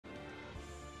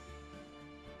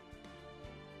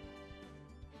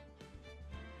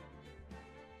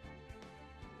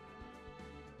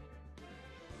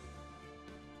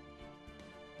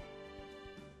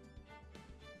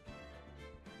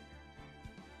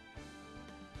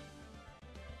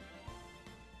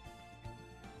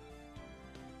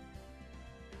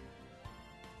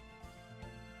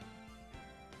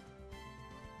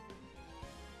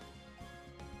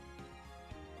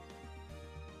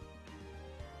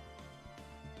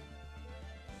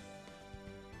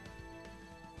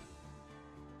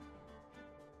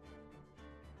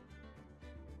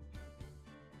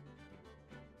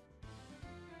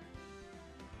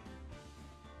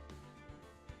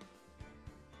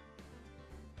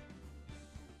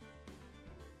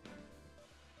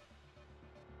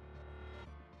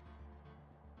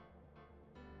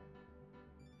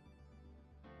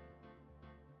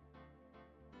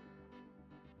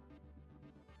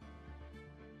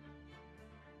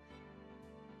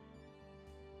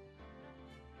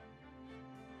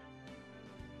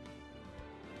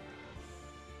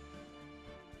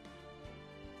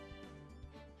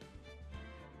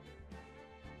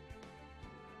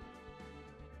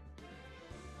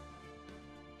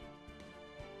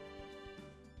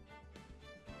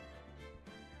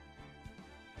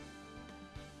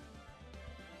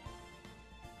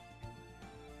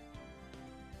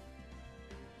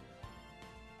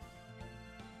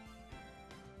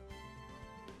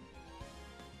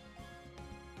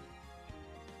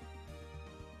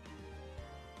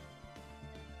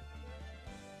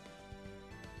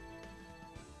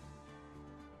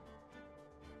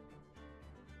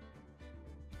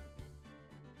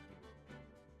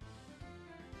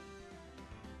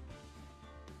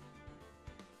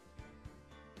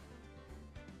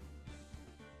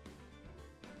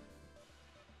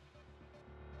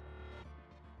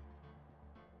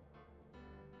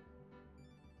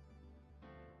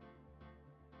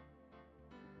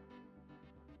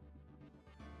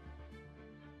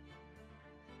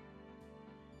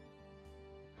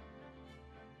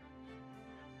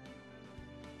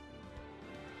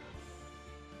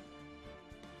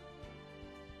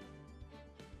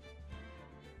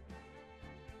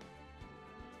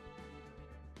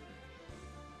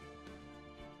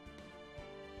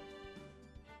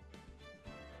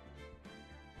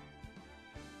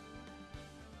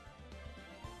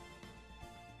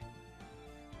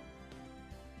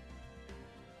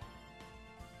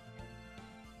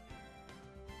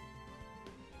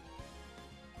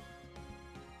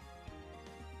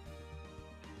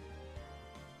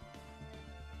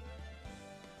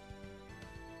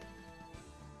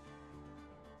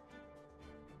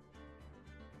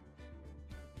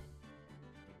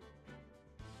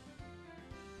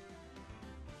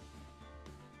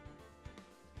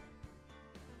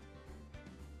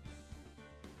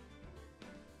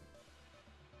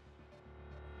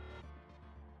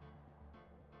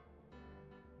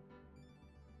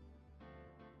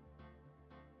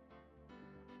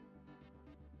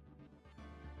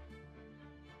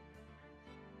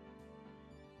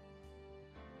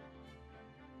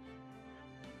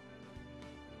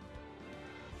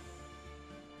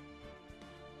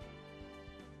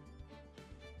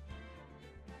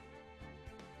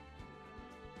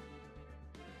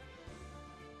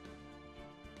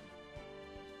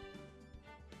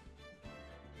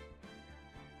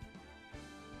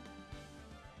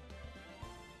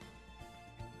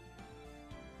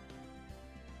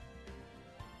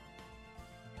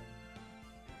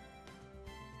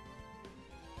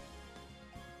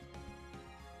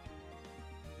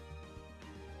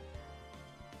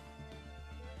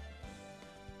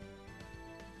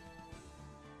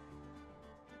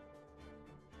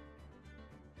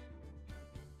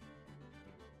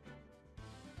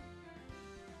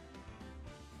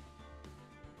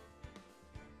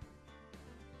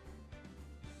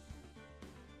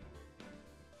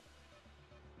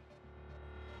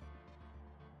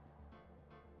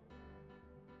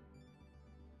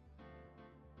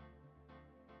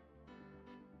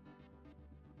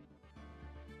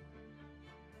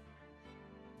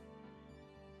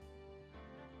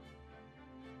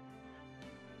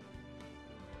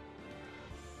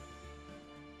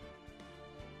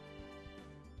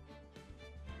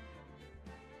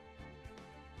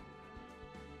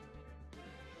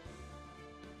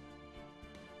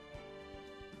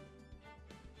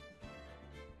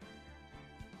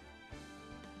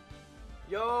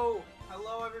Yo!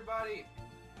 Hello, everybody!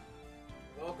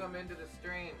 Welcome into the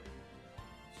stream.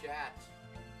 Chat.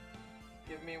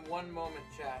 Give me one moment,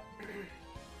 chat.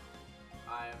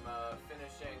 I'm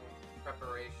finishing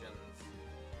preparations.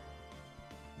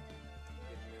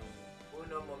 Give me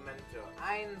uno momento.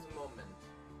 Eins Moment.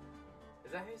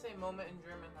 Is that how you say moment in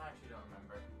German? I actually don't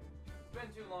remember. It's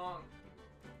been too long.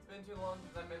 It's been too long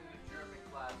since I've been to German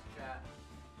class, chat.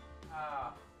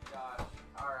 Ah, gosh.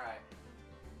 Alright.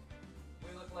 We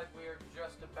look like we are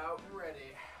just about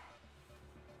ready.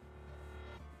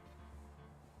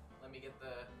 Let me get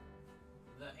the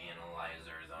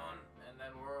analyzers on, and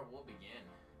then we'll begin.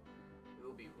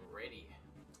 We'll be ready.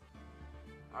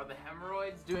 Are the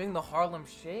hemorrhoids doing the Harlem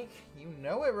Shake? You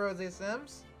know it, Rosie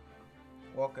Sims.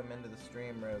 Welcome into the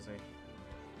stream, Rosie.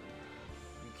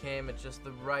 You came at just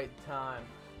the right time,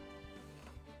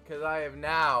 because I have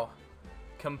now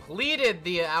completed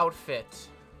the outfit.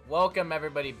 Welcome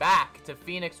everybody back to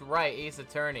Phoenix Wright Ace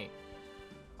Attorney.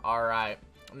 Alright,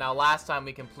 now last time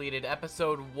we completed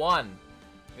episode 1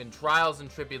 in Trials and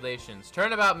Tribulations,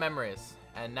 Turnabout Memories,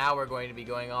 and now we're going to be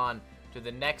going on to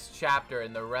the next chapter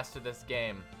in the rest of this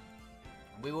game.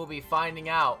 We will be finding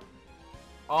out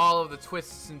all of the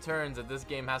twists and turns that this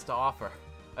game has to offer.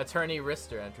 Attorney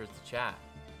Rister enters the chat.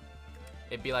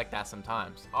 It'd be like that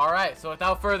sometimes. Alright, so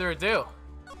without further ado,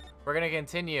 we're gonna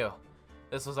continue.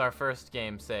 This was our first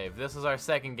game save. This was our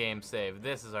second game save.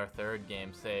 This is our third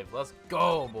game save. Let's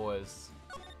go, boys.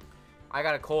 I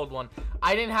got a cold one.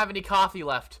 I didn't have any coffee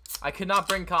left. I could not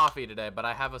bring coffee today, but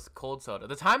I have a cold soda.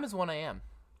 The time is 1 a.m.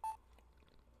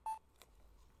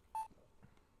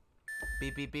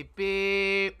 Beep, beep, beep,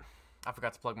 beep. I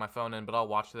forgot to plug my phone in, but I'll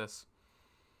watch this.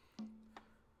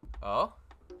 Oh?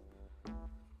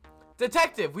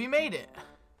 Detective, we made it.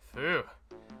 Phew.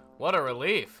 What a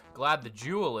relief. Glad the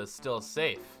jewel is still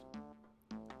safe.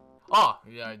 Oh,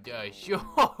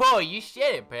 sure. You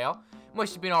said it, pal.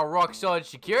 Must have been our rock-solid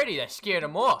security that scared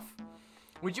him off.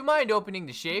 Would you mind opening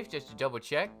the safe just to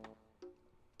double-check?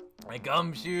 A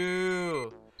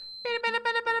gumshoe.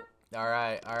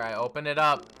 Alright, open it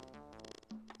up.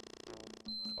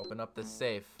 Open up the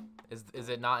safe. Is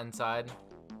it not inside?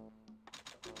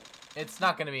 It's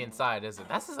not gonna be inside, is it?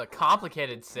 This is a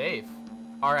complicated safe.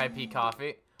 R.I.P.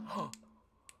 coffee.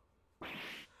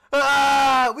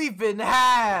 Ah, we've been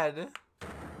had.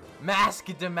 Mask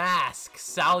to mask.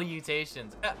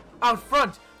 Salutations. Out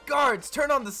front, guards,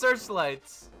 turn on the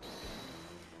searchlights.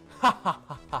 Ha ha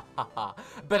ha ha ha ha.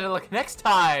 Better luck next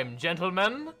time,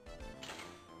 gentlemen.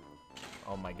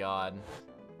 Oh my god.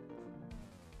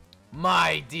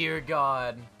 My dear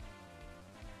god.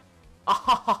 Ah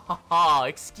ha ha ha ha.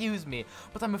 Excuse me,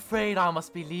 but I'm afraid I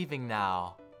must be leaving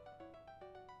now.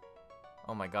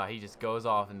 Oh my god, he just goes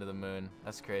off into the moon.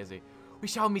 That's crazy. We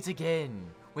shall meet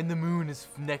again when the moon is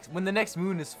when the next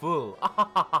moon is full.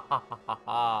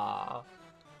 Oh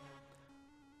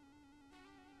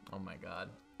my god.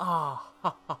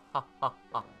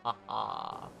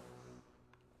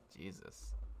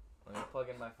 Jesus. Let me plug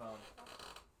in my phone.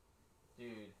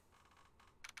 Dude.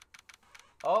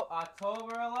 Oh,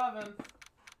 October 11th.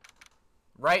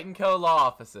 Wright & Co. Law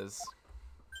Offices.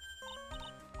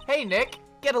 Hey, Nick.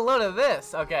 Get a load of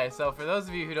this. Okay, so for those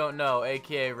of you who don't know,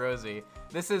 aka Rosie,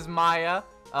 this is Maya,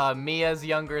 Mia's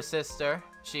younger sister.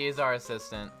 She is our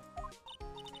assistant.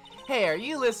 Hey, are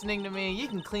you listening to me? You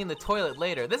can clean the toilet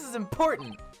later. This is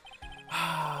important.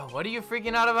 What are you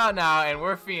freaking out about now? And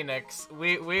we're Phoenix.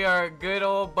 We are good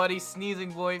old buddy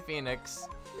sneezing boy Phoenix.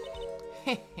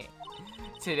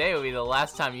 Today will be the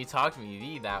last time you talk to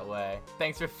me that way.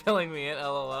 Thanks for filling me in,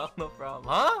 lol. No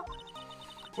problem. Huh?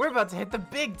 We're about to hit the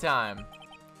big time.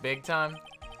 Big time?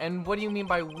 And what do you mean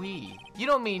by we? You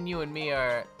don't mean you and me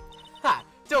are... Ha!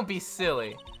 Don't be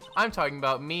silly. I'm talking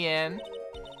about me and...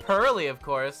 Pearly, of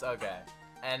course. Okay.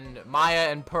 And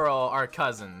Maya and Pearl are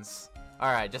cousins.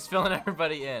 Alright, just filling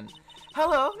everybody in.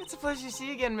 Hello, it's a pleasure to see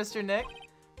you again, Mr. Nick.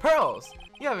 Pearls,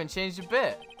 you haven't changed a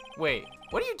bit. Wait,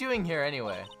 what are you doing here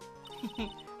anyway?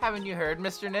 Haven't you heard,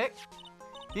 Mr. Nick?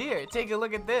 Here, take a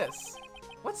look at this.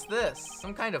 What's this?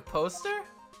 Some kind of poster?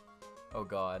 Oh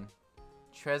god.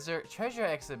 Treasure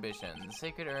exhibition, the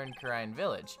Sacred Urn, Khura'in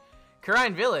Village.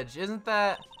 Khura'in Village, isn't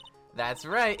that? That's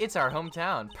right, it's our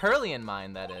hometown. Pearly and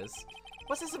mine, that is.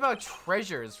 What's this about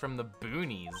treasures from the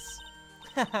boonies?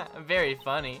 Very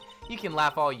funny. You can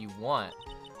laugh all you want,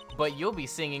 but you'll be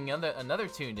singing another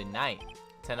tune tonight.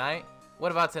 Tonight?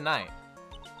 What about tonight?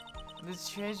 The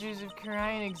Treasures of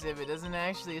Khura'in exhibit doesn't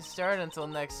actually start until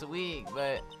next week,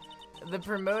 but the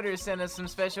promoter sent us some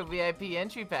special VIP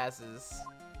entry passes.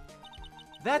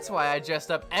 That's why I dressed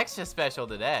up extra special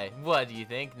today. What do you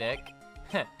think, Nick?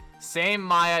 Same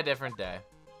Maya, different day.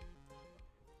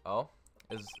 Oh,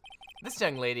 is this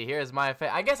young lady here is Maya Fey.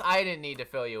 I guess I didn't need to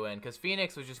fill you in because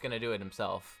Phoenix was just gonna do it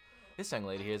himself. This young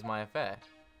lady here is Maya Fey,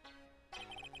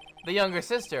 the younger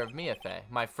sister of Mia Fey,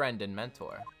 my friend and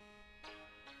mentor.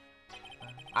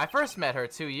 I first met her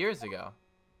 2 years ago.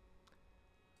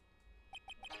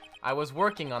 I was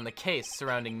working on the case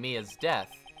surrounding Mia's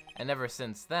death, and ever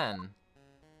since then,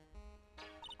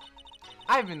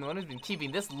 I've been the one who's been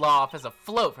keeping this law office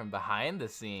afloat from behind the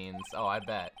scenes. Oh, I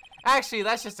bet. Actually,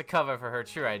 that's just a cover for her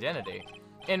true identity.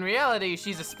 In reality,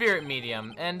 she's a spirit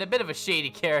medium and a bit of a shady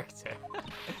character.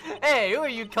 Hey, who are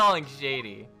you calling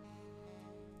shady?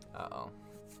 Uh-oh.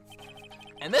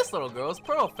 And this little girl is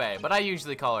Pearl Fey, but I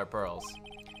usually call her Pearls.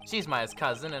 She's Maya's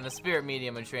cousin and a spirit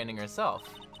medium in training herself.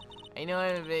 I know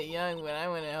I'm a bit young, but I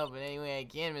want to help in any way I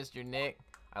can, Mr. Nick.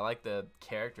 I like the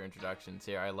character introductions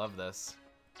here. I love this.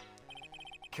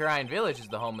 Kurine Village is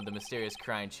the home of the mysterious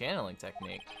Kurine channeling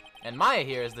technique. And Maya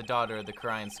here is the daughter of the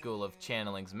Kurine School of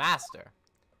Channeling's master.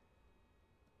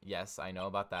 Yes, I know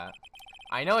about that.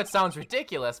 I know it sounds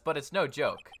ridiculous, but it's no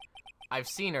joke. I've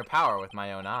seen her power with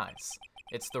my own eyes.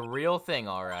 It's the real thing,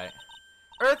 alright.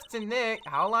 Earth to Nick,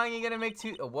 how long are you gonna make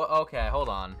two? Okay, hold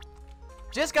on.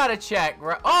 Just gotta check.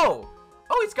 Oh,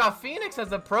 he's got Phoenix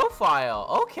as a profile.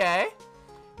 Okay.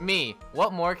 Me,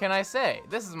 what more can I say?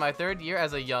 This is my 3rd year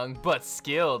as a young but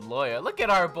skilled lawyer. Look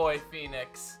at our boy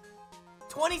Phoenix.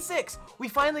 26. We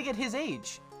finally get his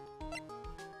age.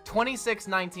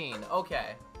 26-19.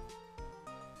 Okay.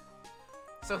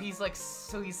 So he's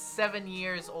 7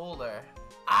 years older.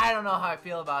 I don't know how I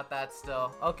feel about that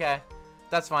still. Okay.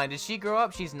 That's fine. Did she grow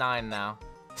up? She's 9 now.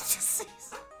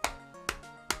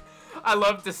 I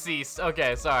love Deceased.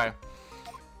 Okay, sorry.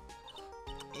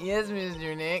 Yes,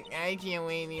 Mr. Nick. I can't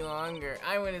wait any longer.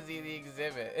 I want to see the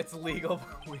exhibit. It's legal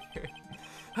but weird.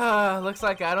 Looks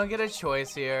like I don't get a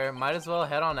choice here. Might as well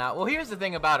head on out. Well, here's the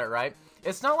thing about it, right?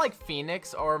 It's not like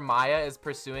Phoenix or Maya is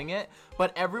pursuing it,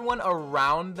 but everyone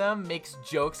around them makes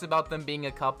jokes about them being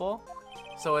a couple.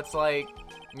 So it's like,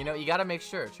 you know, you gotta make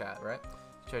sure, chat, right?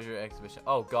 Treasure exhibition.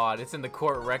 Oh god, it's in the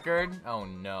court record? Oh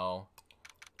no.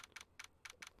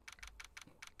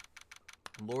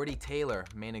 Lordy Taylor,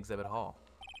 main exhibit hall.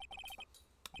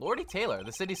 Lordy Taylor,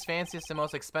 the city's fanciest and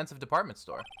most expensive department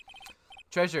store.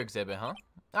 Treasure exhibit, huh?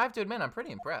 I have to admit, I'm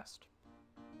pretty impressed.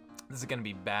 This is gonna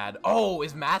be bad. Oh,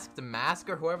 is Mask the Mask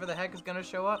or whoever the heck is gonna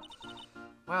show up?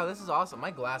 Wow, this is awesome.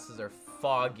 My glasses are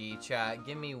foggy, chat.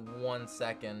 Give me 1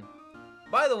 second.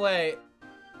 By the way,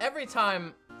 every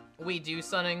time we do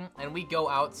something and we go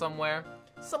out somewhere,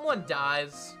 someone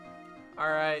dies.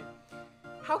 Alright.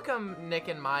 How come Nick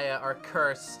and Maya are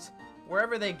cursed?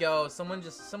 Wherever they go, someone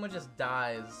just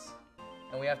dies.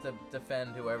 And we have to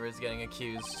defend whoever is getting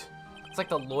accused. It's like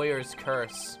the lawyer's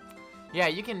curse. Yeah,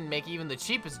 you can make even the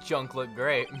cheapest junk look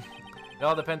great. It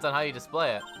all depends on how you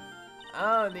display it.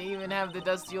 Oh, they even have the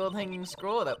dusty old hanging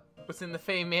scroll that was in the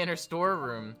Fey Manor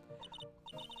storeroom.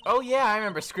 Oh yeah, I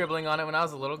remember scribbling on it when I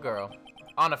was a little girl.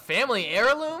 On a family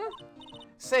heirloom?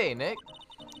 Say, Nick,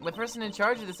 the person in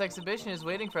charge of this exhibition is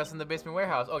waiting for us in the basement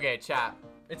warehouse. Okay, chat.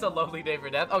 It's a lovely day for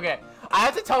death. Okay, I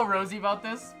have to tell Rosie about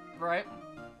this, right?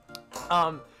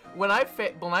 When I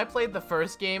played the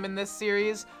first game in this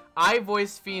series, I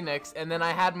voiced Phoenix, and then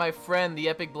I had my friend, the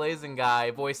Epic Blazing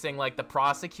guy, voicing, like, the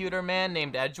prosecutor man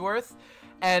named Edgeworth.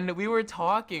 And we were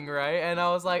talking, right? And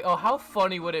I was like, oh, how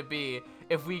funny would it be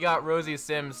if we got Rosie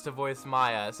Sims to voice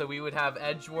Maya? So we would have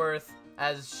Edgeworth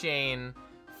as Shane,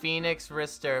 Phoenix,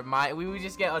 Rister, we would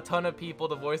just get a ton of people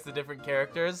to voice the different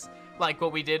characters, like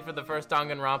what we did for the first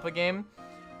Danganronpa game.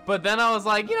 But then I was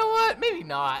like, you know what? Maybe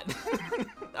not.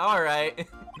 Alright.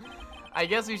 I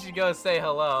guess we should go say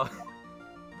hello.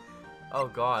 Oh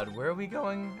god, where are we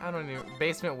going? I don't know.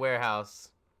 Basement warehouse.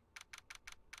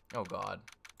 Oh god.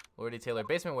 Lordy Taylor,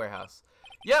 basement warehouse.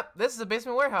 Yep, this is a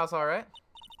basement warehouse, alright.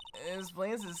 This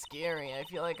place is scary. I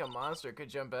feel like a monster could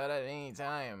jump out at any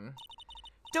time.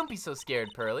 Don't be so scared,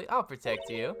 Pearly. I'll protect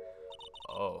you.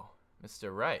 Oh,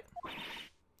 Mr. Right.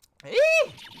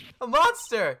 Eee! A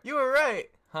monster! You were right.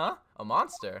 Huh? A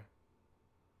monster?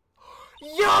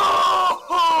 Yo!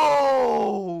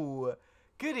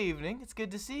 Good evening. It's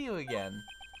good to see you again.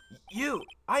 You!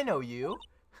 I know you.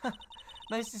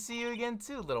 Nice to see you again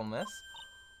too, little miss.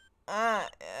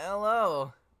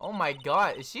 Hello. Oh my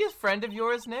god. Is she a friend of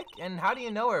yours, Nick? And how do you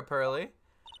know her, Pearly?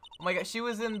 Oh my god, she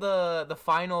was in the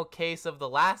final case of the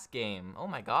last game. Oh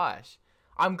my gosh.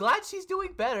 I'm glad she's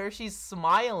doing better. She's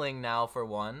smiling now for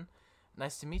one.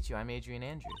 Nice to meet you. I'm Adrian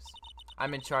Andrews.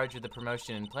 I'm in charge of the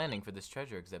promotion and planning for this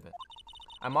treasure exhibit.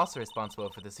 I'm also responsible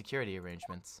for the security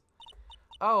arrangements.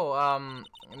 Oh,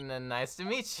 nice to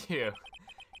meet you.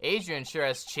 Adrian sure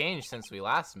has changed since we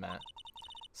last met.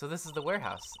 So this is the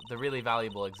warehouse. The really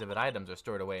valuable exhibit items are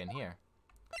stored away in here.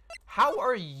 How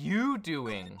are you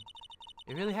doing?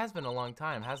 It really has been a long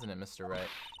time, hasn't it, Mr. Wright?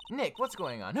 Nick, what's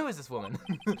going on? Who is this woman?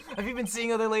 Have you been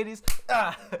seeing other ladies?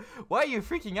 Why are you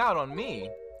freaking out on me?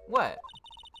 What?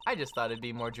 I just thought it'd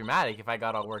be more dramatic if I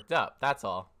got all worked up, that's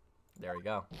all. There we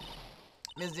go.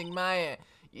 Missing Maya,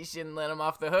 you shouldn't let him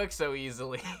off the hook so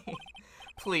easily.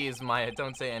 Please, Maya,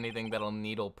 don't say anything that'll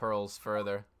needle Pearls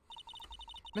further.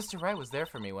 Mr. Wright was there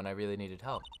for me when I really needed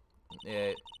help.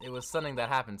 It was something that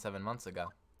happened 7 months ago.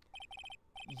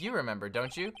 You remember,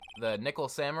 don't you? The Nickel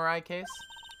Samurai case?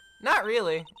 Not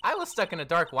really. I was stuck in a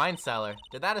dark wine cellar.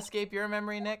 Did that escape your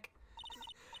memory, Nick?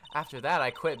 After that,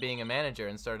 I quit being a manager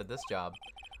and started this job.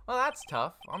 Well, that's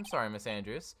tough. I'm sorry, Miss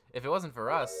Andrews. If it wasn't for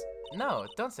us... No,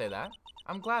 don't say that.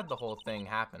 I'm glad the whole thing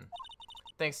happened.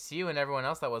 Thanks to you and everyone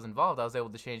else that was involved, I was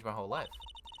able to change my whole life.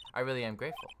 I really am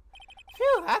grateful.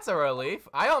 Phew, that's a relief.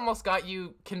 I almost got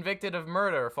you convicted of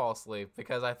murder falsely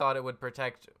because I thought it would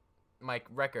protect my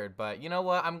record, but you know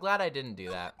what? I'm glad I didn't do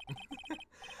that.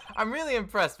 I'm really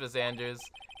impressed, Miss Andrews.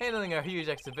 Handling a huge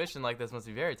exhibition like this must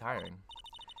be very tiring.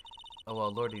 Oh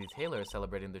well, Lord E. Taylor is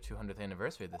celebrating their 200th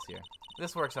anniversary this year.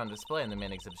 This work's on display in the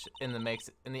main exhibition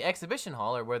in the exhibition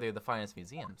hall, or where they're the finest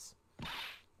museums.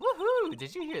 Woohoo!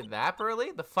 Did you hear that,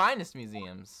 Pearly? The finest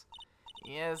museums.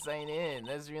 Yes, I did.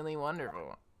 That's really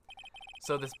wonderful.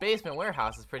 So this basement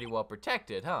warehouse is pretty well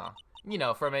protected, huh? You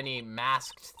know, from any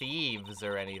masked thieves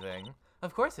or anything.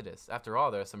 Of course it is. After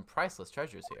all, there are some priceless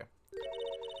treasures here.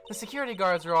 The security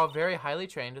guards are all very highly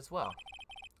trained as well.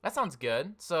 That sounds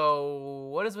good. So,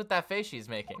 what is with that face she's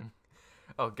making?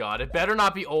 Oh god, it better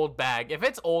not be Old Bag. If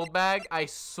it's Old Bag, I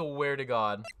swear to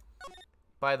god.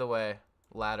 By the way,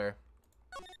 ladder.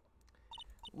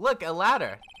 Look, a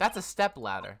ladder. That's a step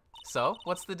ladder. So,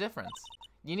 what's the difference?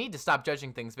 You need to stop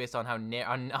judging things based on how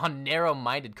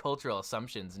narrow-minded cultural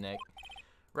assumptions, Nick.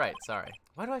 Right, sorry.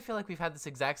 Why do I feel like we've had this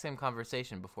exact same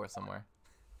conversation before somewhere?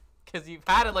 Because you've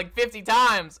had it like 50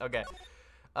 times! Okay.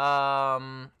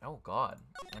 Oh god.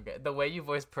 Okay, the way you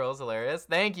voice Pearl is hilarious.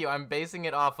 Thank you, I'm basing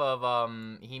it off of,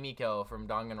 Himiko from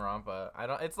Danganronpa.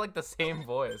 It's like the same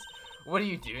voice. What are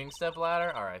you doing,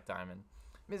 stepladder? Alright, Diamond.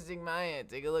 Mystic Maya,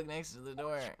 take a look next to the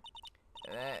door.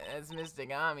 That's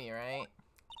Mystic Ami, right?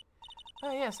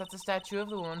 Oh yes, that's a statue of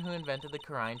the woman who invented the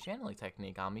Karayan channeling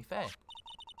technique, Ami Faye.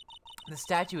 The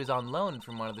statue is on loan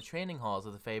from one of the training halls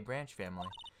of the Faye branch family.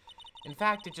 In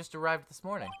fact, it just arrived this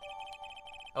morning.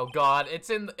 Oh god, it's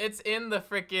in the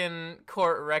freaking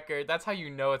court record. That's how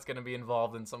you know it's gonna be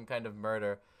involved in some kind of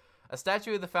murder. A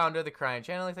statue of the founder of the Karayan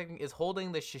channeling technique is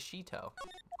holding the Shishito.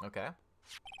 Okay.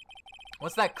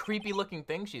 What's that creepy looking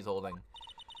thing she's holding?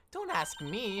 Don't ask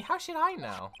me, how should I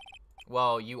know?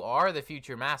 Well, you are the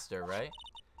future master, right?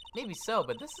 Maybe so,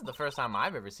 but this is the first time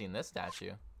I've ever seen this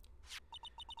statue.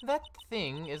 That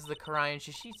thing is the Karayan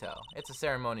Shishito. It's a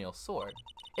ceremonial sword.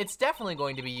 It's definitely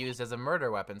going to be used as a murder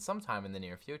weapon sometime in the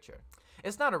near future.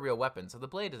 It's not a real weapon, so the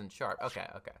blade isn't sharp. Okay,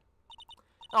 okay.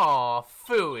 Aw,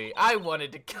 phooey. I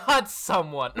wanted to cut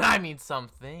someone. I mean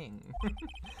something.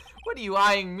 What are you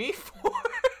eyeing me for?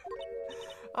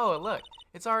 Oh, look.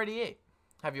 It's already 8.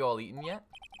 Have you all eaten yet?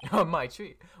 Oh, my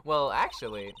treat. Well,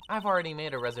 actually, I've already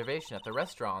made a reservation at the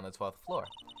restaurant on the 12th floor.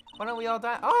 Why don't we all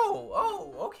dine?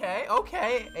 Oh,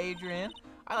 okay, Adrian.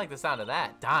 I like the sound of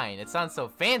that. Dine. It sounds so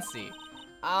fancy.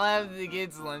 I'll have the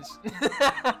kids' lunch.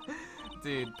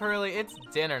 Dude, Pearly, it's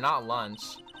dinner, not lunch.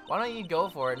 Why don't you go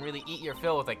for it and really eat your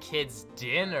fill with a kid's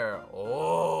dinner?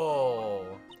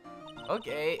 Oh.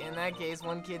 Okay, in that case,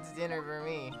 one kid's dinner for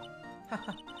me.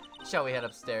 Shall we head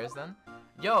upstairs then?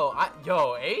 Yo,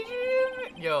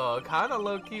 Adrian? Yo, kinda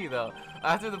low-key though.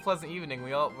 After the pleasant evening,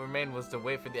 we all remained was to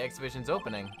wait for the exhibition's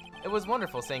opening. It was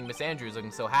wonderful seeing Miss Andrews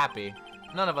looking so happy.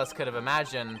 None of us could have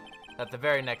imagined that the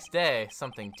very next day,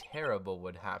 something terrible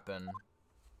would happen.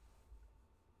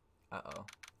 Uh-oh.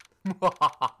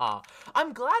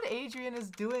 I'm glad Adrian is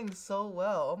doing so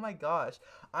well. Oh my gosh.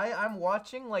 I'm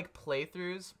watching like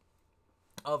playthroughs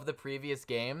of the previous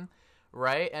game,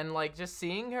 right? And like just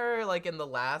seeing her like in the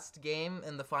last game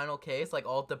in the final case, like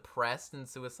all depressed and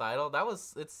suicidal,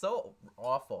 it's so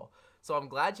awful. So I'm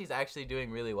glad she's actually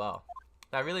doing really well.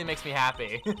 That really makes me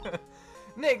happy.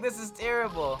 Nick, this is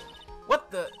terrible.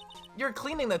 What the? You're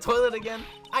cleaning the toilet again?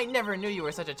 I never knew you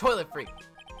were such a toilet freak.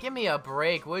 Give me a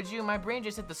break, would you? My brain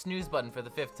just hit the snooze button for the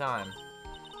 5th time.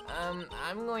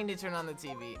 I'm going to turn on the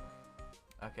TV.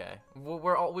 Okay.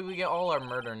 We get all our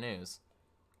murder news.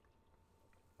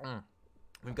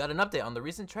 We've got an update on the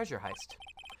recent treasure heist.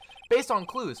 Based on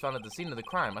clues found at the scene of the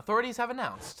crime, authorities have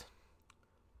announced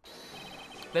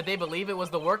that they believe it was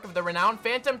the work of the renowned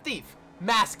phantom thief,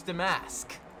 Mask to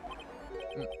Mask.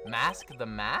 Mask the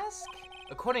Mask?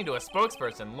 According to a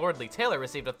spokesperson, Lordly Taylor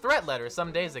received a threat letter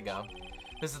some days ago.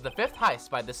 This is the 5th heist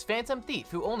by this phantom thief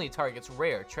who only targets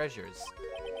rare treasures.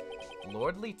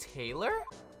 Lordly Taylor?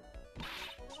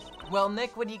 Well,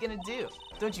 Nick, what are you gonna do?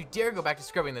 Don't you dare go back to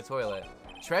scrubbing the toilet.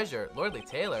 Treasure? Lordly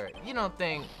Taylor? You don't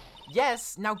think...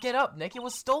 Yes, now get up, Nick. It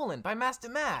was stolen by Mask to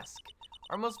Mask.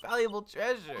 Our most valuable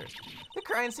treasure. The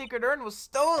Crying Secret Urn was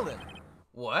stolen.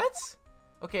 What?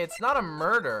 Okay, it's not a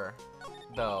murder,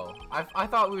 though. I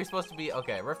thought we were supposed to be...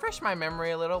 Okay, refresh my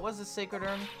memory a little. What's the Sacred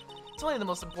Urn? It's only the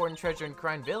most important treasure in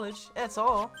Crying Village. That's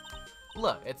all.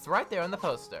 Look, it's right there on the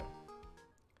poster.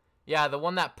 Yeah, the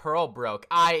one that Pearl broke.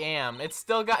 I am. It's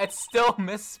still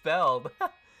misspelled.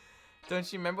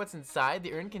 Don't you remember what's inside?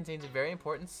 The urn contains a very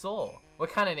important soul.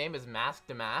 What kind of name is Mask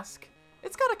to Mask?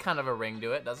 It's got a kind of a ring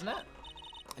to it, doesn't it?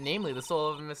 Namely, the soul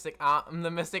of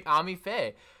the mystic Ami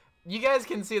Faye. You guys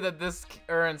can see that this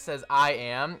urn says I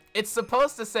am. It's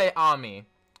supposed to say Ami,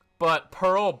 but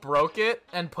Pearl broke it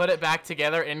and put it back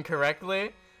together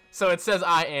incorrectly. So it says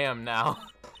I am now.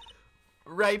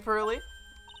 Right, Pearly?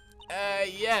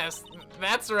 Yes,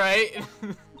 that's right.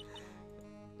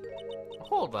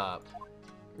 Hold up.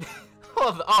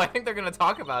 Oh, I think they're gonna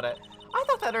talk about it. I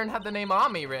thought that urn had the name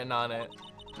Ami written on it.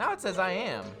 Now it says I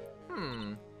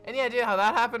am. Any idea how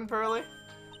that happened, Pearly?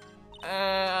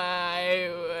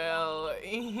 Well,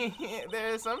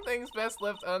 there are some things best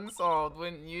left unsolved,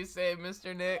 wouldn't you say,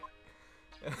 Mr. Nick?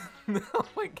 Oh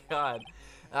my god.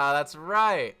 That's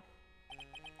right.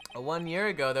 1 year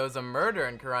ago, there was a murder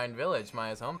in Crying Village,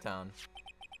 Maya's hometown.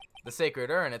 The Sacred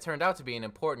Urn, it turned out to be an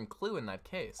important clue in that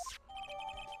case.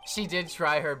 She did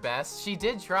try her best. She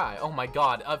did try. Oh my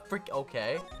god.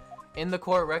 Okay. In the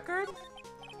court record?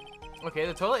 Okay,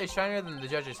 the toilet is shinier than the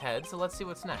judge's head, so let's see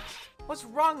what's next. What's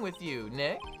wrong with you,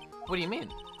 Nick? What do you mean?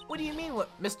 What do you mean, what?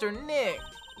 Mr. Nick,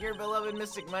 your beloved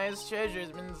Mystic Maya's treasure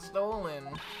has been stolen.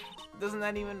 Doesn't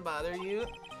that even bother you?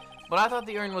 But I thought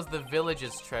the urn was the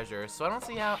village's treasure, so I don't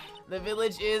see how... The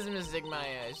village is Mystic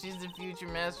Maya. She's the future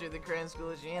master of the Crying School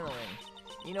of Channeling.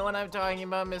 You know what I'm talking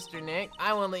about, Mr. Nick?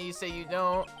 I won't let you say you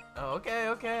don't. Oh,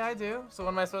 okay, I do. So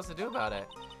what am I supposed to do about it?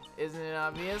 Isn't it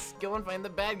obvious? Go and find the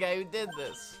bad guy who did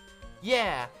this.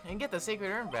 Yeah, and get the Sacred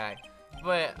Urn back.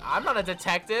 But I'm not a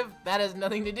detective. That has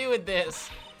nothing to do with this.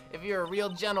 If you're a real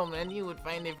gentleman, you would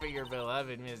find it for your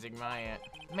beloved Mystic Maya.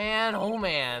 Man, oh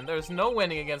man, there's no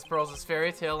winning against Pearl's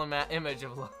fairy tale image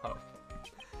of love.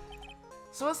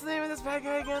 So what's the name of this bad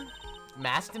guy again?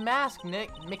 Mask to Mask,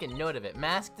 Nick. Make a note of it.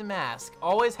 Mask to Mask.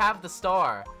 Always have the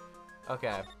star.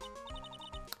 Okay.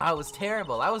 I was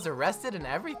terrible. I was arrested and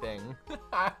everything.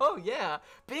 Oh yeah,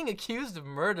 being accused of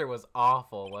murder was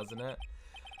awful, wasn't it?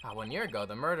 1 year ago,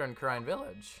 the murder in Crying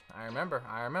Village. I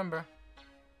remember.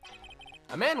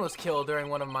 A man was killed during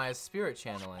one of Maya's spirit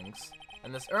channelings,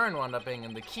 and this urn wound up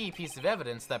being the key piece of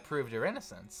evidence that proved her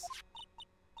innocence.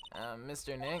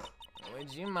 Mr. Nick,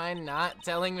 would you mind not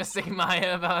telling Mystic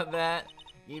Maya about that?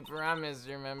 You promised,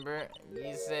 remember?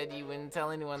 You said you wouldn't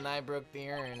tell anyone that I broke the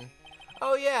urn.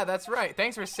 Oh yeah, that's right.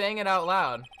 Thanks for saying it out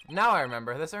loud. Now I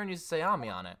remember. This urn used to say Ami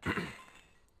on it.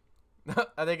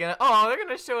 Are they gonna... Oh, they're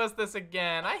gonna show us this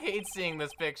again. I hate seeing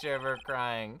this picture of her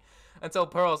crying. Until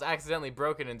Pearl's accidentally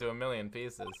broken into a million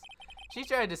pieces. She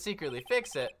tried to secretly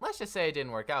fix it. Let's just say it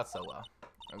didn't work out so well.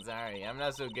 I'm sorry, I'm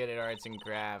not so good at arts and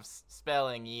crafts.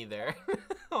 Spelling either.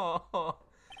 Oh.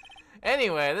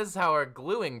 Anyway, this is how her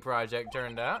gluing project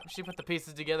turned out. She put the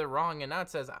pieces together wrong, and now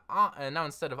it says... and now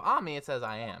instead of Ami, it says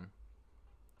I am.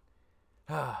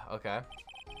 Okay.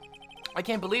 I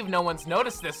can't believe no one's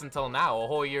noticed this until now, a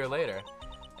whole year later.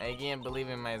 I can't believe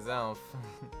in myself.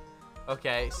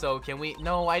 Okay, so can we...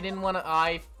 No, I didn't want to...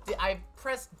 I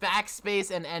pressed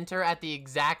backspace and enter at the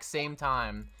exact same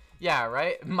time. Yeah,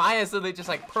 right? Maya's literally just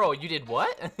like, Pearl, you did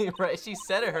what? Right? She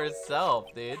said it herself,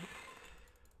 dude.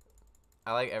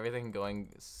 I like everything going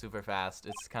super fast.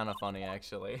 It's kind of funny,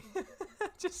 actually.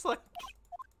 Just like...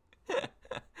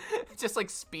 just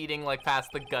like speeding like past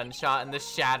the gunshot and the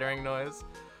shattering noise.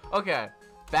 Okay,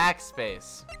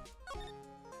 backspace.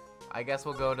 I guess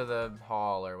we'll go to the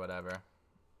hall or whatever.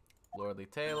 Lordly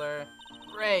Taylor.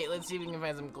 Great, let's see if we can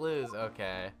find some clues.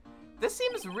 Okay. This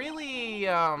seems really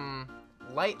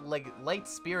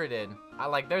light-spirited.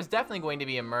 There's definitely going to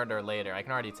be a murder later, I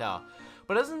can already tell.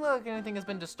 But it doesn't look like anything has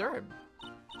been disturbed.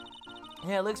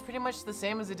 Yeah, it looks pretty much the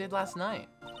same as it did last night.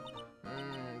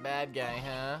 Bad guy,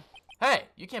 huh? Hey,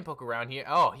 you can't poke around here.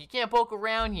 Oh, you can't poke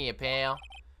around here, pal.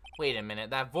 Wait a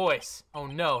minute, that voice. Oh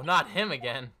no, not him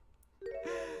again.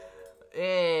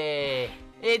 Hey,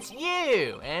 it's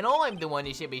you, and I'm the one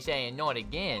who should be saying not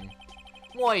again.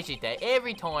 Why is it that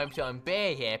every time something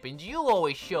bad happens, you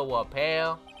always show up,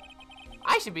 pal?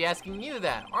 I should be asking you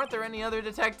that. Aren't there any other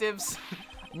detectives?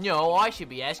 No, I should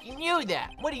be asking you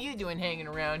that. What are you doing hanging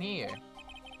around here?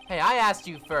 Hey, I asked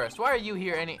you first. Why are you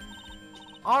here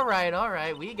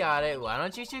Alright, we got it. Why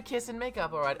don't you two kiss and make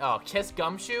up, alright? Oh, kiss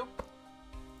Gumshoe?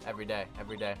 Every day.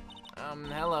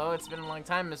 Hello, it's been a long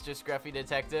time, Mr. Scruffy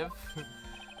Detective.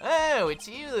 Oh, it's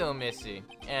you, little missy.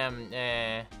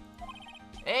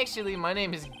 Actually, my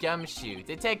name is Gumshoe.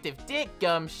 Detective Dick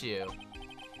Gumshoe.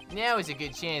 Now is a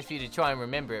good chance for you to try and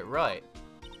remember it right.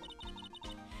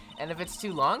 And if it's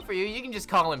too long for you, you can just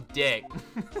call him Dick.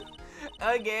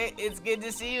 Okay, it's good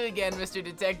to see you again, Mr.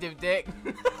 Detective Dick.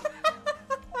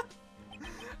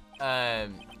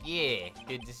 Yeah,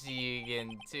 good to see you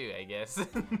again too, I guess.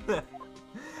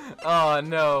 Oh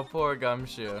no, poor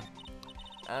Gumshoe.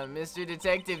 Mr.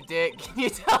 Detective Dick, can you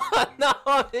tell her? No,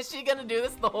 is she gonna do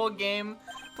this the whole game?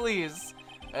 Please.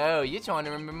 Oh, you're trying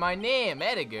to remember my name,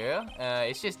 girl.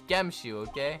 It's just Gumshoe,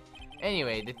 okay?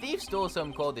 Anyway, the thief stole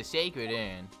something called the Sacred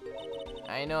Urn.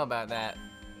 I know about that.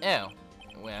 Oh,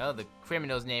 well, the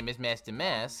criminal's name is Master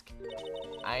Mask.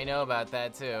 I know about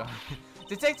that too.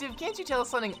 Detective, can't you tell us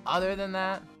something other than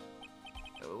that?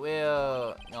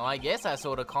 Well, I guess I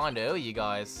sort of kinda owe you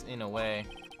guys, in a way.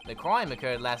 The crime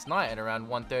occurred last night at around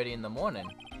 1:30 in the morning.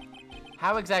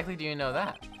 How exactly do you know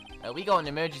that? We got an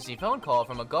emergency phone call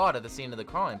from a guard at the scene of the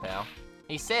crime, pal.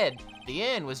 He said the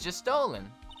urn was just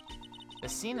stolen. The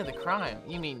scene of the crime?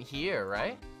 You mean here,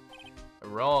 right?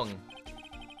 Wrong.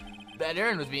 That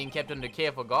urn was being kept under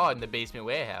careful guard in the basement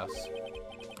warehouse.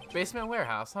 Basement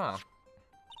warehouse, huh?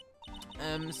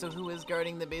 So who is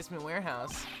guarding the basement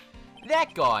warehouse?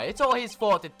 That guy. It's all his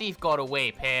fault the thief got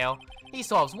away, pal. He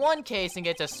solves one case and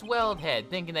gets a swelled head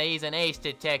thinking that he's an ace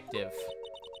detective.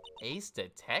 Ace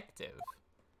detective?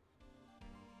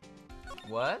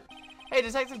 What? Hey,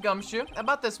 Detective Gumshoe,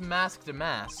 about this Masked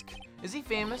Mask. Is he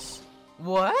famous?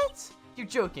 What? You're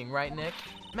joking, right, Nick?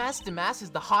 Masked Mask is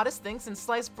the hottest thing since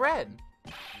sliced bread.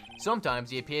 Sometimes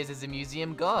he appears as a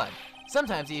museum guard.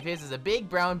 Sometimes he appears as a big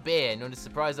brown bear known to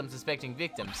surprise unsuspecting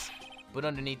victims. But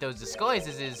underneath those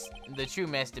disguises is the true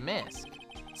Master Mask.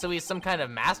 So he's some kind of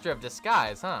master of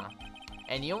disguise, huh?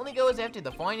 And he only goes after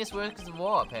the finest workers of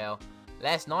art, pal.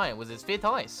 Last night was his 5th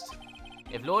heist.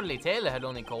 If Lordly Taylor had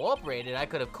only cooperated, I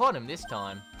could have caught him this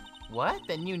time. What?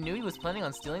 Then you knew he was planning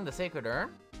on stealing the Sacred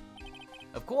Urn?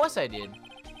 Of course I did.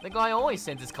 The guy always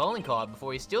sends his calling card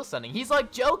before he steals something. He's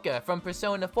like Joker from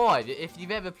Persona 5. If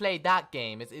you've ever played that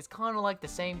game, it's kind of like the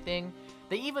same thing.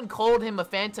 They even called him a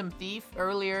phantom thief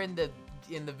earlier in the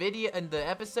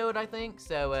episode, I think.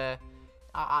 So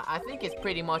I think it's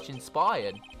pretty much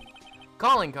inspired.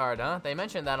 Calling card, huh? They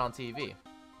mentioned that on TV.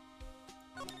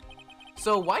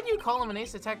 So why do you call him an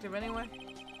ace detective anyway?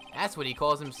 That's what he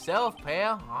calls himself,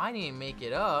 pal. I didn't make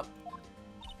it up.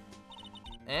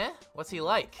 What's he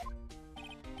like?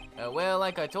 Well,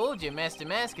 like I told you, Master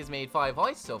Mask has made 5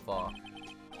 heists so far.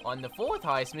 On the 4th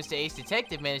heist, Mr. Ace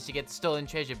Detective managed to get the stolen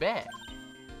treasure back.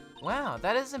 Wow,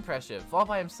 that is impressive. All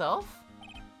by himself?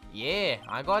 Yeah,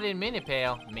 I gotta admit it,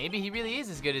 pal. Maybe he really is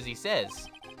as good as he says.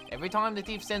 Every time the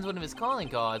thief sends one of his calling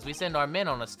cards, we send our men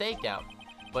on a stakeout.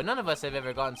 But none of us have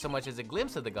ever gotten so much as a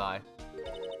glimpse of the guy.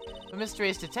 But Mr.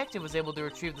 Ace Detective was able to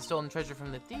retrieve the stolen treasure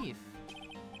from the thief.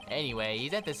 Anyway,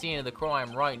 he's at the scene of the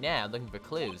crime right now looking for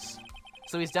clues.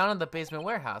 So he's down in the basement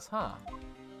warehouse, huh?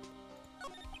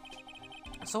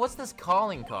 So what's this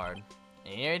calling card?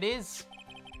 Here it is.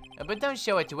 But don't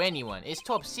show it to anyone. It's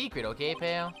top secret, okay,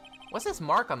 pal? What's this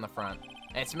mark on the front?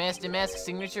 It's Master Mask's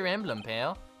signature emblem,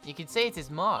 pal. You could say it's his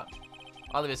mark.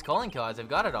 All of his calling cards have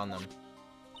got it on them.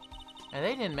 And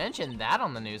they didn't mention that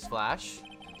on the news flash.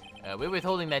 We're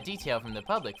withholding that detail from the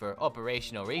public for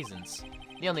operational reasons.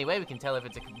 The only way we can tell if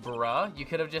it's a... Bruh, you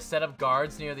could have just set up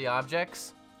guards near the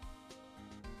objects.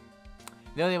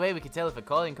 The only way we can tell if a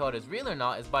calling card is real or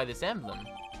not is by this emblem.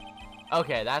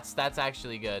 Okay, that's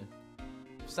actually good.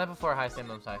 Step before heist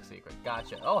emblem top secret.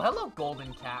 Gotcha. Oh, hello,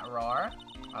 Golden Cat Rar.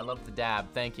 I love the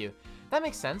dab. Thank you. That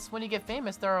makes sense. When you get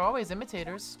famous, there are always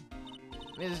imitators.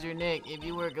 Mr. Nick, if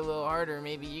you work a little harder,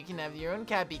 maybe you can have your own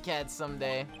copycat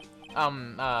someday.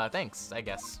 Thanks, I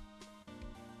guess.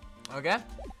 Okay.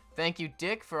 Thank you,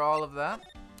 Dick, for all of that.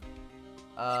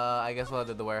 I guess we'll head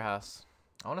to the warehouse.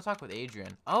 I want to talk with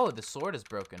Adrian. Oh, the sword is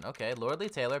broken. Okay, Lordly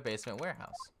Taylor, basement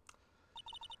warehouse.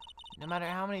 No matter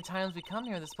how many times we come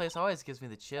here, this place always gives me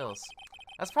the chills.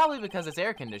 That's probably because it's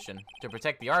air conditioned, to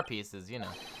protect the art pieces, you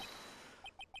know.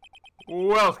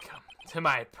 Welcome to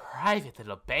my private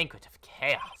little banquet of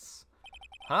chaos.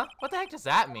 Huh? What the heck does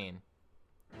that mean?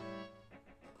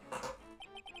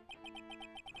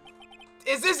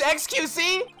 Is this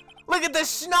XQC? Look at the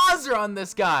schnauzer on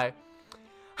this guy.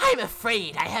 I'm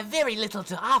afraid I have very little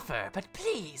to offer, but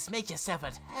please make yourself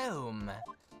at home.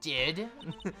 Did?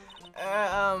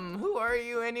 Who are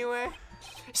you anyway?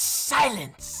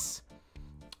 Silence!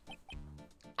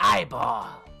 Eyeball.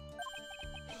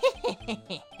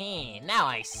 Now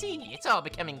I see. It's all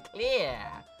becoming clear.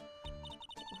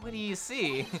 What do you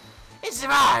see? It's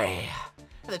I.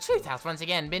 The truth has once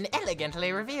again been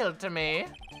elegantly revealed to me.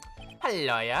 A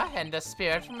lawyer and a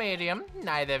spirit medium,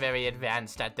 neither very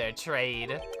advanced at their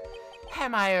trade.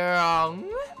 Am I wrong?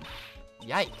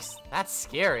 Yikes, that's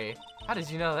scary. How did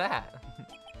you know that?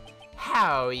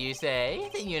 How, you say?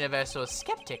 The universal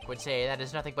skeptic would say that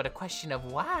is nothing but a question of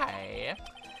why.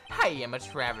 I am a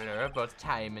traveler of both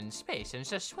time and space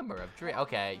and a swimmer of dreams.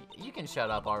 Okay, you can shut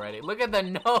up already. Look at the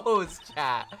nose,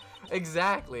 chat.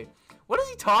 Exactly. What is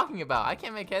he talking about? I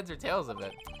can't make heads or tails of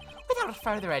it. Without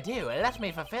further ado, let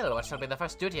me fulfill what shall be the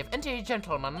first duty of any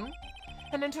gentleman,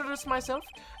 and introduce myself.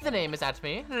 The name is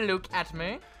Atme, Luke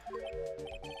Atme.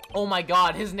 Oh my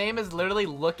god, his name is literally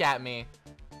Look At Me.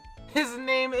 His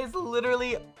name is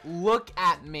literally Look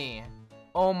At Me.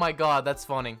 Oh my god, that's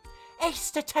funny.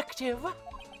 Ace Detective.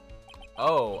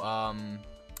 Oh,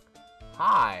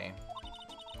 hi.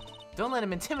 Don't let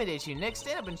him intimidate you, Nick.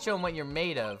 Stand up and show him what you're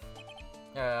made of.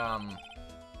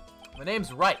 The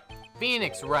name's Wright.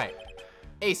 Phoenix Wright.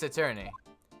 Ace Attorney.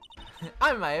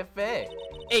 I'm IFA.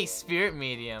 Ace Spirit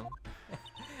Medium.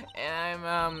 And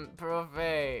I'm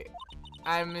Profe.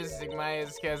 I'm Mystic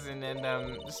Maya's cousin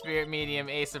and Spirit Medium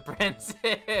Ace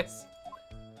Apprentice.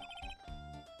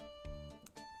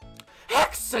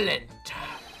 Excellent!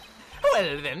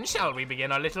 Well then, shall we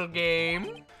begin our little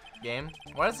game? Game?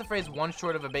 Why does the phrase one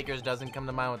short of a baker's dozen come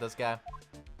to mind with this guy?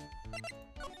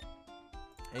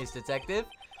 Ace Detective?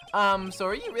 So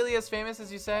are you really as famous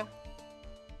as you say?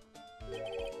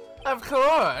 Of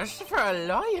course, for a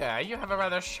lawyer, you have a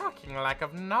rather shocking lack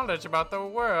of knowledge about the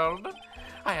world.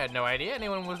 I had no idea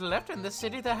anyone was left in this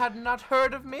city that had not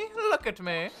heard of me. Look at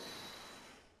me.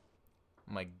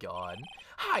 Oh my god.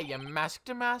 I am Mask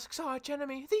to Mask's arch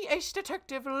enemy, the Ace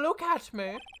Detective. Look at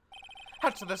me.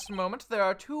 At this moment, there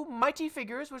are two mighty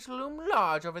figures which loom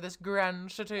large over this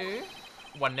grand city.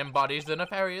 One embodies the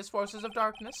nefarious forces of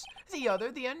darkness, the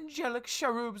other the angelic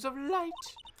cherubs of light.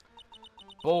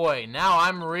 Boy, now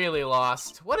I'm really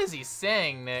lost. What is he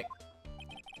saying, Nick?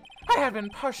 I have been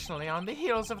personally on the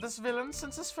heels of this villain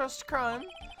since his first crime.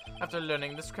 After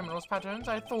learning this criminal's patterns,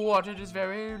 I thwarted his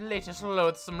very latest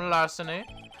loathsome larceny.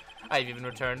 I've even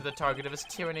returned the target of his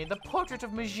tyranny, the portrait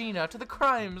of Magina, to the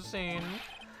crime scene.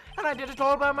 And I did it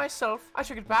all by myself. I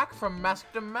took it back from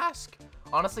Mask to Mask.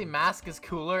 Honestly, Mask is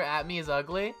cooler. At me is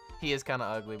ugly. He is kind of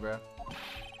ugly, bro.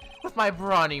 With my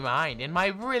brawny mind and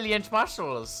my brilliant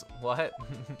muscles. What?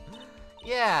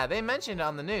 Yeah, they mentioned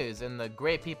on the news in the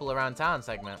Great People Around Town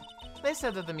segment. They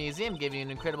said that the museum gave you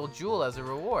an incredible jewel as a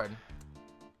reward.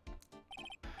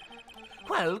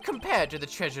 Well, compared to the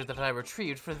treasure that I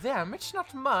retrieved for them, it's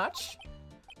not much.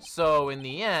 So, in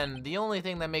the end, the only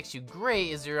thing that makes you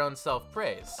great is your own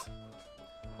self-praise.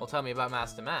 Well, tell me about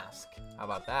Mask to Mask. How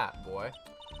about that, boy?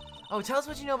 Oh, tell us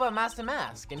what you know about Mask to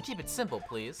Mask, and keep it simple,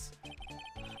 please.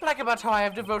 Like about how I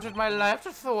have devoted my life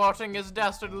to thwarting his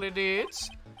dastardly deeds.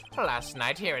 Last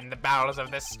night, here in the bowels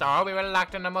of this star, we were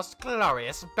locked in a most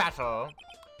glorious battle.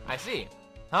 I see.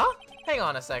 Huh? Hang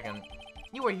on a second.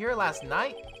 You were here last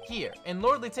night? Here, in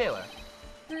Lordly Taylor.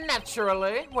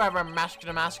 Naturally, wherever Mask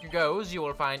to Mask goes, you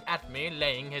will find Atme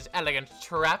laying his elegant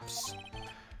traps.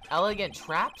 Elegant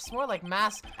traps? More like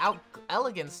Mask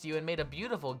out-eleganced you and made a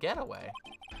beautiful getaway.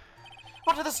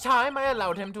 But at this time, I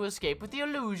allowed him to escape with the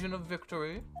illusion of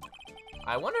victory.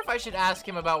 I wonder if I should ask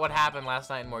him about what happened last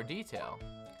night in more detail.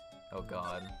 Oh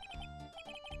god.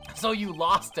 So you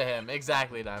lost to him.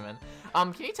 Exactly, Diamond.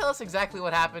 Can you tell us exactly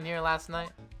what happened here last night?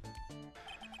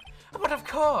 But of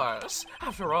course.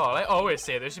 After all, I always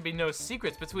say there should be no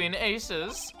secrets between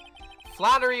aces.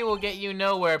 Flattery will get you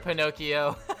nowhere,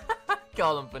 Pinocchio.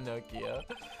 Call him Pinocchio.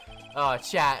 Oh,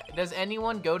 chat, does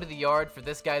anyone go to the yard for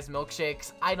this guy's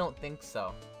milkshakes? I don't think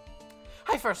so.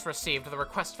 I first received the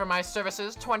request for my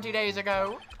services 20 days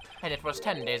ago. And it was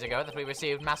 10 days ago that we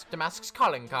received Mask to Mask's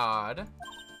calling card.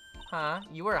 Huh?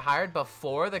 You were hired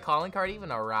before the calling card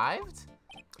even arrived?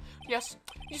 Yes.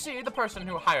 You see, the person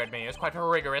who hired me is quite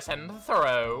rigorous and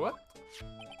thorough.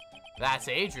 That's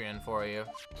Adrian for you.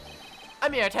 A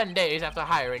mere 10 days after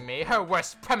hiring me, her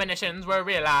worst premonitions were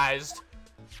realized.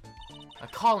 A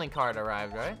calling card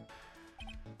arrived, right?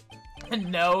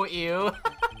 No, ew.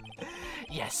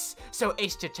 Yes, so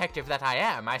Ace Detective that I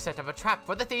am, I set up a trap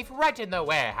for the thief right in the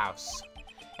warehouse.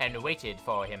 And waited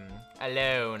for him,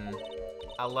 alone.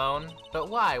 Alone? But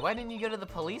why? Why didn't you go to the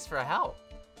police for help?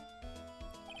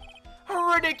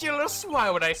 Ridiculous! Why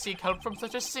would I seek help from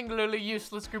such a singularly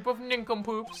useless group of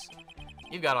nincompoops?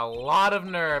 You've got a lot of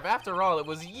nerve. After all, it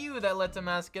was you that let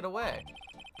Damask get away.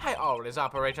 I always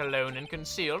operate alone and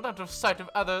concealed, out of sight of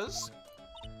others.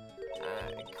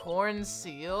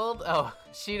 Concealed? Oh,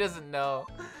 she doesn't know.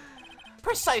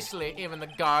 Precisely. Even the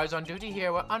guards on duty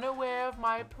here were unaware of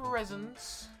my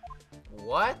presence.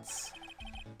 What?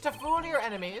 To fool your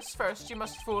enemies, first you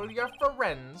must fool your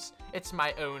friends. It's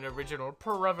my own original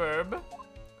proverb.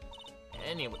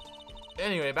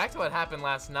 Anyway, back to what happened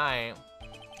last night.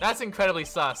 That's incredibly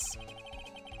sus.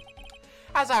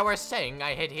 As I was saying,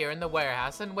 I hid here in the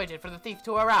warehouse and waited for the thief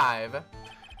to arrive.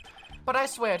 But I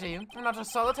swear to you, not a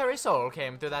solitary soul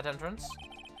came through that entrance.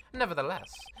 Nevertheless,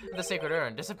 the sacred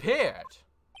urn disappeared.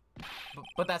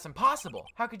 But that's impossible.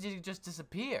 How could you just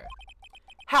disappear?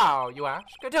 How, you ask?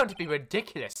 Don't be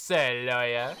ridiculous, sir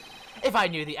lawyer. If I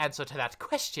knew the answer to that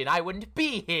question, I wouldn't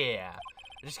be here.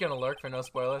 You're just gonna lurk for no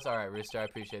spoilers? Alright, Rooster, I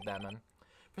appreciate that, man.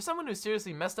 For someone who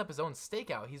seriously messed up his own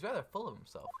stakeout, he's rather full of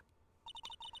himself.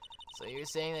 So you're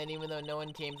saying that even though no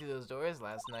one came through those doors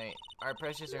last night, our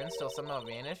precious urn still somehow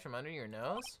vanished from under your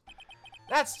nose?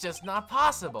 That's just not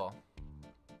possible.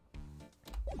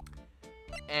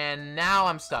 And now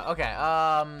I'm stuck. Okay,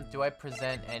 do I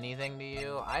present anything to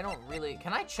you? I don't really...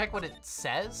 Can I check what it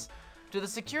says? To the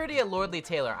security at Lordly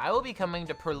Taylor, I will be coming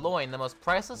to purloin the most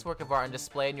priceless work of art on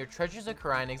display in your Treasures of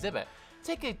Khura'in exhibit.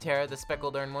 Take good care of the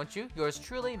speckled urn, won't you? Yours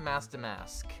truly, Master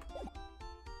Mask.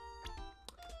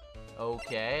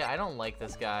 Okay, I don't like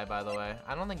this guy, by the way.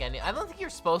 I don't think you're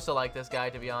supposed to like this guy,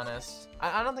 to be honest.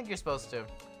 I don't think you're supposed to.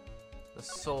 The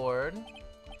sword.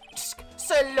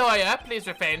 Sir lawyer, please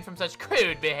refrain from such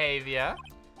crude behavior.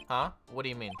 Huh? What do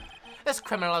you mean? This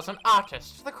criminal is an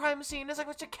artist. The crime scene is like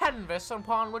a canvas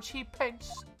upon which he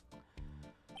paints.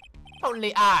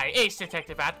 Only I, Ace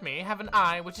Detective Atme, have an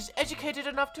eye which is educated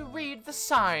enough to read the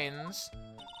signs.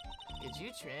 Did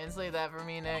you translate that for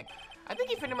me, Nick? I think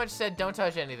he pretty much said, don't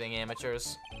touch anything,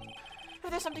 amateurs. If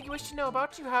there's something you wish to know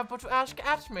about, you have but to ask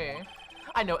Atme.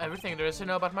 I know everything there is to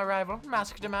know about my rival,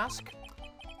 Mask Damask.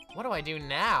 What do I do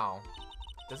now?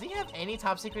 Does he have any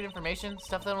top secret information?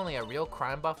 Stuff that only a real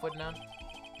crime buff would know?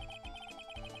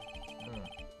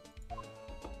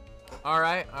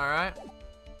 Alright, alright.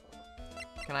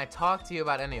 Can I talk to you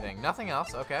about anything? Nothing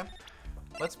else, okay.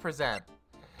 Let's present.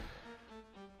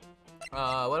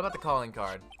 What about the calling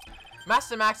card?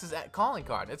 Master Max's calling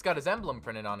card. It's got his emblem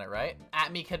printed on it, right?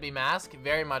 Atme could be Mask,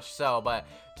 very much so, but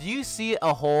do you see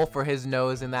a hole for his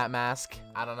nose in that mask?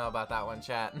 I don't know about that one,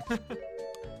 chat.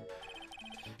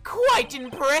 Quite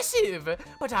impressive,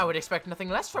 but I would expect nothing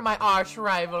less from my arch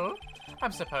rival.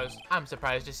 I'm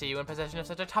surprised to see you in possession of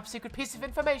such a top secret piece of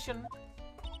information.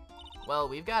 Well,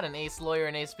 we've got an ace lawyer,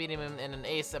 an ace speedman, and an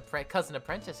ace cousin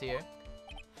apprentice here.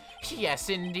 Yes,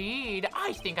 indeed.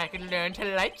 I think I could learn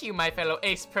to like you, my fellow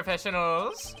ace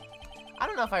professionals. I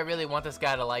don't know if I really want this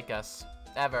guy to like us.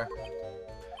 Ever.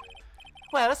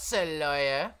 Well, sir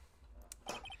lawyer,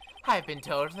 I've been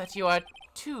told that you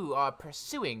two are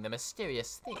pursuing the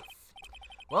mysterious thief.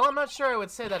 Well, I'm not sure I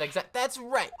would say that That's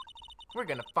right. We're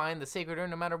gonna find the sacred urn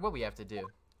no matter what we have to do.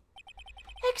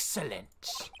 Excellent.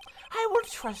 I will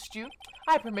trust you.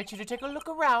 I permit you to take a look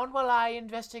around while I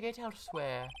investigate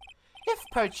elsewhere. If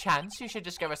perchance you should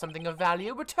discover something of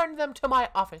value, return them to my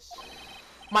office.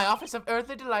 My Office of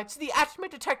Earthly Delights, the Atme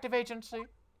Detective Agency.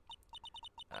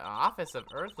 Office of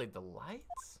Earthly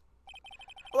Delights?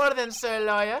 Well then, sir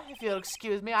lawyer, if you'll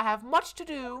excuse me, I have much to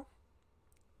do.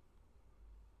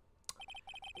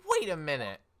 Wait a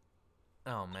minute.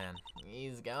 Oh man,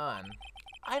 he's gone.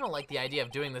 I don't like the idea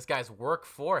of doing this guy's work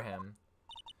for him.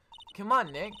 Come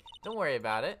on, Nick. Don't worry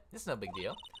about it. It's no big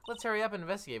deal. Let's hurry up and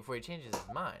investigate before he changes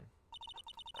his mind.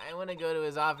 I want to go to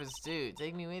his office too.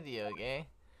 Take me with you, okay?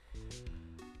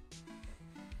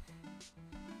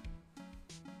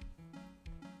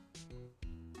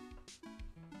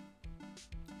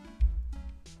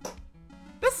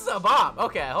 This is a bomb.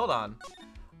 Okay, hold on.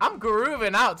 I'm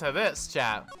grooving out to this,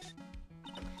 chat.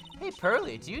 Hey,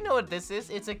 Pearly, do you know what this is?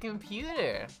 It's a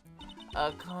computer.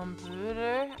 A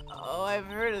computer? Oh, I've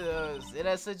heard of those. It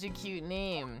has such a cute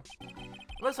name.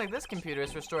 Looks like this computer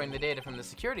is restoring the data from the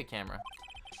security camera.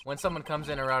 When someone comes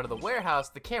in or out of the warehouse,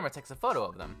 the camera takes a photo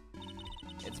of them.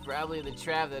 It's probably the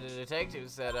trap that a detective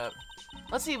set up.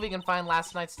 Let's see if we can find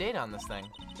last night's data on this thing.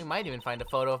 We might even find a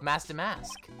photo of Master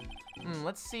Mask.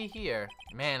 Let's see here.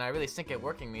 Man, I really stink at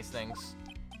working these things.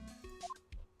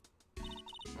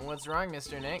 What's wrong,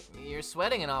 Mr. Nick? You're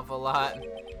sweating an awful lot.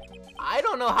 I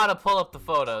don't know how to pull up the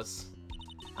photos.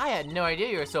 I had no idea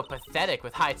you were so pathetic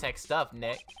with high-tech stuff,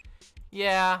 Nick.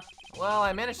 Yeah, well,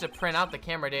 I managed to print out the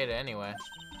camera data anyway.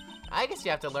 I guess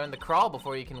you have to learn the crawl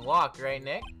before you can walk, right,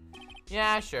 Nick?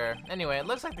 Yeah, sure. Anyway, it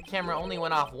looks like the camera only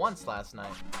went off once last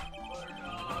night. Butter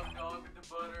dog, dog with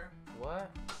the butter.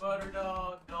 What? Butter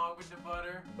dog, dog with the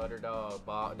butter. Butter dog,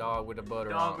 dog with the butter.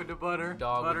 Dog with the butter.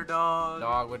 Dog butter with, dog.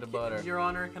 Dog with the butter. Your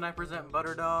Honor, can I present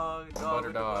butter dog? Dog Butter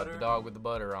with dog, the butter. the dog with the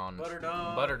butter on. Butter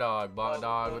dog. Butter dog,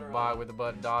 dog with bog with the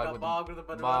butter, dog with Bog with the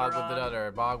butter. bog with the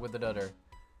dutter, bog with the dutter.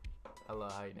 Hello,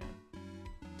 how you doing?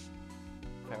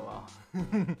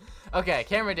 Farewell. Okay,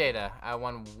 camera data. I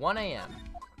won 1 a.m.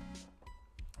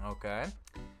 Okay.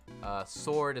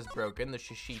 Sword is broken, the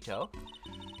Shishito.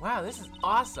 Wow, this is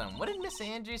awesome. What did Miss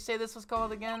Andrews say this was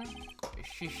called again?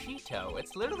 Shishito.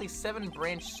 It's literally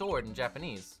 7-branch sword in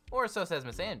Japanese. Or so says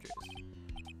Miss Andrews.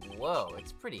 Whoa,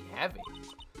 it's pretty heavy.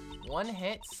 1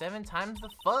 hit, 7 times the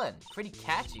fun. Pretty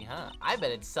catchy, huh? I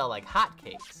bet it'd sell like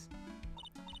hotcakes.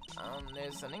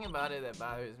 There's something about it that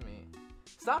bothers me.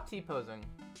 Stop T-posing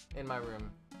in my room.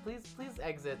 Please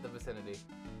exit the vicinity.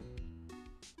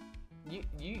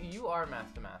 You are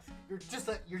Master Mask.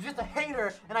 You're just a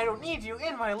hater, and I don't need you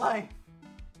in my life.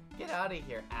 Get out of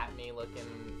here, at me looking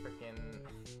freaking.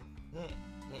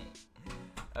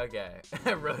 Okay,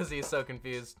 Rosie's so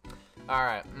confused. All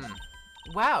right.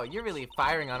 Wow, you're really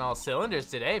firing on all cylinders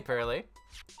today, Pearly.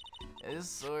 This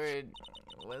sword,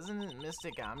 wasn't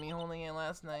Mystic Ami holding it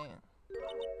last night?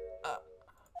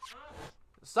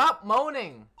 Stop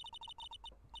moaning!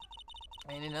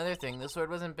 And another thing, this sword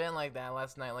wasn't bent like that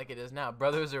last night like it is now.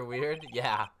 Brothers are weird?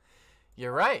 Yeah,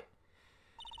 you're right.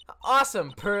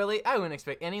 Awesome, Pearly. I wouldn't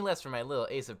expect any less from my little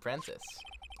ace apprentice.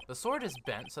 The sword is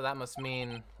bent, so that must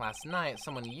mean last night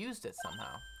someone used it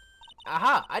somehow.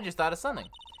 Aha, I just thought of something.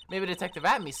 Maybe Detective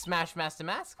Atme smashed Master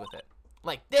Mask with it.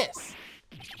 Like this.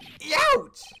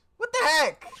 Ouch! What the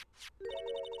heck?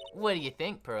 What do you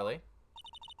think, Pearly?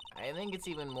 I think it's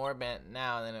even more bent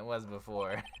now than it was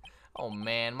before. Oh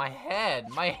man, my head,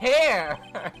 my hair!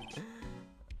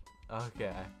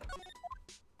 Okay.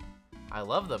 I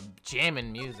love the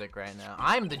jammin' music right now.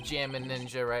 I'm the jammin'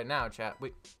 ninja right now, chat.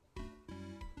 Wait.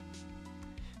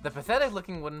 The pathetic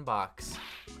looking wooden box.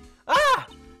 Ah!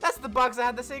 That's the box that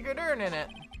had the sacred urn in it.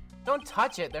 Don't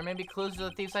touch it, there may be clues to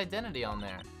the thief's identity on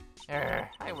there. Urgh,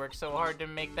 I worked so hard to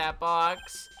make that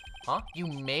box. Huh? You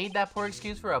made that poor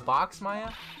excuse for a box, Maya?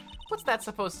 What's that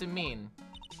supposed to mean?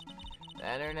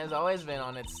 That urn has always been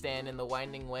on its stand in the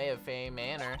winding way of Fey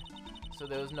Manor, so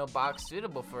there was no box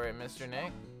suitable for it, Mr.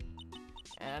 Nick.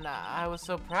 And I was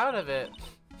so proud of it.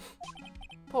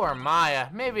 Poor Maya.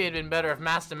 Maybe it'd been better if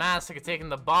Master Mask had taken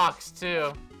the box,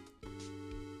 too.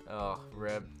 Oh,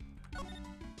 rip.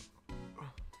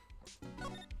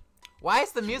 Why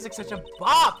is the music such a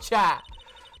bop, chat?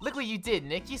 Look what you did,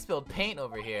 Nick. You spilled paint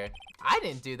over here. I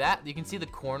didn't do that. You can see the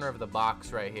corner of the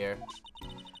box right here.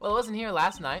 Well, it wasn't here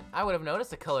last night. I would have noticed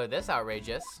the color this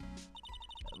outrageous.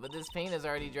 But this paint has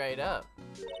already dried up.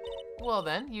 Well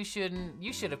then, you should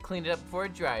have cleaned it up before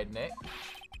it dried, Nick.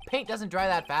 Paint doesn't dry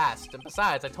that fast. And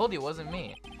besides, I told you it wasn't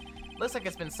me. Looks like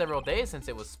it's been several days since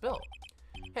it was spilled.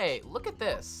 Hey, look at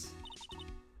this.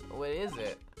 What is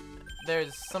it?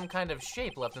 There's some kind of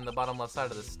shape left in the bottom left side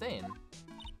of the stain.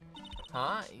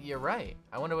 Huh? You're right.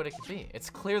 I wonder what it could be. It's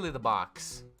clearly the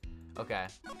box. Okay.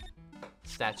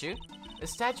 Statue? The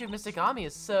statue of Mystic Ami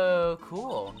is so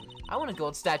cool. I want a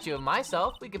gold statue of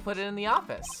myself. We could put it in the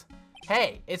office.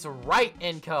 Hey, it's right,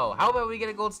 Inco. How about we get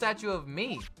a gold statue of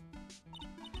me?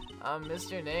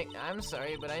 Mr. Nick, I'm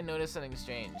sorry, but I noticed something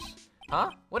strange.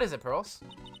 Huh? What is it, Pearls?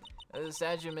 The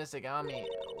statue of Mystic Ami.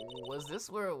 Was this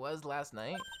where it was last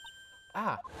night?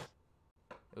 Ah.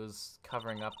 It was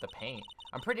covering up the paint.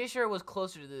 I'm pretty sure it was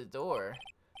closer to the door.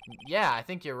 Yeah, I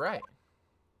think you're right.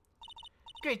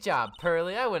 Great job,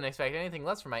 Pearly. I wouldn't expect anything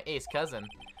less from my ace cousin.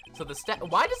 So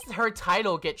why does her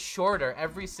title get shorter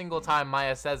every single time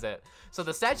Maya says it? So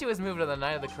the statue is moved to the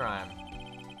night of the crime.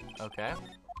 Okay.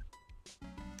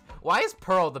 Why is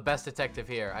Pearl the best detective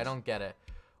here? I don't get it.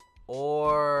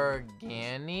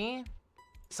 Organi?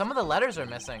 Some of the letters are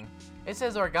missing. It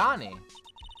says Organi.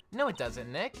 No, it doesn't,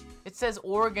 Nick. It says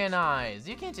organize.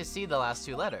 You can't just see the last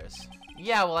 2 letters.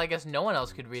 Yeah, well, I guess no one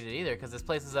else could read it either because this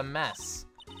place is a mess.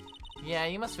 Yeah,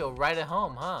 you must feel right at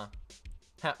home, huh?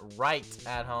 Right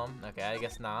at home. Okay, I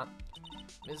guess not.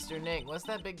 Mr. Nick, what's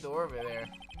that big door over there?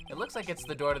 It looks like it's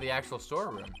the door to the actual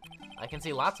storeroom. I can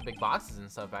see lots of big boxes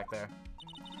and stuff back there.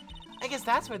 I guess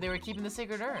that's where they were keeping the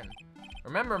sacred urn.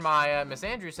 Remember, Miss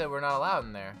Andrews said we're not allowed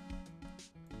in there.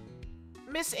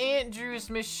 Miss Andrews,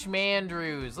 Miss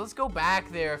Schmandrews. Let's go back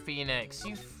there, Phoenix.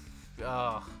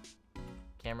 Ugh.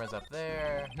 Camera's up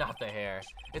there. Not the hair.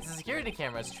 It's a security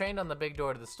camera. It's trained on the big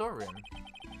door to the storeroom.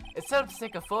 It's set up to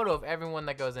take a photo of everyone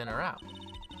that goes in or out.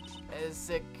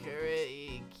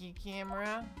 security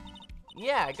camera?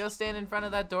 Yeah, go stand in front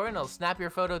of that door and I'll snap your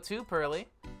photo too, Pearly.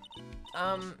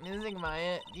 Music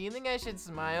Maya, do you think I should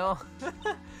smile?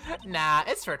 Nah,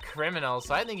 it's for criminals,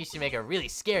 so I think you should make a really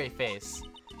scary face.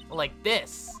 Like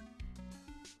this.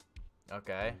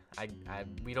 Okay,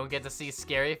 we don't get to see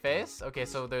scary face? Okay,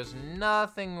 so there's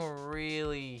nothing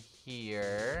really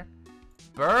here.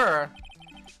 Burr?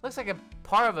 Looks like a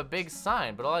part of a big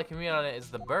sign, but all I can read on it is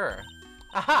the burr.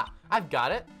 Aha! I've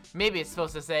got it. Maybe it's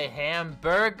supposed to say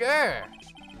hamburger.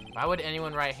 Why would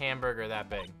anyone write hamburger that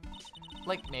big?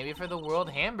 Like maybe for the World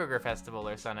Hamburger Festival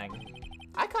or something.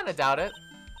 I kinda doubt it.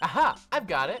 Aha! I've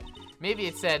got it. Maybe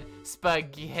it said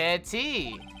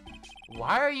spaghetti.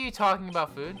 Why are you talking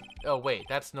about food? Oh wait,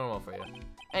 that's normal for you.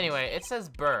 Anyway, it says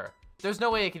burr. There's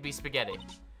no way it could be spaghetti.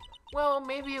 Well,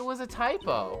 maybe it was a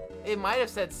typo. It might have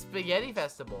said Spaghetti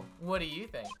Festival. What do you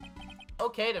think?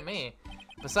 Okay to me.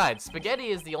 Besides, spaghetti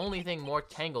is the only thing more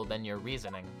tangled than your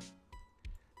reasoning.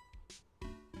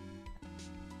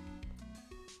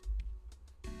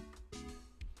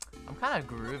 I'm kind of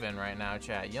grooving right now,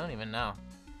 chat. You don't even know.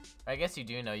 I guess you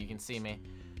do know, you can see me.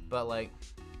 But like,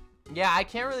 yeah, I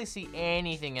can't really see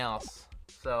anything else.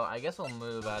 So I guess we'll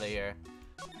move out of here.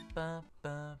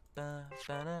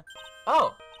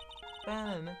 Oh!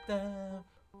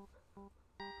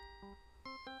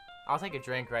 I'll take a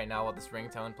drink right now while this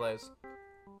ringtone plays.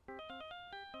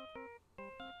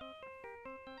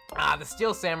 Ah, the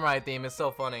Steel Samurai theme is so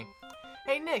funny.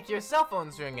 Hey Nick, your cell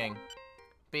phone's ringing.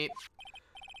 Beep.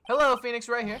 Hello, Phoenix,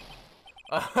 right here.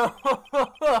 Oh,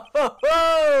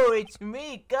 it's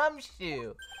me,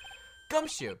 Gumshoe.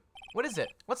 Gumshoe, what is it?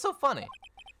 What's so funny?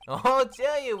 I'll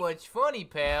tell you what's funny,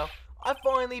 pal. I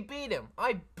finally beat him.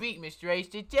 I beat Mr. Ace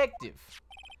Detective.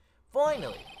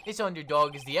 Finally, this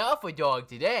underdog is the alpha dog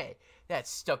today. That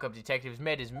stuck-up detective's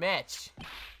met his match.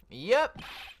 Yep,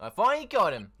 I finally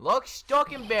caught him. Lock,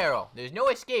 stock, and barrel. There's no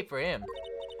escape for him.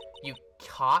 You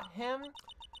caught him?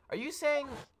 Are you saying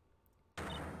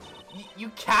you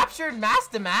captured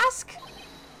Master Mask?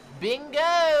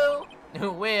 Bingo!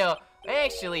 Well,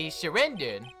 actually, he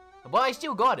surrendered. But I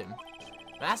still got him.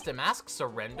 Master Mask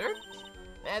surrendered?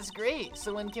 That's great.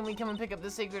 So when can we come and pick up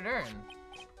the Sacred Urn?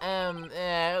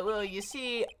 Well, you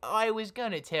see, I was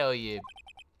gonna tell you.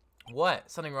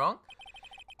 What? Something wrong?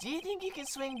 Do you think you can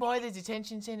swing by the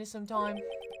detention center sometime?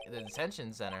 The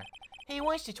detention center? He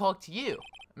wants to talk to you.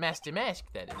 Master Mask,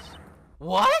 that is.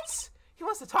 What? He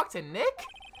wants to talk to Nick?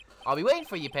 I'll be waiting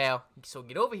for you, pal. So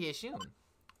get over here soon.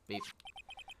 Beep.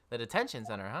 The detention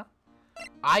center, huh?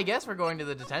 I guess we're going to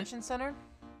the detention center.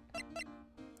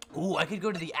 Ooh, I could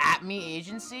go to the ATME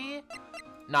agency.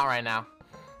 Not right now.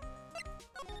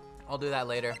 I'll do that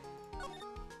later.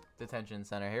 Detention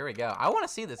center, here we go. I want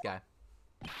to see this guy.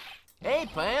 Hey,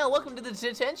 pal, welcome to the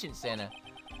detention center.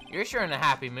 You're sure in a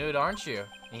happy mood, aren't you?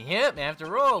 Yep,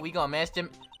 after all, we got Master...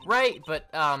 Right, but,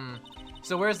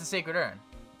 so where's the Sacred Urn?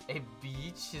 A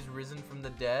beach has risen from the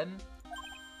dead?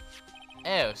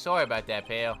 Oh, sorry about that,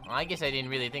 pal. I guess I didn't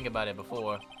really think about it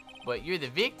before. But you're the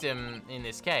victim in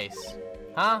this case.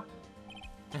 Huh?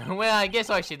 Well, I guess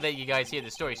I should let you guys hear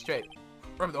the story straight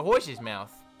from the horse's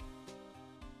mouth.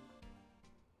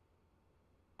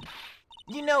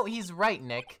 You know, he's right,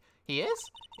 Nick. He is?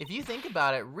 If you think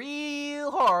about it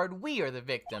real hard, we are the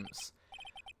victims.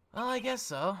 Well, I guess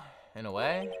so, in a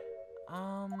way.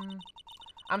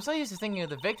 I'm so used to thinking of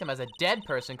the victim as a dead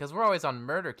person because we're always on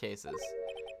murder cases.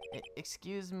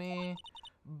 Excuse me.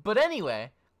 But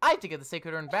anyway, I have to get the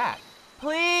Sacred Urn back.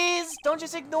 Please, don't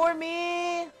just ignore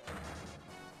me.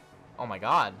 Oh my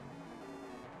god.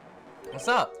 What's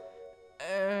up?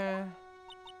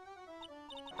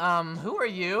 Who are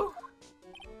you?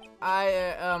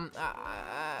 I'm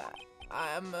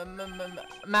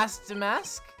Master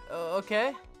Mask?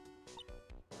 Okay.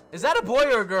 Is that a boy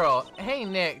or a girl? Hey,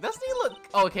 Nick, doesn't he look...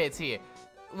 Oh, okay, it's he.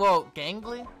 Well,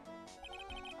 gangly?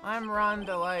 I'm Ron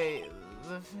Delight,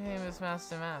 the famous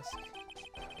Master Mask.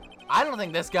 I don't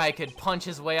think this guy could punch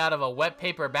his way out of a wet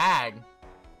paper bag.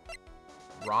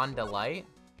 Ron Delight?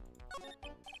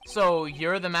 So,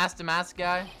 you're the Master Mask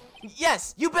guy?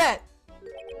 Yes, you bet!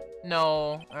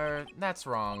 No, that's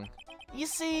wrong. You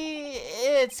see,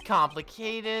 it's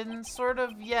complicated, sort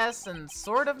of yes and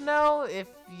sort of no, if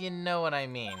you know what I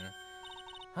mean.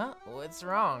 Huh? What's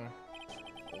wrong?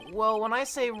 Well, when I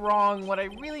say wrong, what I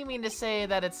really mean to say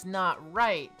that it's not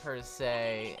right, per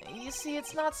se. You see,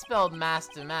 it's not spelled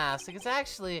Master Mask, it's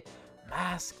actually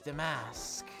Mask to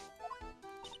Mask.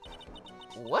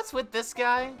 What's with this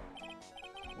guy?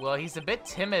 Well, he's a bit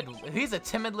timid. He's a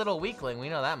timid little weakling, we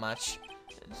know that much.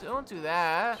 Don't do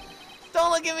that.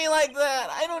 Don't look at me like that.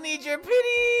 I don't need your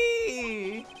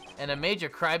pity. and a major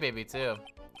crybaby too.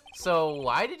 So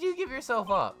why did you give yourself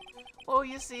up? Well,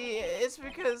 you see, it's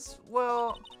because,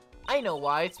 well, I know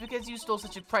why. It's because you stole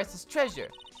such a priceless treasure,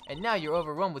 and now you're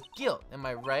overrun with guilt. Am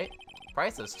I right?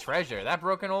 Priceless treasure? That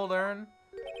broken old urn?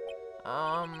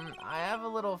 I have a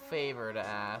little favor to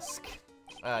ask.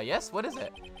 Yes? What is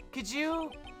it? Could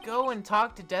you go and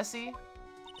talk to Desi?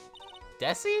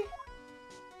 Desi?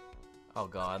 Oh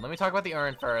god, let me talk about the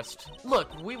urn first. Look,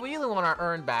 we really want our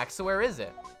urn back, so where is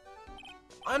it?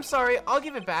 I'm sorry, I'll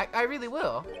give it back, I really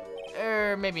will.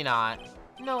 Maybe not.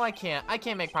 No, I can't. I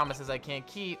can't make promises I can't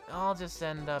keep. I'll just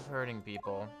end up hurting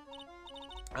people.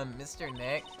 Mr.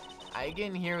 Nick, I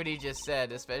didn't hear what he just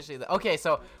said, especially the— okay,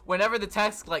 so whenever the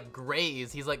text, like,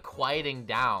 grays, he's, like, quieting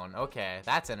down. Okay,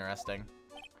 that's interesting.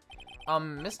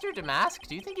 Mr. Damask,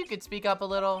 do you think you could speak up a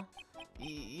little?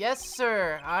 Yes,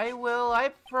 sir, I will,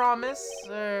 I promise.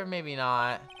 Or maybe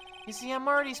not. You see, I'm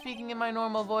already speaking in my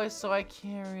normal voice, so I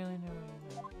can't really do anything.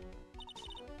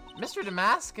 Mr.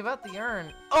 Damask, about the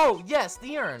urn. Oh, yes,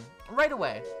 the urn. Right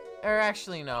away. Or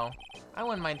actually, no. I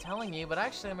wouldn't mind telling you, but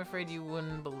actually I'm afraid you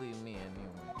wouldn't believe me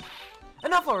anyway.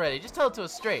 Enough already, just tell it to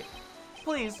us straight.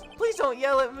 Please, please don't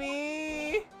yell at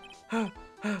me.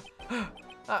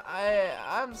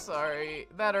 I'm sorry.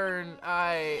 That urn,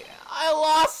 I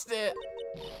lost it.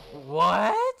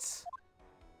 What?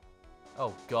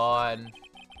 Oh god.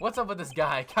 What's up with this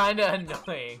guy? Kinda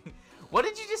annoying. What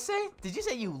did you just say? Did you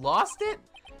say you lost it?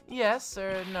 Yes,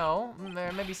 or no,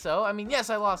 or maybe so. I mean, yes,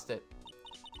 I lost it.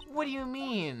 What do you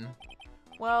mean?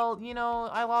 Well, you know,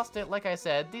 I lost it, like I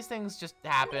said. These things just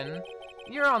happen.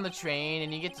 You're on the train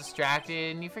and you get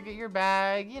distracted and you forget your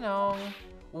bag, you know.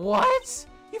 What?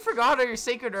 You forgot your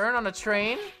sacred urn on a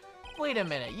train? Wait a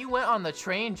minute, you went on the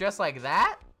train just like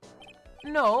that?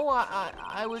 No,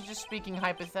 I was just speaking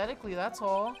hypothetically, that's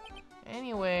all.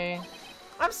 Anyway,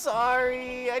 I'm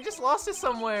sorry, I just lost it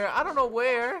somewhere. I don't know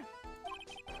where.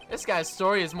 This guy's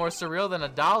story is more surreal than a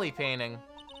Dali painting.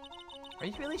 Are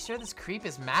you really sure this creep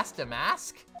is Master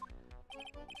Mask?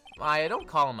 I don't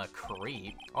call him a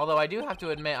creep. Although I do have to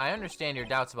admit, I understand your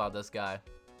doubts about this guy.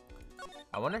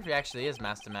 I wonder if he actually is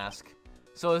Master Mask.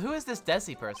 So who is this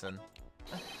Desi person?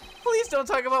 Please don't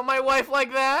talk about my wife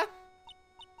like that!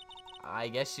 I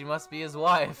guess she must be his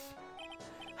wife.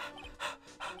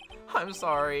 I'm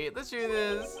sorry. The truth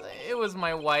is, it was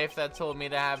my wife that told me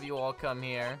to have you all come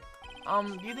here.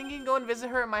 Do you think you can go and visit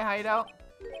her at my hideout?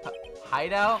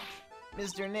 Hideout?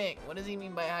 Mr. Nick, what does he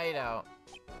mean by hideout?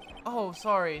 Oh,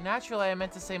 sorry. Naturally, I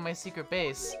meant to say my secret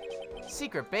base.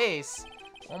 Secret base?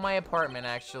 Well, my apartment,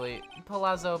 actually.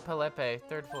 Palazzo Pelepe,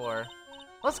 3rd floor.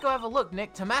 Let's go have a look,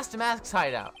 Nick, to Master Mask's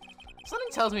hideout.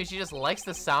 Something tells me she just likes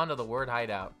the sound of the word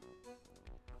hideout.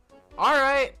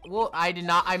 Alright, well, I did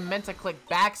not. I meant to click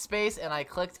backspace, and I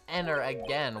clicked enter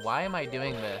again. Why am I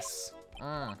doing this?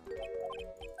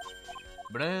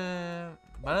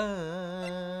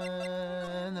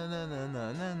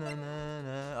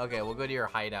 Okay, we'll go to your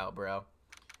hideout, bro.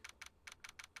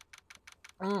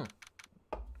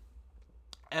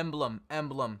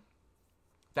 Emblem.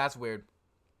 That's weird.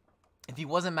 If he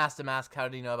wasn't Master Mask, how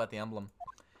did he know about the emblem?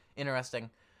 Interesting.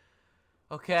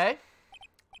 Okay.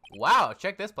 Wow,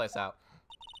 check this place out.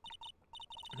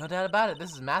 No doubt about it,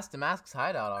 this is Master Mask's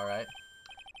hideout, alright.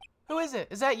 Who is it?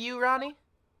 Is that you, Ronnie?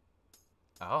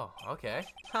 Oh, okay.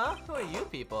 Huh? Who are you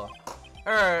people?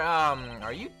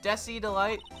 Are you Desi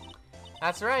Delight?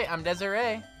 That's right, I'm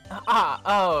Desiree.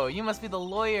 Oh, you must be the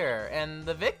lawyer and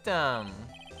the victim.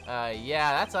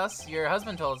 Yeah, that's us. Your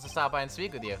husband told us to stop by and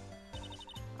speak with you.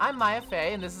 I'm Maya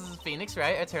Fey, and this is Phoenix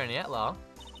Wright, attorney at law.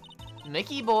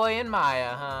 Mickey Boy and Maya,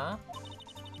 huh?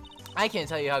 I can't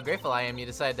tell you how grateful I am you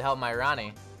decided to help my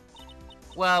Ronnie.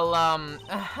 Well,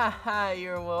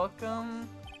 you're welcome.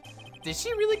 Did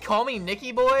she really call me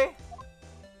Nicky Boy?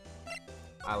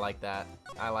 I like that.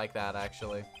 I like that,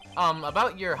 actually.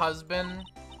 About your husband.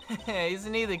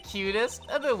 Isn't he the cutest?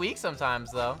 A bit weak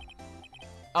sometimes, though.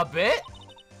 A bit?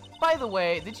 By the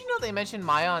way, did you know they mentioned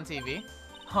Maya on TV?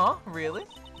 Huh? Really?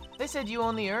 They said you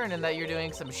own the urn and that you're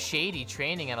doing some shady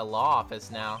training at a law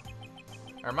office now.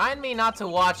 Remind me not to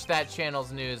watch that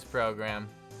channel's news program.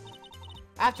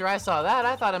 After I saw that,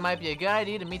 I thought it might be a good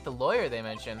idea to meet the lawyer they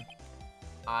mentioned.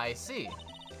 I see.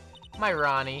 My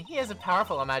Ronnie, he has a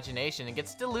powerful imagination and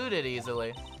gets deluded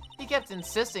easily. He kept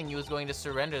insisting he was going to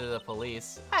surrender to the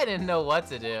police. I didn't know what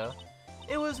to do.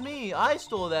 It was me, I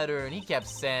stole that urn, he kept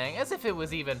saying, as if it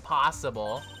was even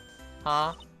possible.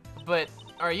 Huh? But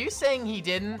are you saying he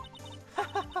didn't?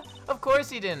 Of course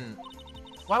he didn't.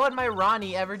 Why would my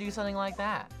Ronnie ever do something like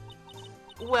that?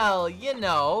 Well, you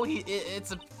know,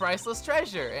 it's a priceless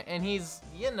treasure, and he's,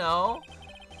 you know...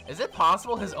 Is it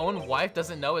possible his own wife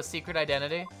doesn't know his secret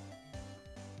identity?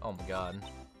 Oh my god.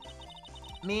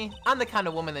 Me? I'm the kind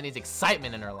of woman that needs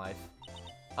excitement in her life.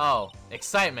 Oh,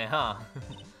 excitement, huh?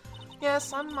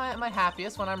 Yes, I'm my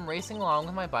happiest when I'm racing along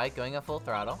with my bike going at full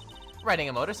throttle. Riding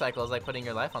a motorcycle is like putting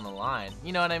your life on the line.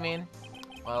 You know what I mean?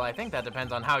 Well, I think that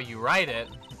depends on how you ride it.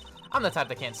 I'm the type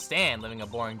that can't stand living a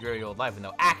boring, dreary old life with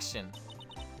no action.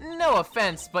 No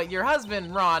offense, but your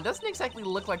husband, Ron, doesn't exactly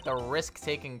look like the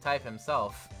risk-taking type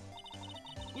himself.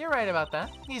 You're right about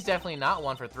that. He's definitely not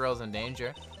one for thrills and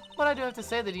danger. But I do have to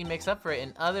say that he makes up for it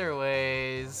in other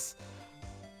ways.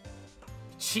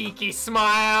 Cheeky smile.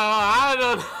 I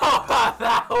don't know about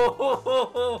that.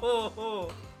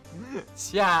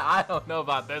 Chat, I don't know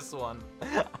about this one.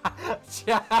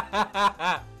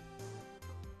 Chat.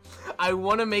 I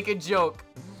want to make a joke.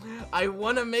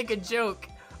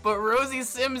 But Rosie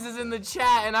Sims is in the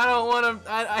chat, and I don't want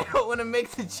to. I don't want to make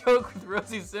the joke with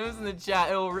Rosie Sims in the chat.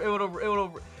 It'll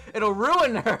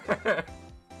ruin her.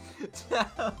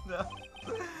 No.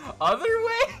 Other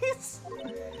ways?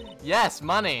 Yes,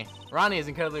 money. Ronnie is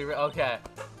incredibly okay.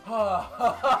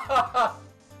 I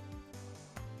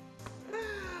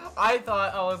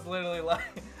thought I was literally like,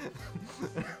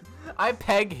 I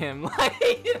peg him,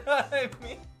 like, you know what I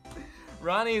mean?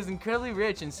 Ronnie is incredibly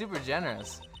rich and super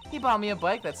generous. He bought me a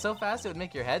bike that's so fast it would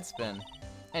make your head spin.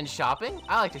 And shopping?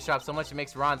 I like to shop so much it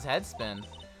makes Ron's head spin.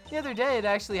 The other day it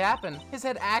actually happened. His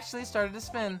head actually started to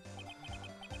spin.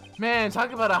 Man,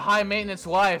 talk about a high maintenance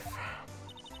wife.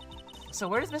 So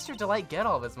where does Mr. Delight get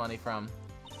all of his money from?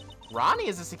 Ronnie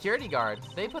is a security guard.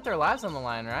 They put their lives on the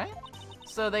line, right?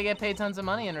 So they get paid tons of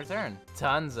money in return.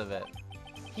 Tons of it.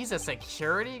 He's a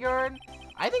security guard?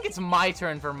 I think it's my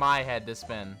turn for my head to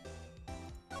spin.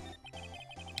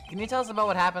 Can you tell us about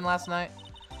what happened last night?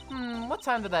 What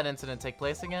time did that incident take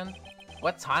place again?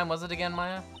 What time was it again,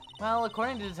 Maya? Well,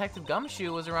 according to Detective Gumshoe,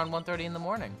 it was around 1:30 in the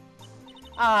morning.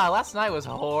 Last night was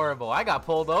horrible. I got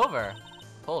pulled over.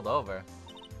 Pulled over?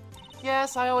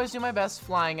 Yes, I always do my best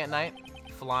flying at night.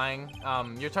 Flying?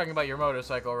 You're talking about your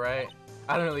motorcycle, right?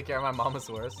 I don't really care, my mom is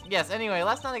worse. Yes, anyway,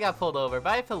 last night I got pulled over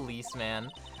by a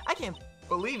policeman. I can't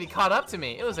believe he caught up to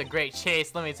me. It was a great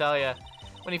chase, let me tell you.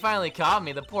 When he finally caught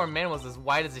me, the poor man was as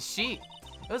white as a sheet.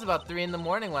 It was about 3 in the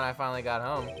morning when I finally got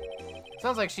home.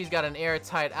 Sounds like she's got an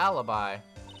airtight alibi.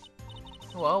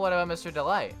 Well, what about Mr.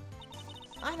 Delight?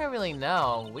 I don't really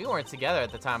know. We weren't together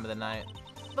at the time of the night.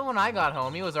 But when I got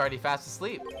home, he was already fast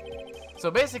asleep. So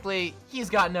basically, he's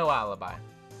got no alibi.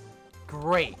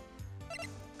 Great.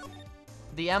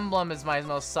 The emblem is my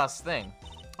most sus thing.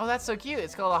 Oh, that's so cute.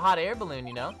 It's called a hot air balloon,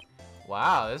 you know?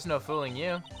 Wow, there's no fooling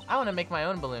you. I want to make my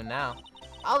own balloon now.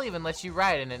 I'll even let you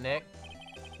ride in it, Nick.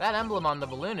 That emblem on the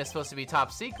balloon is supposed to be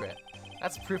top secret.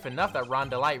 That's proof enough that Ron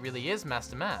Delight really is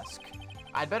Master Mask.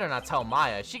 I'd better not tell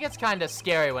Maya. She gets kinda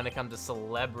scary when it comes to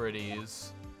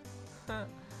celebrities.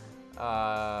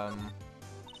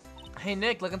 Hey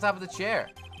Nick, look on top of the chair.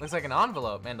 Looks like an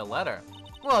envelope and a letter.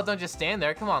 Well, don't just stand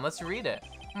there. Come on, let's read it.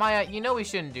 Maya, you know we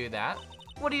shouldn't do that.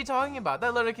 What are you talking about?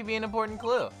 That letter could be an important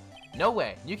clue. No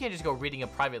way. You can't just go reading a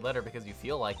private letter because you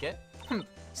feel like it.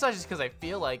 It's not just because I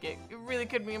feel like it. It really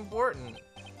could be important.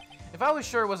 If I was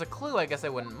sure it was a clue, I guess I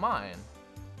wouldn't mind.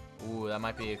 Ooh, that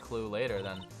might be a clue later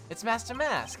then. It's Master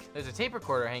Mask. There's a tape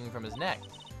recorder hanging from his neck.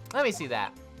 Let me see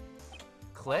that.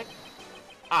 Click.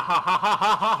 Ah ha ha ha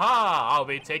ha ha ha! I'll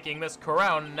be taking this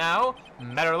crown now.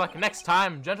 Better luck next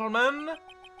time, gentlemen.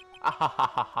 Ah ha ha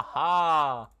ha ha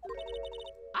ha!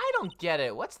 I don't get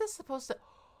it. What's this supposed to?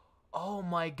 Oh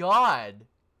my God!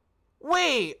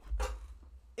 Wait,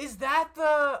 is that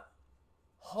the?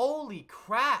 Holy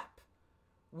crap!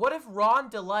 What if Ron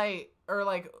Delight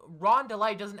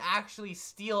doesn't actually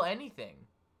steal anything?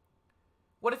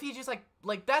 What if he just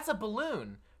like that's a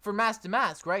balloon for Master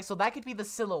Mask, right? So that could be the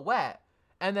silhouette.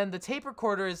 And then the tape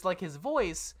recorder is like his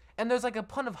voice, and there's like a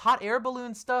ton of hot air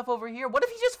balloon stuff over here. What if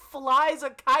he just flies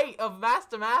a kite of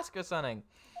Master Mask or something?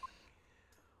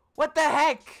 What the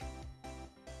heck?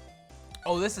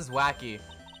 Oh, this is wacky.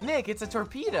 Nick, it's a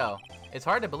torpedo. It's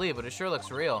hard to believe, but it sure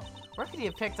looks real. Where could he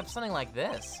have picked up something like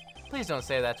this? Please don't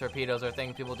say that torpedoes are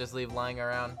things people just leave lying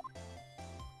around.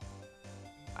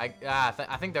 I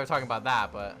think they were talking about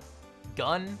that, but...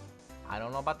 Gun? I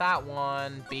don't know about that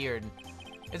one. Beard.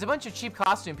 It's a bunch of cheap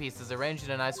costume pieces arranged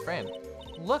in a nice frame.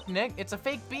 Look, Nick, it's a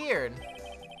fake beard.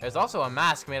 There's also a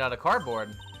mask made out of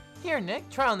cardboard. Here, Nick,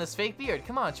 try on this fake beard.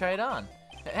 Come on, try it on.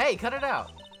 Hey, cut it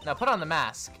out. Now put on the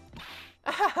mask.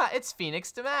 It's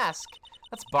Phoenix Damask.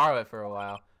 Let's borrow it for a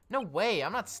while. No way,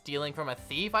 I'm not stealing from a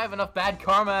thief. I have enough bad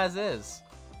karma as is.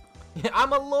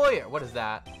 I'm a lawyer. What is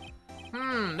that?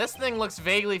 This thing looks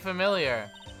vaguely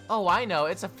familiar. Oh, I know,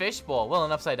 it's a fishbowl. Well,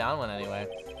 an upside down one anyway.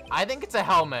 I think it's a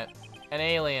helmet. An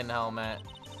alien helmet.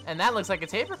 And that looks like a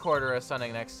tape recorder or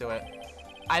something next to it.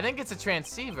 I think it's a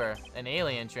transceiver, an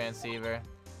alien transceiver.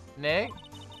 Nick,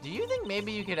 do you think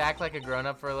maybe you could act like a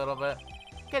grown-up for a little bit?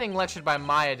 Getting lectured by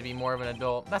Maya to be more of an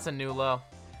adult, that's a new low.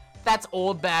 That's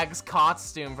Old Bag's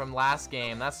costume from last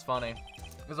game, that's funny.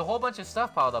 There's a whole bunch of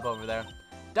stuff piled up over there.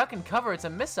 Duck and cover, it's a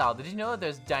missile. Did you know that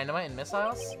there's dynamite in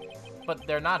missiles? But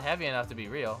they're not heavy enough to be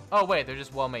real. Oh wait, they're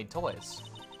just well-made toys.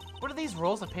 What are these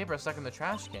rolls of paper stuck in the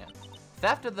trash can?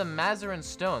 Theft of the Mazarin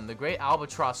Stone, the Great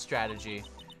Albatross strategy.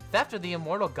 Theft of the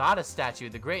Immortal Goddess statue,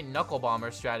 the Great Knuckle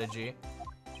Bomber strategy.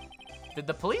 Did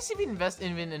the police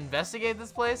even investigate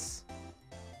this place?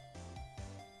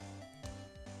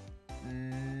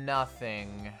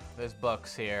 Nothing. There's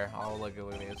books here. I'll look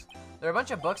at these. There are a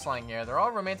bunch of books lying here. They're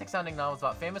all romantic sounding novels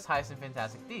about famous heists and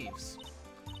fantastic thieves.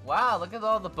 Wow, look at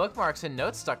all the bookmarks and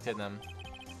notes stuck to them.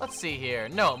 Let's see here.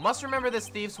 No, must remember this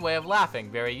thief's way of laughing.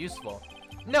 Very useful.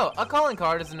 No, a calling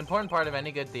card is an important part of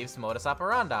any good thief's modus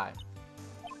operandi.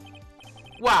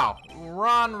 Wow,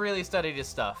 Ron really studied his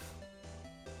stuff.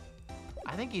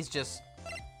 I think he's just...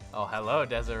 Oh, hello,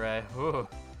 Desiree. Ooh.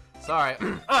 Sorry.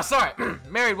 Oh, sorry.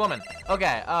 Married woman.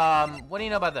 Okay, what do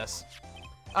you know about this?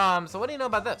 So what do you know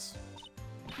about this?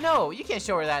 No, you can't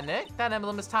show her that, Nick. That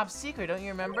emblem is top secret, don't you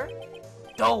remember?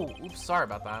 Oh, oops, sorry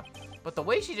about that. But the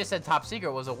way she just said top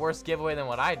secret was a worse giveaway than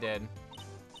what I did.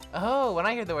 Oh, when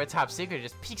I hear the word top secret, it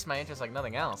just piques my interest like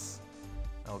nothing else.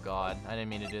 Oh god, I didn't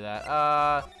mean to do that.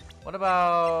 What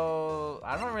about...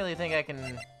 I don't really think I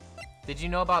can... Did you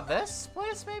know about this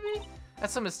place, maybe?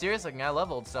 That's so mysterious looking. I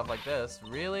love old stuff like this.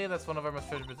 Really? That's one of our most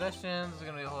treasured possessions. It's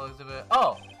gonna be a whole exhibit.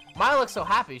 Oh! Maya looks so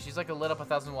happy. She's like a lit up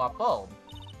 1,000-watt bulb.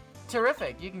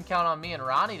 Terrific. You can count on me and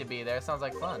Ronnie to be there. Sounds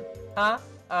like fun. Huh?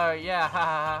 Oh, yeah. Ha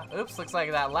ha ha. Oops, looks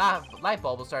like that light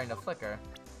bulb was starting to flicker.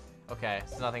 Okay,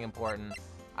 it's nothing important.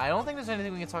 I don't think there's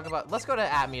anything we can talk about. Let's go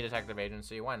to @me Detective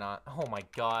Agency. Why not? Oh my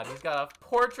god, he's got a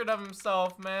portrait of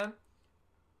himself, man.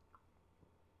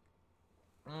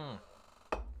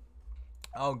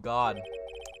 Oh god.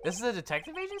 This is a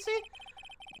detective agency?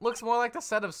 Looks more like the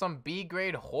set of some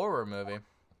B-grade horror movie.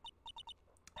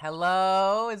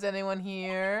 Hello? Is anyone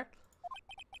here?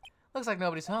 Looks like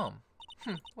nobody's home.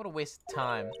 What a waste of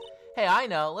time. Hey, I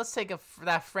know. Let's take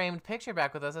that framed picture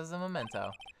back with us as a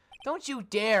memento. Don't you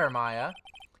dare, Maya.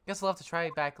 Guess we'll have to try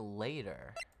it back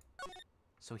later.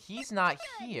 So he's not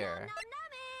here.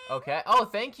 Okay. Oh,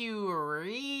 thank you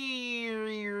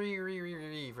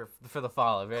for the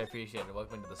follow. Very appreciated.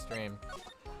 Welcome to the stream.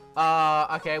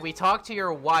 Okay, we talked to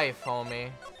your wife,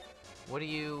 homie. What do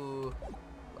you...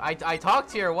 I talked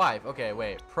to your wife. Okay,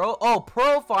 wait.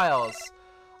 Profiles.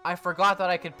 I forgot that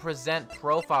I could present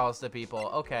profiles to people.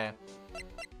 Okay.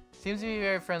 Seems to be a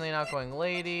very friendly and outgoing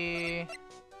lady.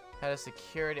 Head of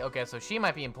security. Okay, so she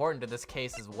might be important to this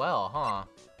case as well, huh?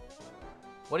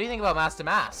 What do you think about Master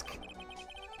Mask?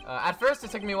 At first,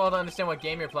 it took me a while to understand what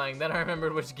game you're playing. Then I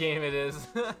remembered which game it is.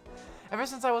 Ever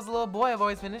since I was a little boy, I've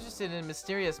always been interested in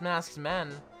mysterious masked men.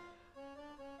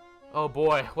 Oh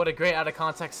boy, what a great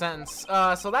out-of-context sentence.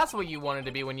 So that's what you wanted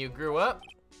to be when you grew up?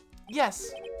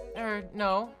 Yes.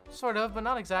 No. Sort of, but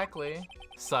not exactly.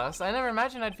 Sus. I never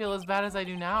imagined I'd feel as bad as I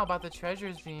do now about the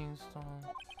treasures being stolen.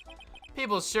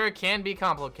 People sure can be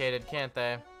complicated, can't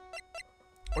they?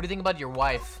 What do you think about your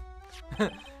wife?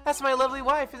 That's my lovely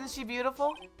wife. Isn't she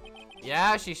beautiful?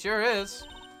 Yeah, she sure is.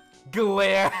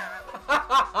 Glare.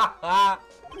 Oh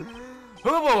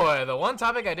boy, the one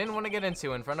topic I didn't want to get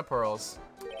into in front of Pearls.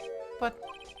 But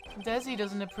Desi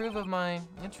doesn't approve of my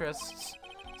interests,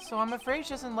 so I'm afraid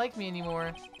she doesn't like me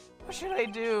anymore. What should I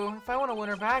do? If I want to win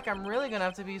her back, I'm really gonna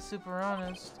have to be super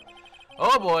honest.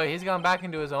 Oh boy, he's gone back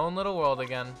into his own little world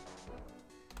again.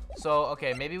 So,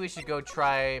 okay, maybe we should go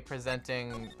try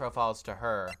presenting profiles to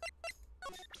her.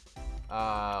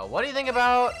 What do you think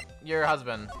about your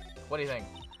husband? What do you think?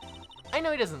 I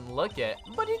know he doesn't look it,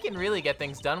 but he can really get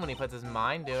things done when he puts his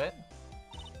mind to it.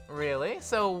 Really?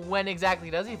 So when exactly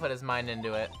does he put his mind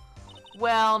into it?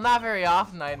 Well, not very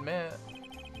often, I admit.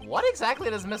 What exactly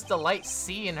does Miss Delight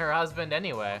see in her husband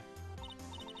anyway?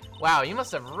 Wow, you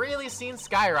must have really seen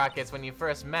skyrockets when you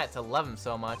first met to love him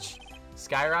so much.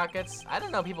 Skyrockets? I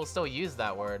don't know people still use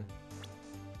that word.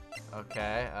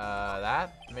 Okay,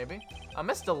 that, maybe?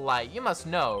 Miss Delight, you must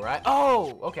know, right?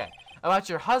 Oh, okay. About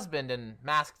your husband and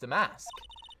Mask to Mask.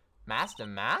 Mask to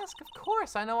Mask? Of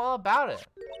course, I know all about it.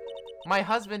 My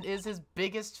husband is his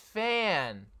biggest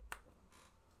fan.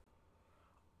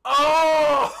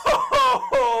 Oh,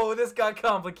 this got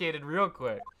complicated real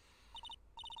quick.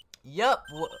 Yup.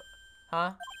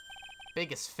 Huh?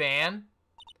 Biggest fan?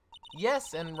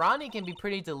 Yes, and Ronnie can be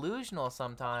pretty delusional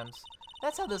sometimes.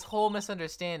 That's how this whole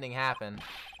misunderstanding happened.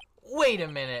 Wait a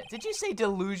minute, did you say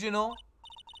delusional?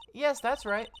 Yes, that's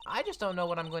right. I just don't know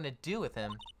what I'm going to do with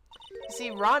him. You see,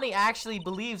 Ronnie actually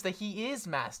believes that he is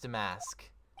Master Mask.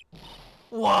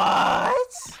 What?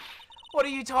 What are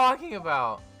you talking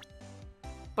about?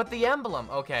 But the emblem.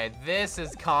 Okay, this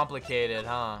is complicated,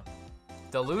 huh?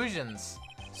 Delusions.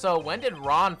 So when did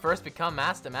Ron first become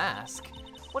Master Mask?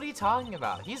 What are you talking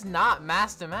about? He's not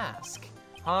Master Mask.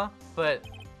 Huh? But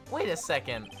wait a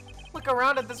second. Look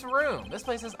around at this room. This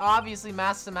place is obviously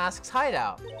Master Mask's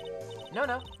hideout.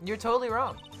 No, you're totally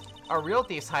wrong. A real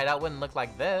thief's hideout wouldn't look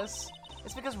like this.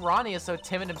 It's because Ronnie is so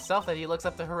timid himself that he looks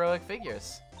up to heroic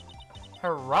figures.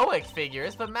 Heroic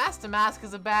figures? But Master Mask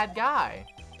is a bad guy.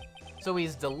 So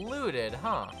he's deluded,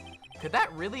 huh? Could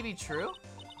that really be true?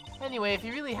 Anyway, if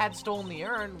he really had stolen the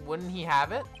urn, wouldn't he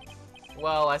have it?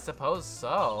 Well, I suppose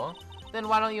so. Then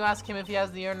why don't you ask him if he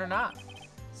has the urn or not?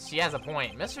 She has a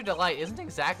point. Mr. Delight isn't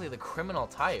exactly the criminal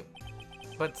type.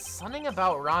 But something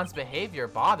about Ron's behavior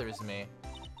bothers me.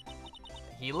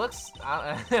 He looks...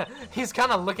 he's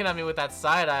kind of looking at me with that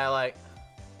side eye like...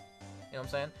 You know what I'm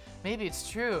saying? Maybe it's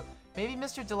true. Maybe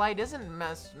Mr. Delight isn't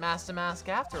Master Mask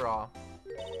after all.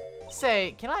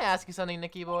 Say, can I ask you something,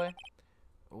 Nicky boy?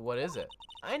 What is it?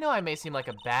 I know I may seem like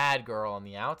a bad girl on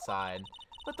the outside,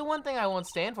 but the one thing I won't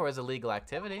stand for is illegal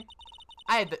activity.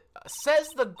 Says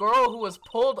the girl who was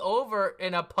pulled over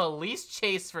in a police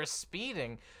chase for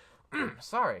speeding.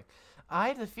 Sorry. I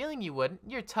had the feeling you wouldn't.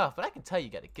 You're tough, but I can tell you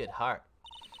got a good heart.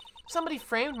 Somebody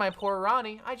framed my poor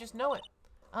Ronnie. I just know it.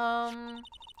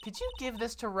 Could you give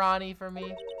this to Ronnie for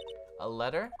me? A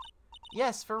letter?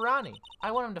 Yes, for Ronnie.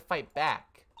 I want him to fight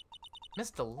back. Miss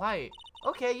Delight.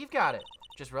 Okay, you've got it.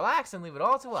 Just relax and leave it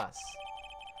all to us.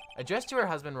 Addressed to her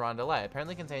husband, Ron Delight.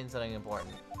 Apparently contains something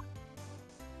important.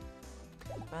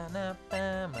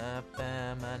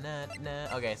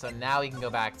 Okay, so now we can go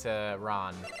back to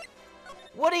Ron.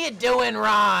 What are you doing,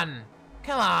 Ron?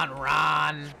 Come on,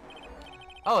 Ron.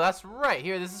 Oh, that's right.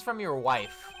 Here, this is from your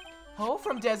wife. Oh,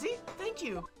 from Desi? Thank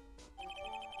you.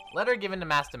 Letter given to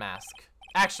Master Mask.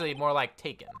 Actually, more like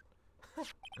taken.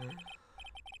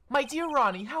 My dear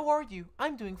Ronnie, how are you?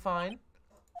 I'm doing fine.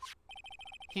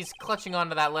 He's clutching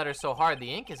onto that letter so hard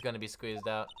the ink is going to be squeezed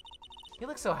out. He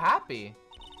looks so happy.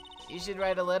 You should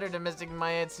write a letter to Mystic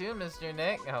Maya too, Mr.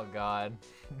 Nick. Oh, God.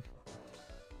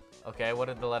 Okay, what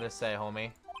did the letter say,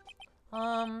 homie?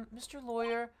 Mr.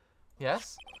 Lawyer.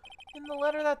 Yes? In the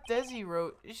letter that Desi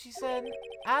wrote, she said,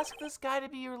 ask this guy to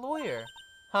be your lawyer.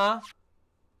 Huh?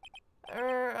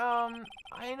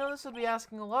 I know this would be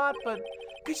asking a lot, but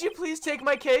could you please take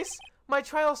my case? My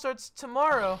trial starts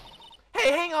tomorrow.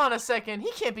 Hey, hang on a second.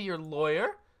 He can't be your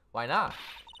lawyer. Why not?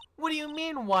 What do you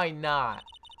mean, why not?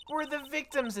 We're the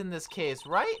victims in this case,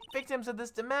 right? Victims of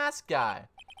this Damask guy.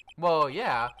 Well,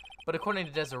 yeah, but according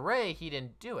to Desiree, he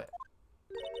didn't do it.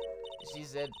 She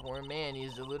said, poor man,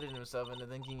 he's deluded himself into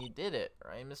thinking he did it,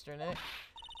 right, Mr. Nick?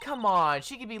 Come on,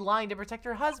 she could be lying to protect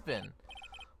her husband.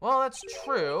 Well, that's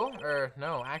true.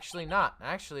 No, actually not.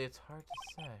 Actually, it's hard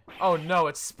to say. Oh no,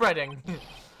 it's spreading.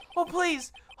 Oh,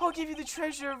 please, I'll give you the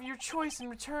treasure of your choice in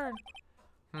return.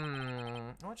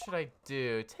 What should I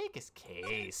do? Take his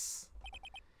case.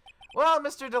 Well,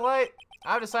 Mr. Delight,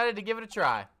 I've decided to give it a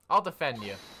try. I'll defend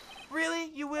you.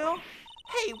 Really? You will?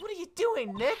 Hey, what are you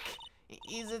doing, Nick?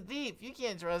 He's a thief. You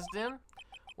can't trust him.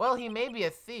 Well, he may be a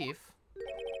thief,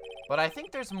 but I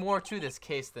think there's more to this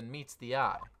case than meets the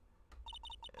eye.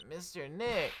 Mr.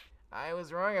 Nick, I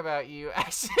was wrong about you. I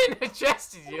shouldn't have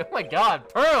trusted you. Oh my God,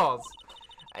 pearls!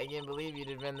 I can't believe you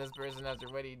defend this person after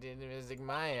what he did to Mystic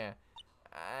Maya.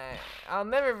 I'll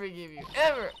never forgive you,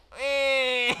 ever.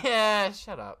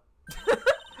 Shut up.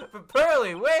 But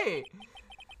Pearly, wait!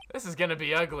 This is gonna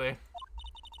be ugly.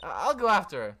 I'll go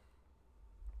after her.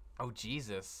 Oh,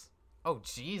 Jesus. Oh,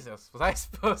 Jesus. Was I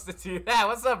supposed to do that?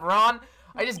 What's up, Ron?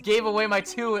 I just gave away my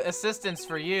 2 assistants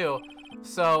for you.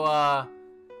 So, I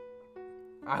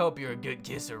hope you're a good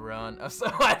kisser, Ron. So,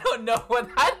 I don't know what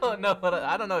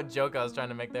joke I was trying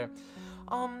to make there.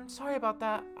 Sorry about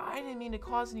that. I didn't mean to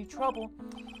cause any trouble.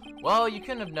 Well, you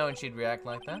couldn't have known she'd react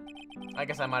like that. I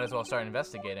guess I might as well start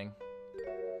investigating.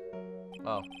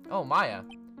 Oh, Maya.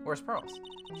 Where's Pearls?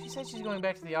 She said she's going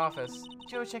back to the office.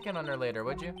 Go check in on her later,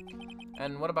 would you?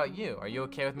 And what about you? Are you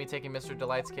okay with me taking Mr.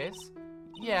 Delight's case?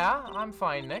 Yeah, I'm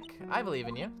fine, Nick. I believe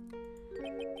in you.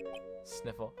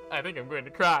 Sniffle. I think I'm going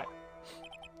to cry.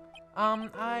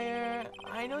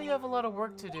 I know you have a lot of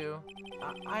work to do.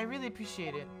 I really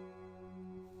appreciate it.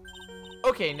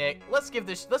 Okay, Nick, let's get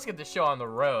this show on the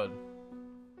road.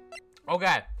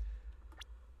 Okay.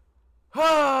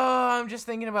 I'm just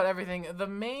thinking about everything. The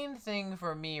main thing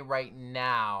for me right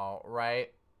now,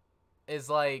 right, is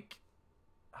like,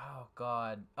 oh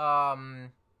God.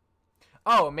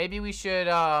 Oh, maybe we should,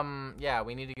 yeah,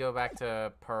 we need to go back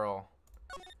to Pearl.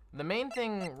 The main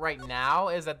thing right now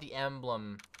is that the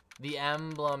emblem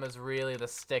is really the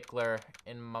stickler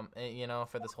you know,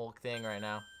 for this whole thing right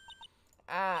now.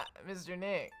 Ah, Mr.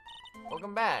 Nick.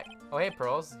 Welcome back. Oh, hey,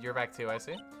 Pearls. You're back too, I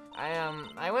see.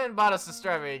 I went and bought us a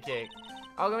strawberry cake.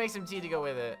 I'll go make some tea to go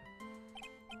with it.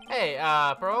 Hey,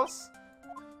 Pearls?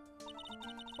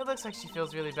 It looks like she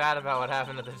feels really bad about what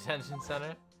happened at the detention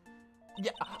center.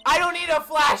 Yeah, I don't need a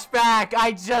flashback!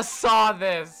 I just saw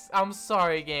this! I'm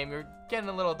sorry, game. You're getting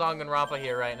a little Danganronpa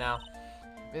here right now.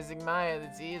 Miss Maya, the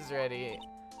tea is ready.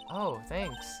 Oh,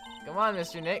 thanks. Come on,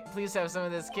 Mr. Nick. Please have some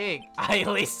of this cake. I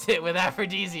laced it with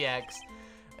aphrodisiacs.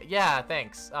 Yeah,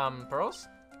 thanks. Pearls?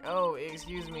 Oh,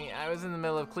 excuse me. I was in the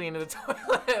middle of cleaning the toilet.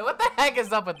 What the heck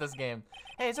is up with this game?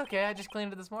 Hey, it's okay. I just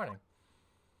cleaned it this morning.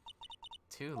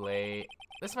 Too late.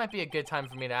 This might be a good time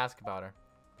for me to ask about her.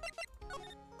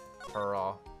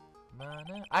 Pearl.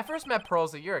 I first met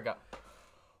Pearls a year ago.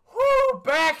 Whoo!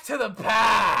 Back to the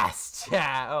past!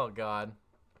 Yeah, oh god.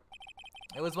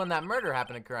 It was when that murder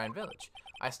happened in Kurine Village.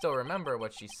 I still remember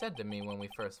what she said to me when we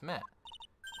first met.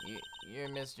 You're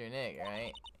Mr. Nick,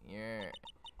 right?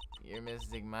 You're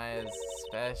Mystic Maya's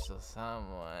special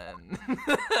someone.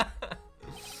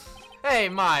 Hey,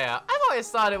 Maya. I've always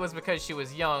thought it was because she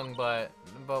was young, but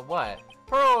what?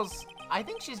 Pearls, I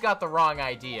think she's got the wrong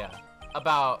idea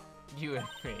about you and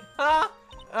me. Huh?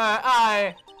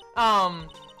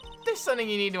 There's something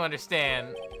you need to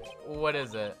understand. What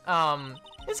is it?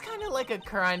 It's kind of like a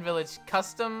Kurine Village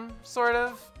custom, sort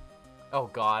of. Oh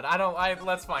god,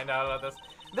 let's find out about this.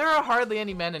 There are hardly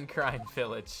any men in Kurine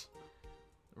Village.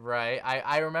 Right,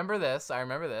 I remember this,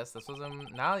 This was,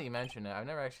 now that you mention it, I've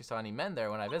never actually saw any men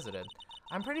there when I visited.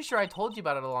 I'm pretty sure I told you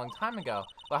about it a long time ago,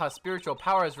 about how spiritual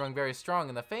powers run very strong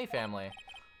in the Fae family.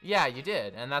 Yeah, you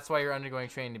did, and that's why you're undergoing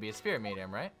training to be a spirit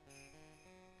medium, right?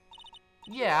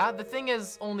 Yeah, the thing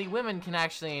is, only women can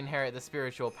actually inherit the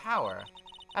spiritual power.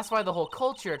 That's why the whole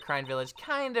culture at Kurine Village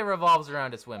kinda revolves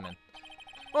around its women.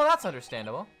 Well, that's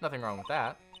understandable. Nothing wrong with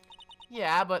that.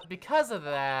 Yeah, but because of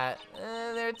that,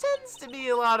 there tends to be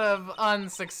a lot of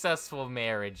unsuccessful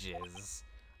marriages.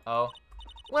 Oh?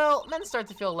 Well, men start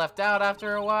to feel left out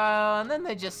after a while, and then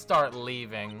they just start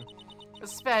leaving.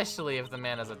 Especially if the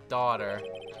man has a daughter.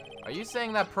 Are you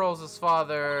saying that Pearls'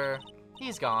 father...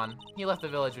 He's gone. He left the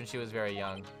village when she was very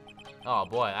young. Oh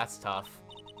boy, that's tough.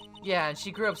 Yeah, and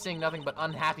she grew up seeing nothing but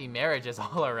unhappy marriages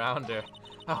all around her.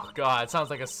 Oh god, sounds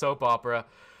like a soap opera.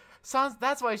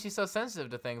 That's why she's so sensitive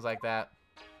to things like that.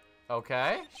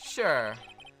 Okay, sure.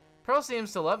 Pearl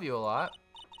seems to love you a lot.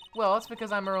 Well, it's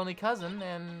because I'm her only cousin,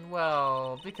 and,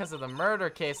 well, because of the murder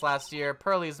case last year,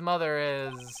 Pearlie's mother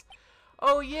is...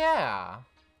 Oh, yeah.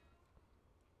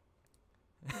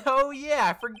 Oh,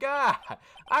 yeah, I forgot.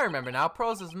 I remember now,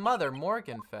 Pearl's mother,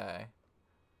 Morgan Faye.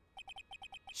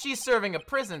 She's serving a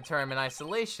prison term in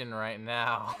isolation right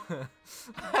now.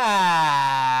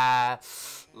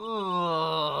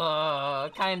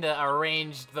 Kinda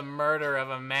arranged the murder of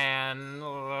a man.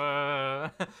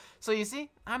 So you see,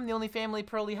 I'm the only family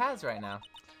Pearlie has right now.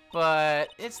 But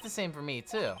it's the same for me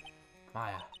too.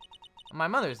 Maya, my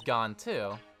mother's gone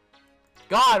too.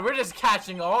 God, we're just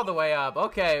catching all the way up.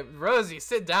 Okay, Rosie,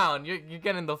 sit down. You're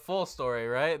getting the full story,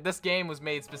 right? This game was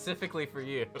made specifically for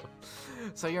you.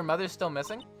 So your mother's still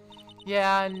missing?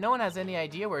 Yeah, no one has any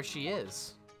idea where she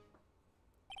is.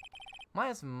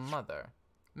 Maya's mother,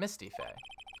 Misty Faye,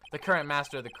 the current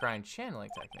master of the Kurine channeling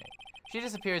technique. She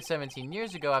disappeared 17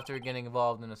 years ago after getting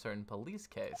involved in a certain police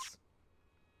case.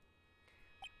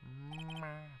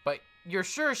 But you're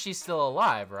sure she's still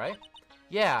alive, right?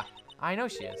 Yeah, I know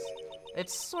she is.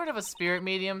 It's sort of a spirit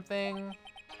medium thing.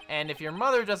 And if your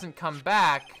mother doesn't come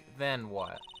back, then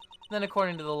what? Then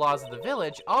according to the laws of the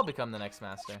village, I'll become the next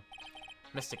master.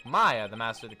 Mystic Maya, the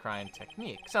master of the Kurine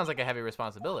technique. Sounds like a heavy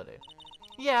responsibility.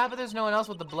 Yeah, but there's no one else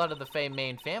with the blood of the Fae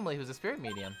main family who's a spirit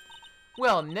medium.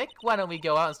 Well, Nick, why don't we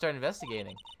go out and start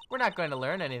investigating? We're not going to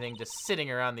learn anything just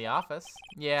sitting around the office.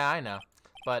 Yeah, I know.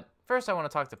 But first I want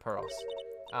to talk to Pearls.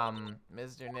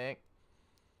 Mr. Nick?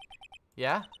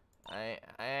 Yeah? I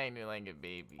acted like a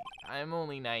baby. I'm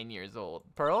only 9 years old.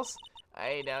 Pearls?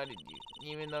 I doubted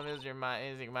you, even though Mr.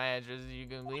 Maya trusted you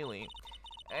completely.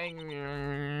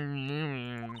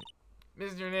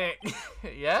 Mr. Nick.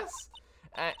 Yes?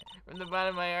 From the bottom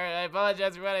of my heart, I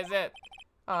apologize for what I said.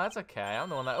 Oh, that's okay. I'm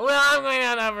the one that... Well, I'm going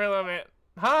out now for a little bit.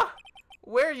 Huh?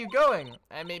 Where are you going?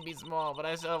 I may be small, but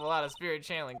I still have a lot of spirit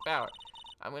channeling power.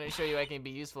 I'm going to show you I can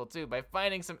be useful, too, by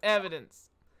finding some evidence.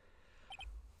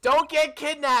 Don't get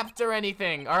kidnapped or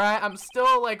anything, alright? I'm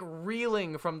still, like,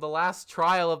 reeling from the last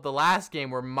trial of the last game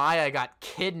where Maya got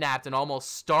kidnapped and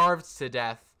almost starved to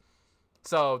death.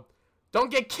 So,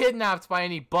 don't get kidnapped by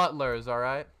any butlers,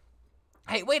 alright?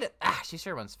 Hey, wait she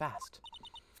sure runs fast.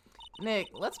 Nick,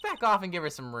 let's back off and give her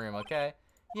some room, okay?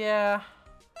 Yeah.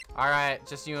 Alright,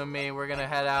 just you and me. We're gonna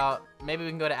head out. Maybe we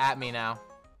can go to Atme now.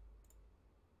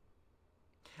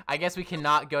 I guess we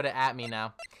cannot go to Atme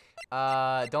now.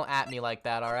 Don't at me like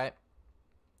that, alright?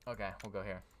 Okay, we'll go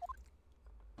here.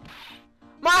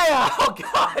 Maya! Oh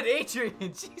god, Adrian!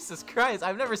 Jesus Christ,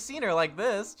 I've never seen her like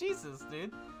this. Jesus,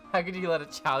 dude. How could you let a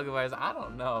child go by his... I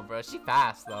don't know, bro. She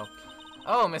fast, though.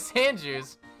 Oh, Miss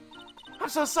Andrews. I'm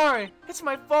so sorry. It's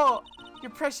my fault.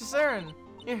 Your precious urn.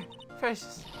 Your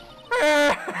precious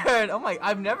urn. Oh my...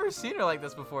 I've never seen her like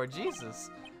this before. Jesus.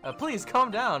 Please, calm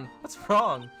down. What's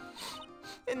wrong?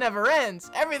 It never ends.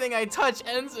 Everything I touch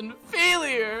ends in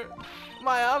failure.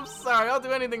 Maya, I'm sorry. I'll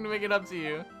do anything to make it up to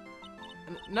you.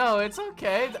 No, it's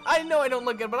okay. I know I don't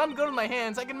look good, but I'm good with my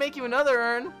hands. I can make you another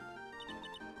urn.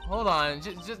 Hold on.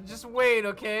 Just wait,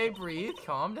 okay? Breathe.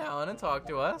 Calm down and talk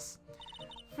to us.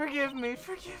 Forgive me.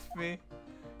 Forgive me.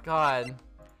 God.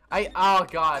 Oh,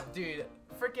 God, dude.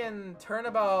 Freaking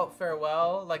Turnabout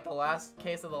Farewell, like the last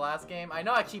case of the last game. I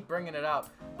know I keep bringing it up,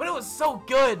 but it was so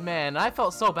good, man. I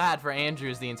felt so bad for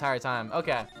Andrews the entire time.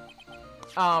 Okay.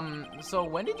 So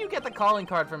when did you get the calling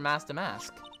card from Master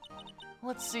Mask?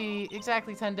 Let's see,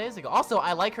 exactly 10 days ago. Also,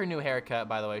 I like her new haircut,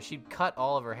 by the way. She cut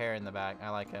all of her hair in the back. I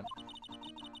like it.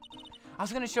 I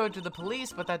was gonna show it to the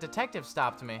police, but that detective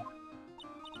stopped me.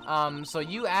 So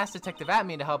you asked Detective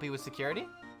Atme to help you with security?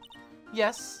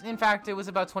 Yes, in fact, it was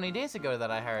about 20 days ago that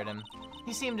I hired him.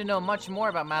 He seemed to know much more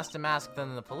about Master Mask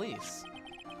than the police.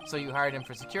 So you hired him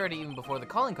for security even before the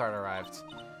calling card arrived?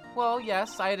 Well,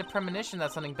 yes, I had a premonition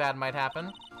that something bad might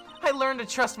happen. I learned to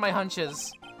trust my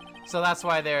hunches. So that's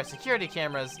why there are security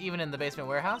cameras, even in the basement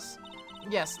warehouse?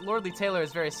 Yes, Lordly Taylor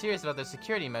is very serious about their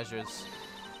security measures.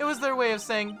 It was their way of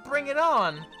saying, bring it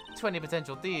on, to any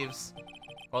potential thieves.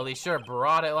 Well, he sure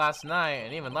brought it last night,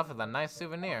 and even left with a nice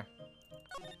souvenir.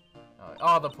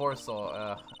 Oh, the poor soul.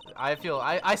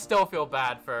 I still feel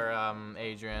bad for,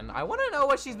 Adrian. I want to know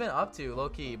what she's been up to,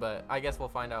 low-key, but I guess we'll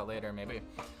find out later, maybe.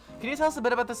 Can you tell us a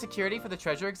bit about the security for the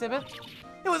treasure exhibit?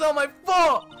 It was all my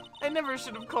fault! I never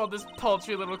should have called this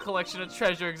paltry little collection a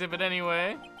treasure exhibit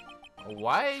anyway.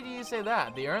 Why do you say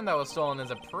that? The urn that was stolen is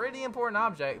a pretty important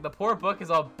object. The poor book is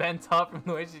all bent up from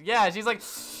the way she... Yeah, she's like...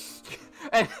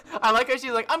 And I like how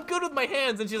she's like, I'm good with my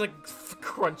hands, and she's like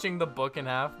crunching the book in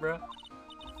half, bro.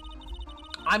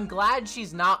 I'm glad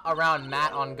she's not around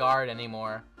Matt on guard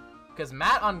anymore. Because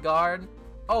Matt on guard...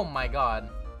 Oh my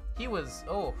god. He was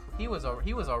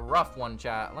a rough one,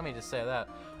 chat. Let me just say that.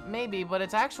 Maybe, but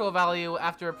its actual value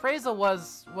after appraisal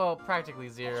was, well, practically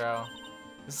zero.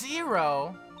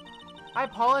 Zero? I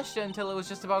polished it until it was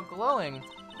just about glowing.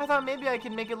 I thought maybe I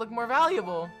could make it look more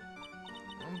valuable.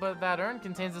 But that urn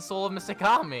contains the soul of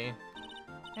Misakami.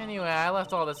 Anyway, I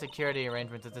left all the security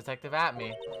arrangements to Detective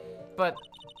Atme. But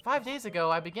 5 days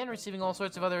ago, I began receiving all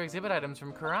sorts of other exhibit items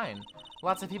from Kurine.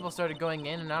 Lots of people started going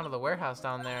in and out of the warehouse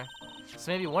down there.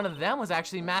 So maybe one of them was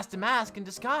actually Master Mask in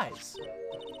disguise.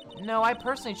 No, I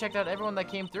personally checked out everyone that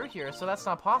came through here, so that's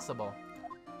not possible.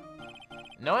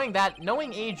 Knowing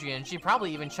Adrian, she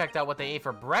probably even checked out what they ate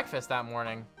for breakfast that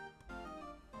morning.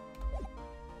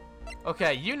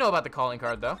 Okay, you know about the calling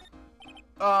card, though.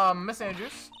 Miss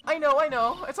Andrews. I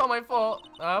know. It's all my fault.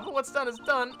 But what's done is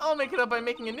done. I'll make it up by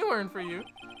making a new urn for you.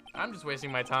 I'm just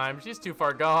wasting my time. She's too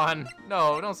far gone.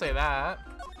 No, don't say that.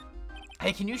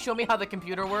 Hey, can you show me how the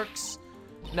computer works?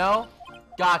 No?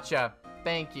 Gotcha.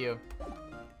 Thank you.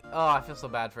 Oh, I feel so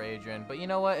bad for Adrian. But you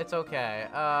know what? It's okay.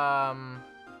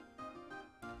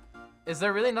 Is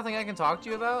there really nothing I can talk to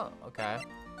you about? Okay.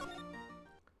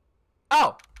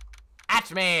 Oh! At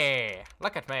me!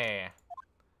 Look at me.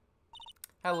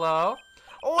 Hello?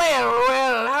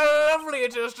 Well, how lovely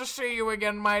it is to see you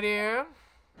again, my dear.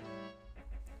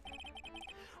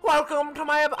 Welcome to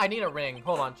my... I need a ring.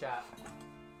 Hold on, chat.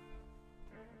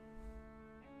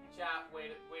 Chat,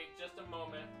 wait just a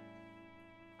moment.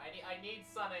 I need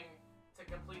something to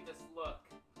complete this look.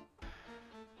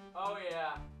 Oh,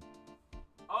 yeah.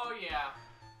 Oh, yeah.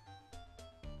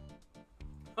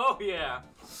 Oh, yeah.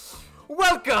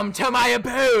 Welcome to my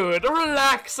abode.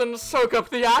 Relax and soak up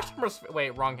the atmosphere.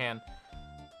 Wait, wrong hand.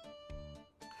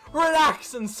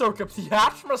 Relax and soak up the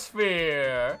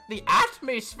atmosphere. The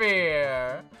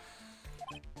atmosphere.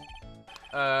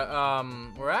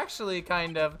 We're actually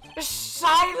kind of...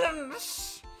 Silence!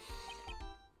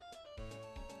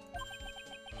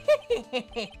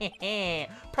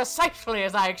 Precisely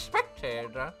as I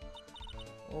expected.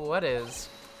 What is?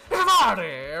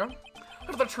 Vardy!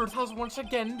 The truth has once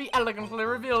again been elegantly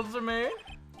revealed to me.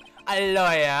 A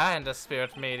lawyer and a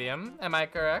spirit medium, am I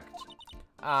correct?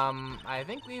 I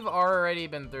think we've already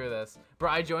been through this. Bro,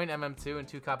 I joined MM2 and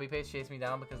 2 copy paste chased me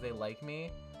down because they like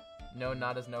me. No,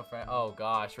 not as no friend. Oh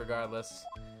gosh, regardless.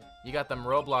 You got them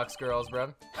Roblox girls,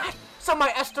 bro. So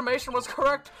my estimation was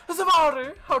correct.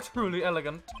 Zavaldi, how truly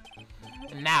elegant.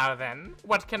 Now then,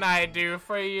 what can I do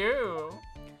for you?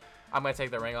 I'm gonna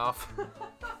take the ring off.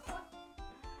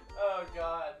 Oh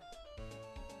god.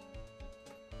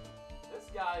 This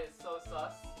guy is so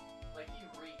sus. Like, he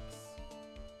reeks.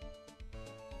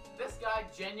 This guy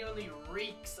genuinely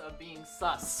reeks of being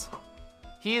sus.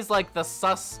 He's like the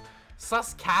sus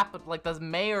cap, like the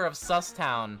mayor of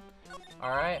Sustown.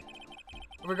 Alright?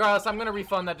 Regardless, I'm gonna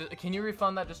refund that. Can you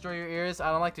refund that destroy your ears?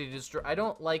 I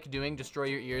don't like doing destroy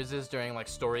your ears during like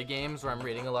story games where I'm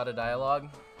reading a lot of dialogue.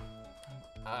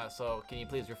 So can you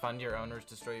please refund your owner's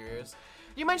destroy your ears?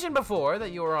 You mentioned before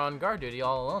that you were on guard duty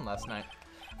all alone last night.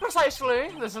 Precisely.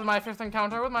 This is my 5th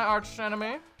encounter with my arch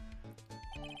enemy.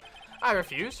 I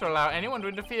refuse to allow anyone to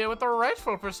interfere with the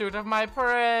rightful pursuit of my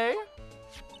prey.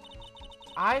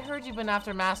 I heard you've been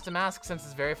after Master Mask since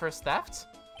his very first theft?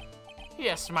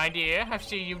 Yes, my dear. I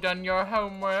see you've done your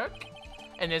homework.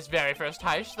 In his very first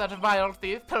heist, that vile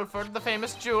thief pilfered the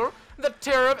famous jewel, the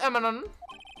Tear of Emanon.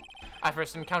 I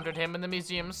first encountered him in the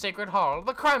museum's sacred hall,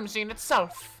 the crime scene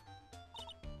itself.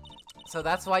 So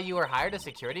that's why you were hired as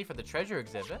security for the treasure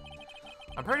exhibit?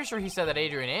 I'm pretty sure he said that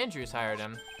Adrian Andrews hired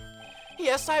him.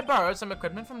 Yes, I borrowed some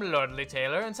equipment from Lordly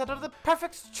Taylor and set up the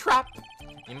perfect trap.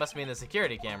 You must mean the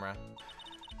security camera.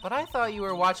 But I thought you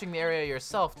were watching the area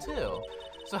yourself, too.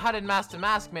 So how did Master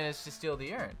Mask manage to steal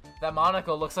the urn? That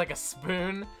monocle looks like a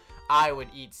spoon. I would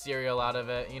eat cereal out of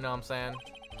it, you know what I'm saying?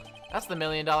 That's the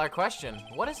million-dollar question.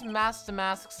 What is Master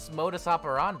Mask's modus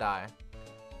operandi?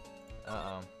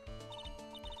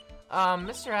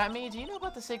 Mr. Atme, do you know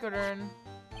about the sacred urn?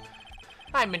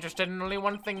 I'm interested in only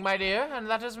one thing, my dear, and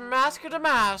that is mask to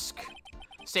mask.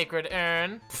 Sacred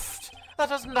urn? Pfft, that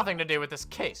has nothing to do with this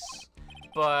case.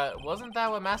 But wasn't that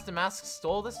what Master Mask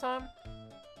stole this time?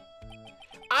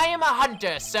 I am a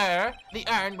hunter, sir. The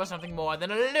urn was nothing more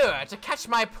than a lure to catch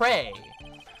my prey.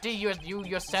 Do you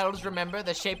yourselves remember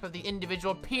the shape of the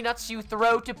individual peanuts you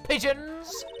throw to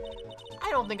pigeons?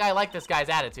 I don't think I like this guy's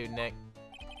attitude, Nick.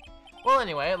 Well,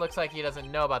 anyway, it looks like he doesn't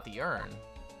know about the urn.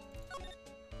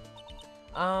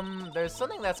 There's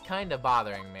something that's kind of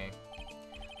bothering me.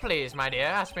 Please, my dear,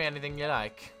 ask me anything you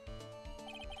like.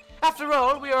 After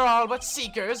all, we are all but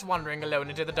seekers wandering alone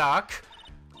into the dark.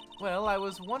 Well, I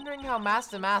was wondering how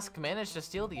Master Mask managed to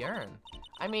steal the urn.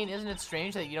 I mean, isn't it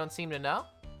strange that you don't seem to know?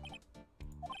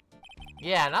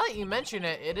 Yeah, now that you mention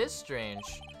it, it is strange.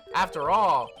 After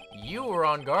all, you were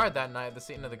on guard that night at the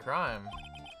scene of the crime.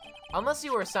 Unless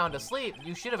you were sound asleep,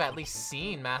 you should have at least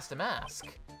seen Master Mask.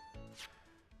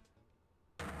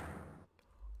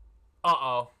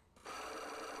 Uh-oh.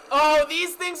 Oh,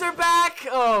 these things are back!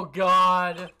 Oh,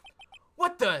 God.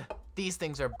 What the? These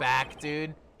things are back,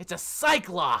 dude. It's a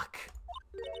Psyche-Lock.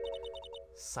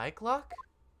 Psyche-Lock?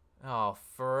 Oh,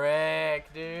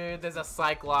 frick, dude. There's a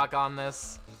Psyche-Lock on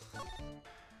this.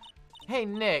 Hey,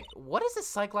 Nick, what is this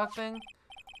Psyche-Lock thing?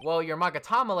 Well, your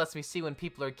Magatama lets me see when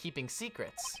people are keeping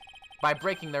secrets. By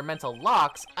breaking their mental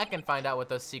locks, I can find out what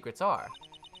those secrets are.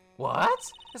 What?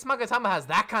 This Magatama has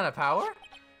that kind of power?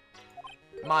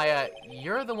 Maya,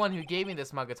 you're the one who gave me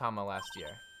this Magatama last year.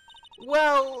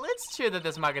 Well, it's true that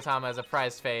this Magatama is a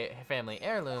prized family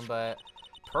heirloom, but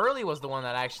Pearly was the one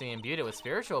that actually imbued it with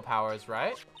spiritual powers,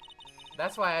 right?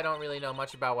 That's why I don't really know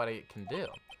much about what it can do.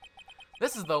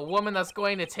 This is the woman that's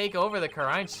going to take over the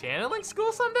Karine Channeling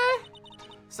School someday?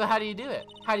 So how do you do it?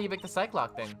 How do you make the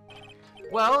Psyche-Lock thing?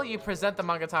 Well, you present the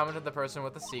Magatama to the person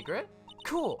with the secret.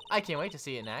 Cool, I can't wait to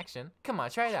see it in action. Come on,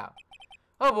 try it out.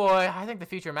 Oh boy, I think the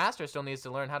future master still needs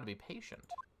to learn how to be patient.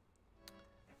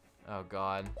 Oh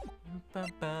god.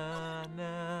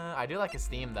 I do like his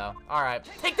theme though. Alright,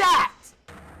 take that!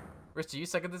 Rich, do you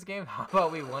suck at this game? How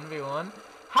about we 1v1?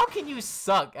 How can you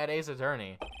suck at Ace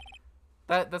Attorney?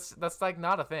 That's like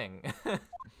not a thing.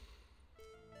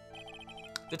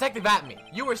 Detective Atme,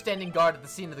 you were standing guard at the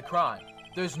scene of the crime.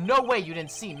 There's no way you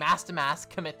didn't see Master Mask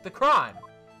commit the crime.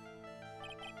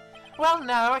 Well,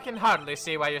 no, I can hardly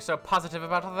see why you're so positive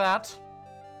about that.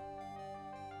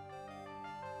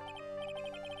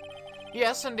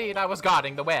 Yes, indeed, I was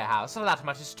guarding the warehouse, so that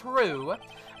much is true.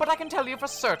 But I can tell you for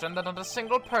certain that not a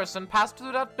single person passed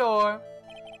through that door.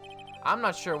 I'm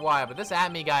not sure why, but this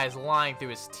Atme guy is lying through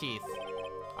his teeth.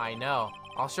 I know.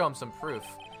 I'll show him some proof.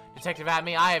 Detective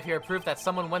Atme, I have here proof that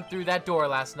someone went through that door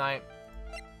last night.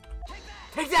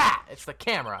 Take that! It's the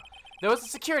camera. There was a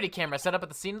security camera set up at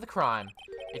the scene of the crime.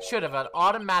 It should have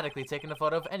automatically taken a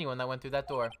photo of anyone that went through that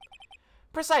door.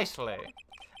 Precisely.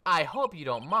 I hope you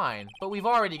don't mind, but we've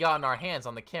already gotten our hands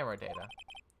on the camera data.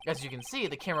 As you can see,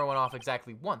 the camera went off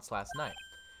exactly once last night.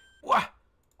 What?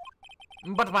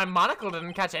 But my monocle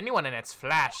didn't catch anyone in its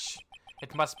flash.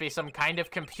 It must be some kind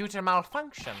of computer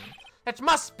malfunction. It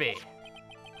must be.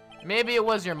 Maybe it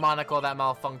was your monocle that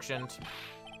malfunctioned.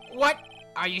 What?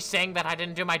 Are you saying that I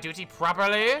didn't do my duty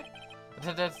properly?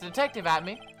 The detective at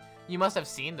me. You must have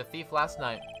seen the thief last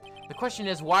night. The question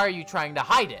is, why are you trying to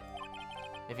hide it?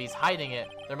 If he's hiding it,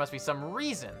 there must be some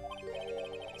reason.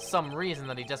 Some reason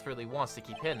that he desperately wants to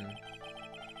keep hidden.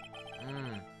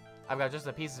 I've got just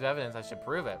a piece of evidence that should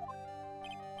prove it.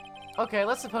 Okay,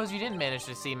 let's suppose you didn't manage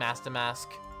to see Master Mask.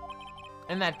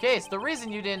 In that case, the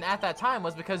reason you didn't at that time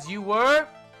was because you were...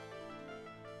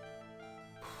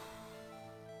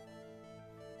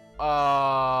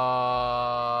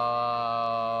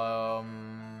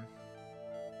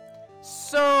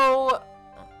 So...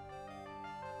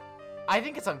 I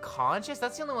think it's unconscious.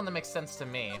 That's the only one that makes sense to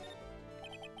me.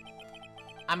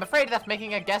 I'm afraid that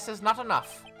making a guess is not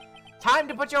enough. Time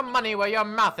to put your money where your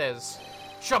mouth is.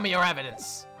 Show me your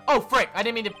evidence. Oh, frick! I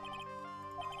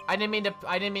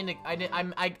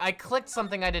clicked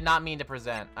something I did not mean to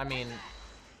present. I mean,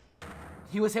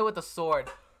 he was hit with a sword.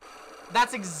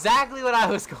 That's exactly what I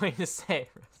was going to say.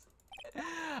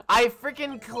 I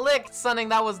freaking clicked something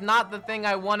that was not the thing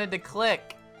I wanted to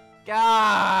click.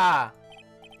 Gah!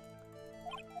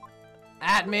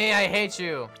 At me, I hate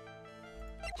you.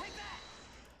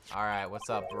 Alright, what's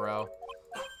up, bro?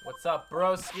 What's up,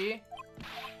 broski?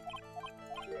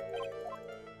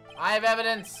 I have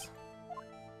evidence.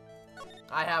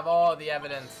 I have all the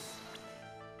evidence.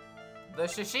 The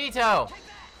Shishito.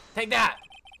 Take that.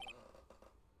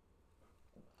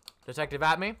 Detective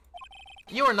at me.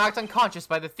 You were knocked unconscious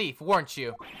by the thief, weren't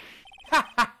you? Ha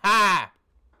ha ha.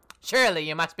 Surely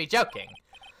you must be joking.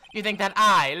 You think that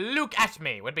I, Luke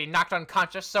Atme, would be knocked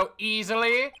unconscious so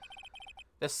easily?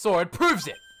 The sword proves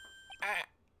it.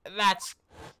 That's...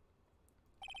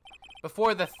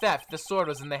 Before the theft, the sword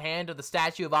was in the hand of the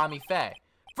statue of Ami Faye.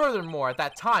 Furthermore, at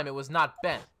that time, it was not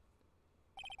bent.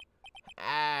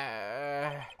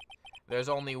 There's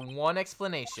only one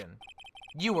explanation.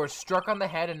 You were struck on the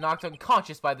head and knocked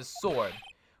unconscious by the sword.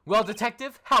 Well,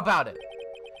 detective, how about it?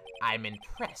 I'm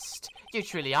impressed. You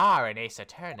truly are an ace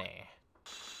attorney.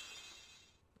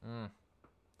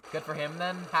 Good for him,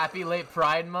 then. Happy late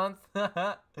Pride Month.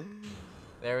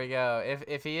 There we go.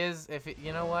 If he,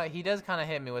 you know what? He does kind of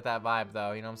hit me with that vibe,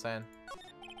 though. You know what I'm saying?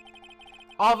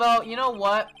 Although, you know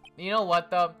what? You know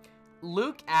what, though?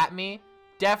 Luke at me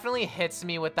definitely hits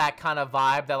me with that kind of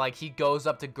vibe that, like, he goes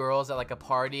up to girls at, like, a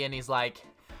party and he's like,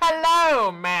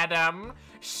 hello, madam.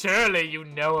 Surely you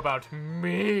know about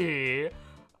me.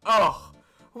 Oh,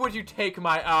 would you take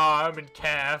my arm and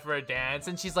care for a dance?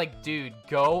 And she's like, dude,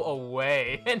 go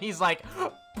away. And he's like,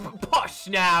 push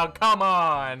now, come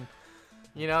on.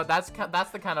 You know, that's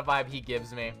the kind of vibe he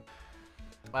gives me.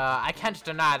 I can't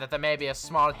deny that there may be a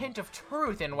small hint of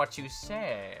truth in what you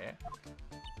say.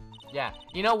 Yeah,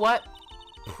 you know what?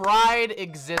 Pride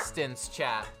existence,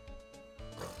 chat.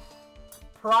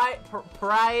 Pride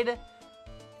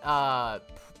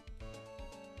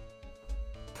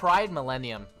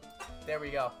millennium. There we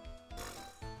go.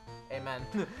 Amen.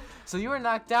 So you were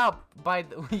knocked out by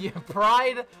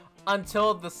pride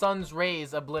until the sun's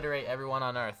rays obliterate everyone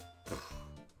on Earth.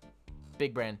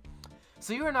 Big brain.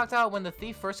 So you were knocked out when the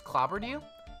thief first clobbered you?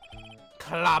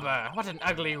 Clobber. What an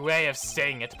ugly way of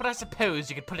saying it, but I suppose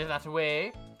you could put it that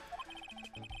way.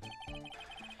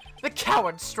 The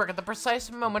coward struck at the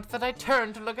precise moment that I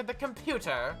turned to look at the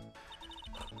computer.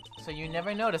 So you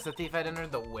never noticed the thief had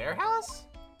entered the warehouse?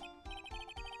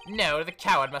 No, the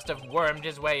coward must have wormed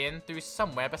his way in through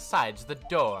somewhere besides the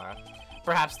door.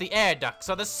 Perhaps the air ducts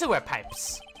or the sewer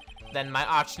pipes. Then my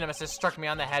arch nemesis struck me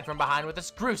on the head from behind with this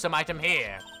gruesome item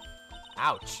here.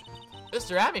 Ouch.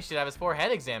 Mr. Abby should have his poor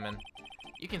head examined.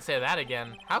 You can say that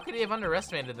again. How could he have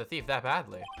underestimated the thief that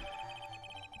badly?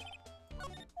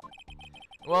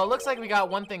 Well, it looks like we got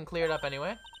one thing cleared up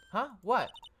anyway. Huh? What?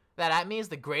 That Atme is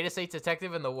the greatest ace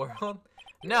detective in the world?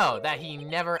 No, that he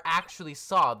never actually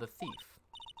saw the thief.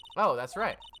 Oh, that's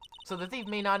right. So the thief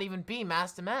may not even be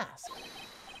Master Mask.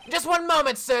 Just one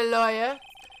moment, sir lawyer.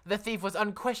 The thief was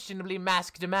unquestionably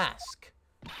Mask Mask.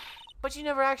 But you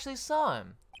never actually saw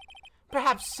him.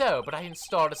 Perhaps so, but I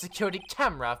installed a security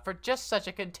camera for just such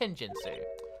a contingency.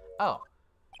 Oh.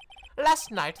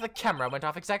 Last night, the camera went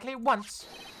off exactly once.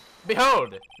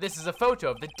 Behold, this is a photo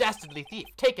of the dastardly thief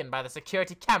taken by the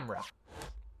security camera.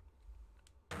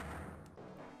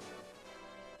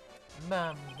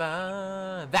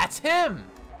 That's him!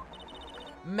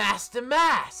 Master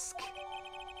Mask!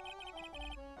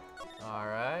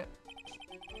 Alright.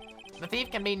 The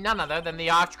thief can be none other than the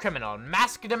arch criminal,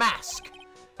 Mask Damask.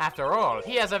 After all,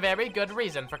 he has a very good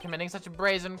reason for committing such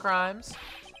brazen crimes.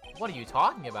 What are you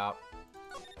talking about?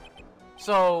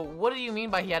 So, what do you mean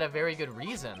by he had a very good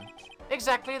reason?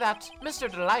 Exactly that. Mr.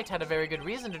 Delight had a very good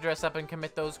reason to dress up and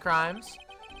commit those crimes.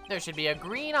 There should be a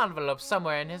green envelope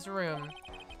somewhere in his room.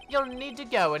 You'll need to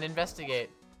go and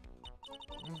investigate.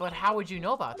 But how would you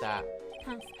know about that?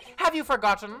 Have you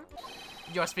forgotten?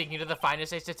 You're speaking to the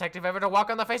finest ace detective ever to walk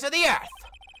on the face of the earth.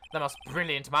 The most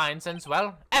brilliant mind since,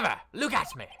 well, ever. Look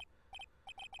at me.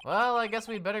 Well, I guess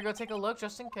we'd better go take a look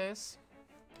just in case.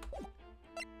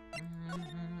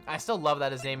 I still love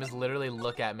that his name is literally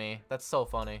Look At Me. That's so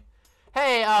funny.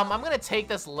 Hey, I'm gonna take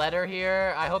this letter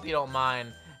here. I hope you don't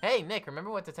mind. Hey, Nick,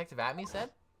 remember what Detective Atme said?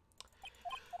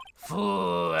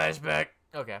 Flashback.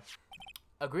 Okay.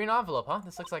 A green envelope, huh?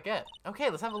 This looks like it. Okay,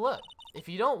 let's have a look. If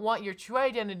you don't want your true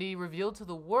identity revealed to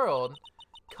the world,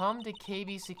 come to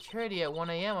KB Security at 1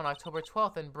 a.m. on October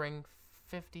 12th and bring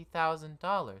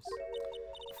 $50,000.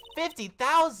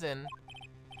 $50,000?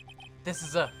 This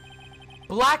is a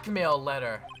blackmail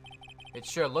letter. It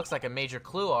sure looks like a major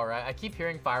clue, alright. I keep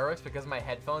hearing fireworks because of my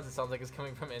headphones. It sounds like it's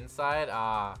coming from inside.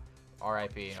 Ah,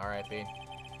 R.I.P., R.I.P.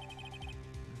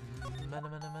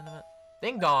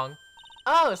 Ding dong.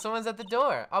 Oh, someone's at the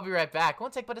door. I'll be right back.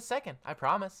 Won't take but a second, I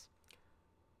promise.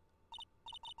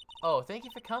 Oh, thank you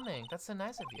for coming. That's so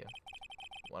nice of you.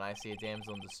 When I see a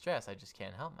damsel in distress, I just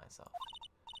can't help myself.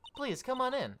 Please, come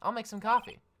on in. I'll make some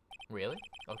coffee. Really?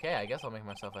 Okay, I guess I'll make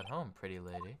myself at home, pretty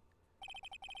lady.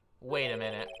 Wait a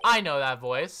minute. I know that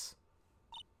voice.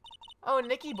 Oh,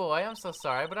 Nicky boy, I'm so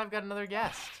sorry, but I've got another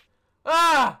guest.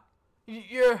 Ah!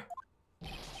 You're...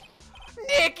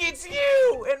 Nick, it's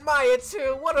you! And Maya,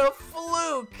 too. What a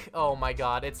fluke! Oh my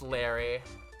god, it's Larry.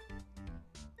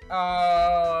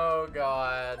 Oh,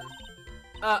 God.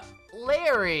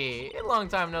 Larry! Long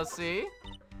time no see.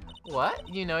 What?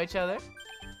 You know each other?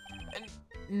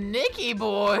 Nicky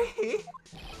boy!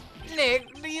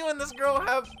 Nick, do you and this girl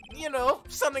have, you know,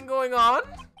 something going on?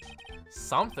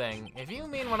 Something? If you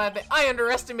mean what I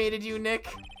underestimated you, Nick.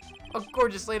 A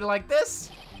gorgeous lady like this?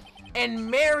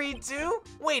 And married too?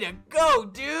 Way to go,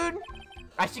 dude!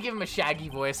 I should give him a Shaggy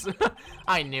voice.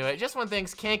 I knew it. Just when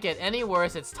things can't get any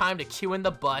worse, it's time to cue in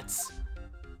the Butts.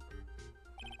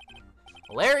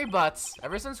 Larry Butts.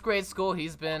 Ever since grade school,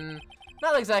 he's been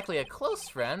not exactly a close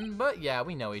friend, but yeah,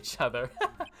 we know each other.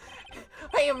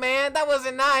 Hey man, that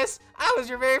wasn't nice. I was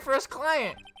your very first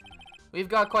client. We've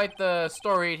got quite the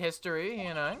storied history,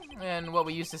 you know, and what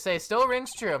we used to say still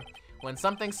rings true. When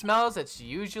something smells, it's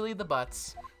usually the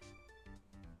Butts.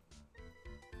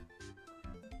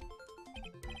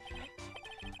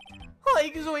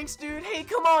 Like zoinks, dude. Hey,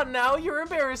 come on now. You're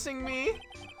embarrassing me.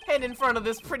 And in front of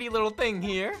this pretty little thing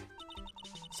here.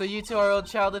 So you two are old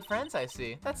childhood friends, I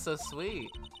see. That's so sweet.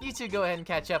 You two go ahead and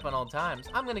catch up on old times.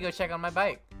 I'm gonna go check on my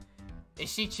bike.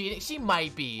 Is she cheating? She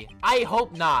might be. I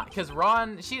hope not, because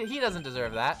Ron, he doesn't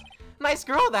deserve that. Nice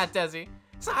girl, that Desi.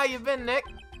 So how you been, Nick?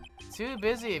 Too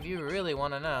busy if you really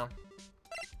want to know.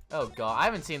 Oh, God. I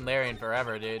haven't seen Larry in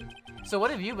forever, dude. So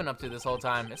what have you been up to this whole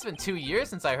time? It's been 2 years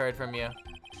since I heard from you.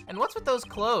 And what's with those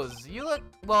clothes? You look,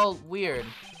 well, weird.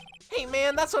 Hey,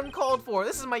 man, that's uncalled for.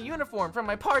 This is my uniform from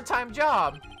my part-time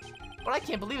job. But I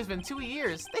can't believe it's been 2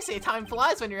 years. They say time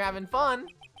flies when you're having fun.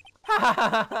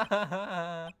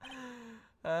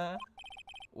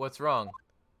 What's wrong?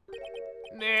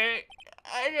 Nick,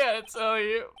 I gotta tell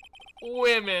you,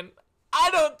 women, I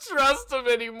don't trust them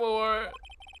anymore.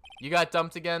 You got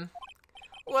dumped again?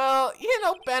 Well, you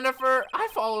know, Bennifer, I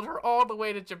followed her all the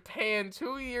way to Japan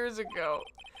 2 years ago.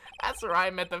 That's where I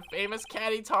met the famous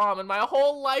Caddy Tom and my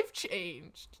whole life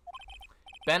changed.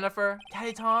 Bennifer,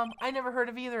 Caddy Tom, I never heard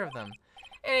of either of them.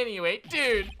 Anyway,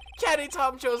 dude, Caddy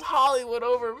Tom chose Hollywood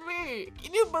over me.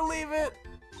 Can you believe it?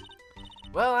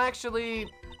 Well, actually,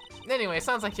 anyway,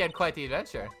 sounds like you had quite the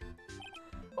adventure.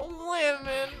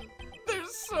 Women, they're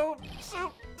so,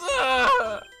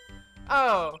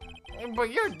 Oh,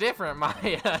 but you're different,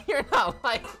 Maya. You're not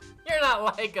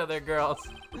like other girls.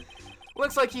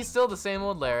 Looks like he's still the same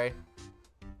old Larry.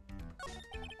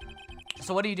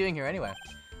 So what are you doing here anyway?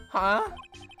 Huh?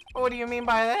 What do you mean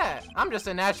by that? I'm just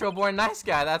a natural-born nice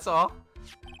guy, that's all.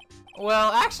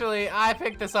 Well, actually, I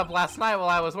picked this up last night while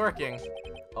I was working.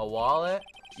 A wallet?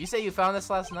 You say you found this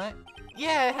last night?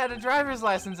 Yeah, it had a driver's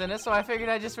license in it, so I figured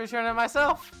I'd just return it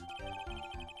myself.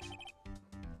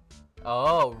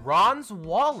 Oh, Ron's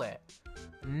wallet.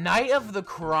 Night of the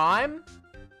crime?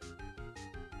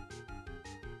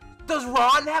 Does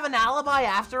Ron have an alibi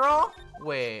after all?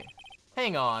 Wait,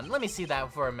 hang on, let me see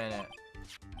that for a minute.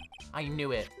 I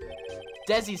knew it.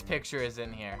 Desi's picture is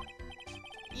in here.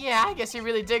 Yeah, I guess he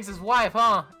really digs his wife,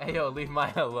 huh? Hey, yo, leave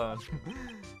Maya alone.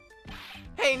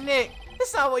 Hey, Nick,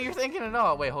 that's not what you're thinking at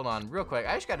all. Wait, hold on, real quick.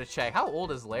 I just gotta check. How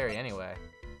old is Larry anyway?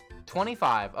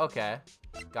 25, okay.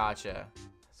 Gotcha.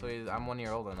 So I'm 1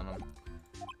 year older than him.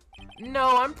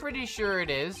 No, I'm pretty sure it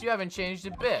is. You haven't changed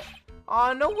a bit.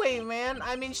 Aw, no way, man.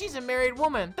 I mean, she's a married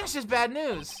woman. That's just bad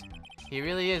news. He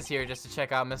really is here just to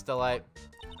check out Miss Delight.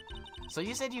 So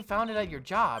you said you found it at your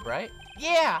job, right?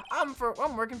 Yeah, I'm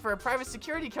working for a private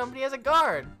security company as a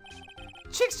guard.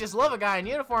 Chicks just love a guy in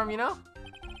uniform, you know?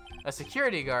 A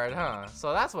security guard, huh?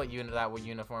 So that's what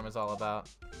uniform is all about.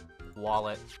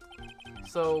 Wallet.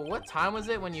 So what time was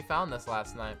it when you found this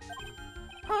last night?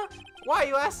 Huh? Why are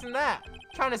you asking that?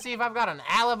 Trying to see if I've got an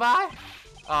alibi?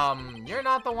 You're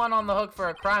not the one on the hook for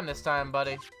a crime this time,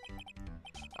 buddy.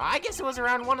 I guess it was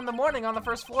around 1 in the morning on the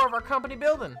first floor of our company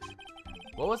building.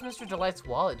 What was Mr. Delight's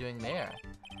wallet doing there?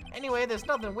 Anyway, there's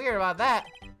nothing weird about that.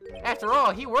 After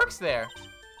all, he works there.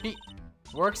 He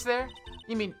works there?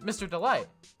 You mean Mr. Delight?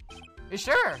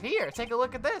 Sure, here, take a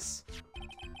look at this.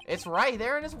 It's right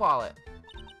there in his wallet.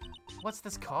 What's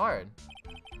this card?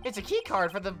 It's a key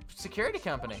card for the security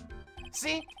company.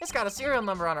 See, it's got a serial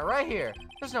number on it right here.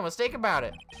 There's no mistake about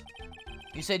it.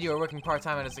 You said you were working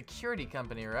part-time at a security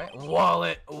company, right?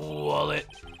 Wallet.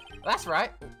 That's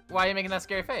right. Why are you making that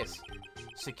scary face?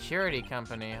 Security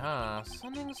company, huh?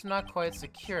 Something's not quite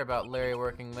secure about Larry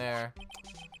working there.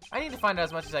 I need to find out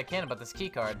as much as I can about this key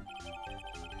card.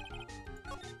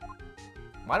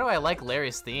 Why do I like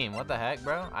Larry's theme? What the heck,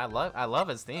 bro? I love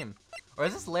his theme. Or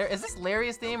is this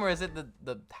Larry's theme or is it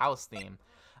the house theme?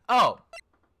 Oh.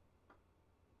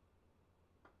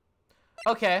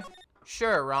 Okay.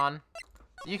 Sure, Ron.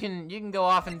 You can go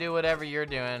off and do whatever you're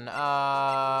doing. I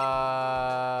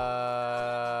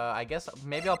guess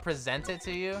maybe I'll present it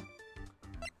to you.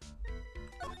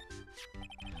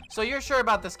 So you're sure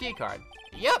about this key card?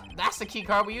 Yep, that's the key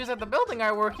card we use at the building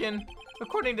I work in.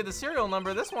 According to the serial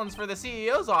number, this one's for the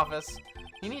CEO's office.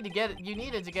 You needed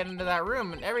to get into that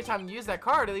room, and every time you use that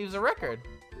card, it leaves a record.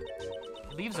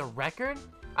 Leaves a record?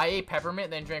 I ate peppermint,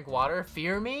 then drank water.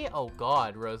 Fear me? Oh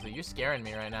God, Rosie, you're scaring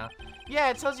me right now. Yeah,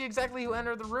 it tells you exactly who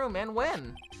entered the room and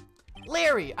when.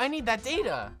 Larry, I need that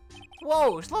data.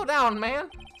 Whoa, slow down, man.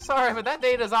 Sorry, but that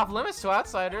data is off limits to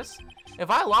outsiders.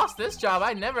 If I lost this job,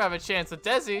 I'd never have a chance with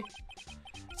Desi.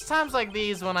 It's times like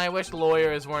these when I wish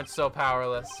lawyers weren't so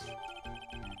powerless.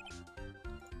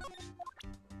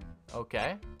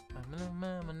 Okay.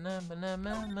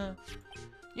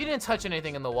 You didn't touch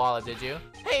anything in the wallet, did you?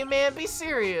 Hey man, be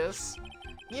serious.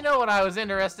 You know what I was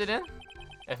interested in?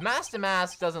 If Master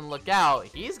Mask doesn't look out,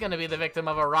 he's gonna be the victim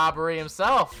of a robbery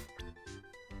himself.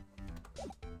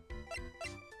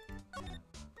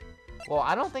 Well,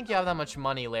 I don't think you have that much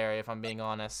money, Larry, if I'm being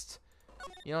honest.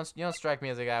 You don't strike me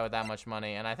as a guy with that much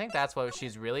money, and I think that's what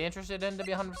she's really interested in, to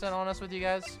be 100% honest with you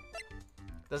guys.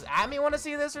 Does Amy want to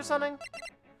see this or something?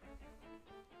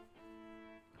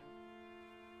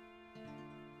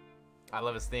 I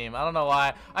love his theme. I don't know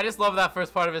why. I just love that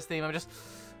first part of his theme. I'm just...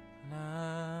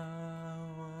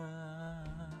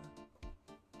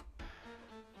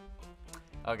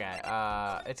 Okay,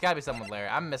 it's gotta be something with Larry.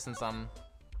 I'm missing something.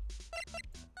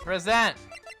 Present!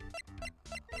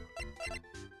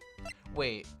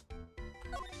 Wait.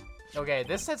 Okay,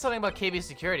 this said something about KB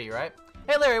Security, right?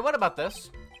 Hey Larry, what about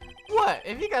this? What?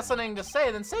 If you got something to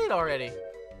say, then say it already.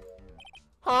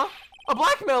 Huh? A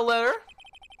blackmail letter?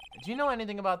 Do you know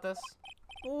anything about this?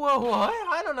 Whoa, what?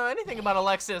 I don't know anything about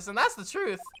Alexis, and that's the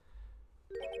truth.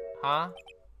 Huh?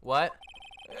 What?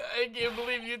 I can't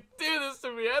believe you do this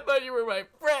to me. I thought you were my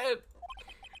friend.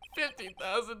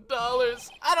 $50,000.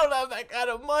 I don't have that kind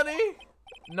of money.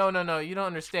 No, you don't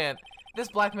understand. This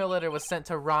blackmail letter was sent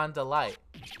to Ron Delight.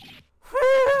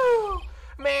 Whew!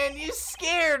 Man, you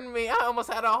scared me. I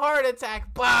almost had a heart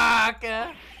attack.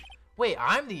 Baka. Wait,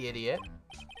 I'm the idiot.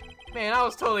 Man, I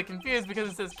was totally confused because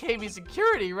it says KB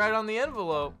Security right on the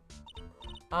envelope.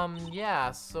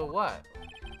 Yeah, so what?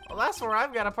 Well, that's where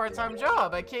I've got a part-time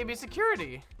job at KB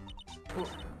Security.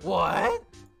 What?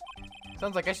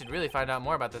 Sounds like I should really find out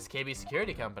more about this KB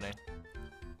Security company.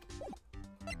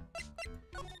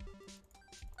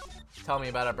 Tell me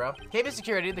about it, bro. KB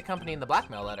Security, the company in the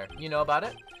blackmail letter. You know about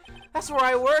it? That's where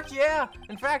I work, yeah.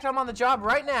 In fact, I'm on the job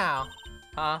right now.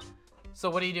 Huh? So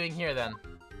what are you doing here then?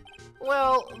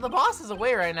 Well, the boss is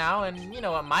away right now, and you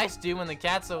know what mice do when the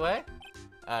cat's away?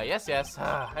 Yes.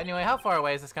 Anyway, how far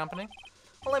away is this company?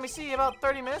 Well, let me see, about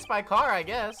 30 minutes by car, I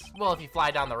guess. Well, if you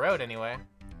fly down the road anyway.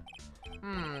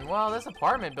 Well, this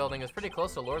apartment building is pretty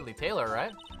close to Lordly Taylor,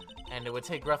 right? And it would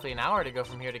take roughly an hour to go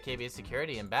from here to KB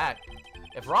Security and back.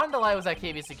 If Ron Delight was at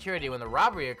KB Security when the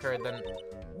robbery occurred, then...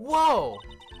 Whoa!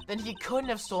 then he couldn't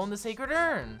have stolen the sacred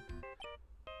urn.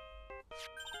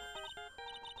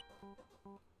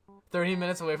 30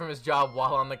 minutes away from his job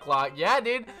while on the clock. Yeah,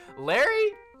 dude.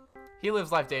 Larry, he lives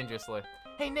life dangerously.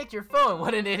 Hey, Nick, your phone.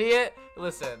 What an idiot.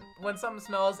 Listen, when something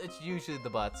smells, it's usually the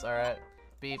butts, all right?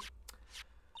 Beep.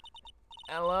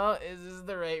 Hello, is this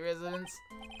the right residence?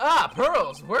 Ah,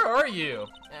 Pearls, where are you?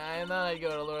 I thought I'd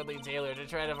go to Lordly Taylor to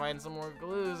try to find some more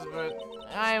clues, but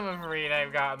I'm afraid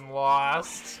I've gotten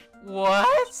lost.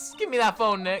 What? Give me that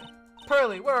phone, Nick.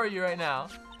 Pearly, where are you right now?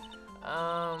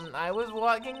 I was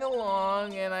walking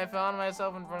along and I found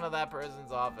myself in front of that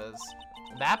person's office.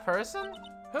 That person?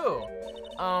 Who?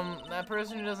 That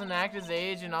person who doesn't act his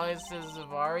age and always says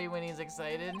Zavari when he's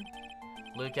excited.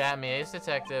 Look at me, Ace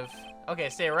Detective. Okay,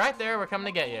 stay right there. We're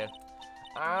coming to get you.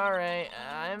 Alright,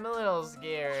 I'm a little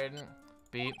scared.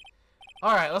 Beep.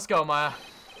 Alright, let's go, Maya.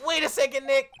 Wait a second,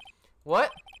 Nick!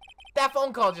 What? That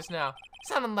phone call just now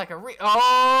sounded like a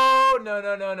Oh,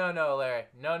 no, Larry.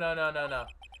 No.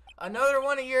 Another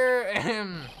one of your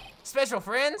special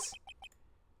friends?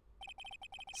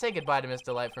 Say goodbye to Miss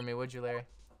Delight for me, would you, Larry?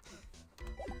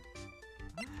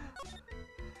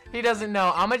 He doesn't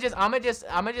know. I'ma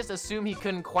just assume he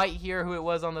couldn't quite hear who it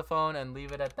was on the phone and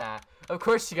leave it at that. Of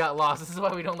course she got lost. This is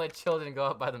why we don't let children go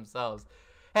out by themselves.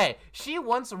 Hey, she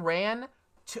once ran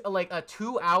to like a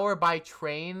 2-hour by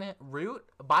train route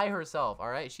by herself, all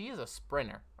right? She is a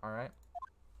sprinter, all right?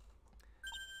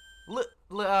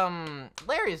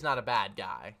 Larry is not a bad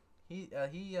guy. He's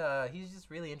just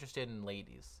really interested in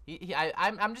ladies.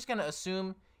 I'm just gonna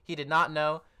assume he did not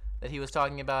know that he was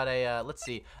talking about a, let's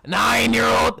see,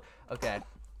 9-year-old. Okay.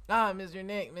 Ah, Mr.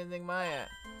 Nick, missing Maya.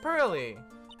 Pearly.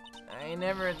 I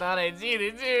never thought I'd see the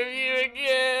two of you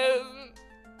again.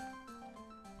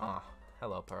 Oh,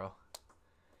 hello, Pearl.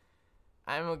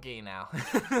 I'm okay now.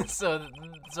 So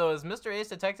is Mr. Ace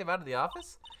Detective out of the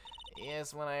office?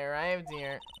 Yes, when I arrived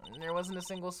here, there wasn't a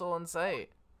single soul in sight.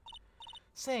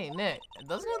 Say, Nick,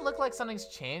 doesn't it look like something's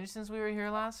changed since we were here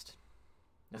last?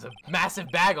 There's a massive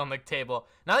bag on the table.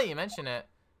 Now that you mention it.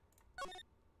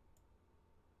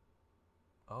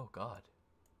 Oh, God.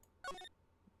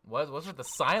 What's with the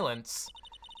silence?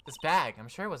 This bag, I'm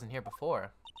sure it wasn't here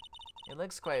before. It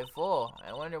looks quite full.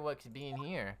 I wonder what could be in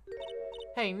here.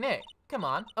 Hey, Nick, come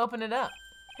on, open it up.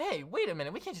 Hey, wait a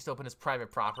minute, we can't just open his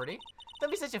private property.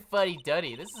 Don't be such a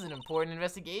fuddy-duddy. This is an important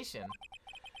investigation.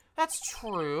 That's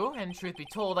true, and truth be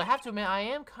told, I have to admit I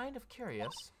am kind of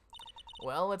curious.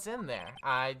 Well, what's in there?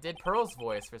 I did Pearl's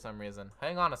voice for some reason.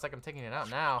 Hang on a sec, I'm taking it out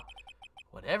now.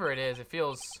 Whatever it is, it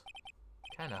feels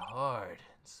kind of hard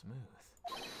and smooth.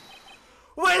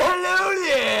 Well, hello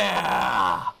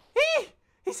there!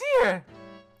 He's here!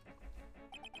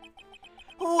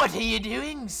 What are you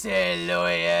doing, sir,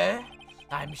 lawyer?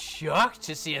 I'm shocked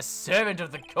to see a servant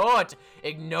of the court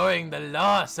ignoring the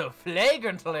law so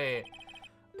flagrantly.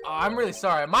 Oh, I'm really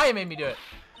sorry. Maya made me do it.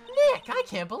 Nick, I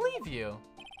can't believe you.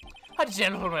 A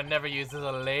gentleman never uses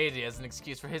a lady as an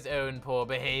excuse for his own poor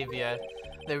behavior.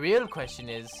 The real question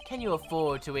is, can you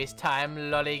afford to waste time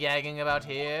lollygagging about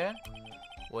here?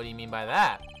 What do you mean by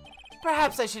that?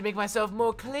 Perhaps I should make myself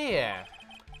more clear.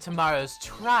 Tomorrow's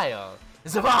trial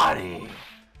is Zavari.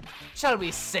 Shall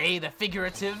we say the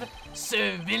figurative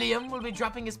Sir William will be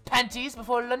dropping his panties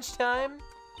before lunchtime?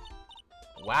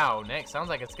 Wow, Nick, sounds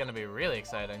like it's gonna be really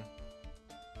exciting.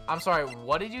 I'm sorry,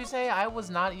 what did you say? I was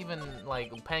not even,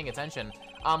 like, paying attention.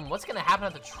 What's gonna happen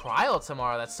at the trial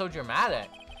tomorrow? That's so dramatic.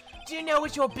 Do you know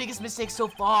what your biggest mistake so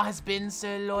far has been,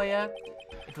 Sir Lawyer?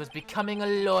 It was becoming a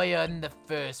lawyer in the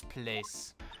first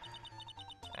place.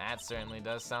 That certainly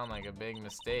does sound like a big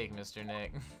mistake, Mr.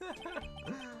 Nick.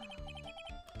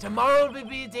 Tomorrow will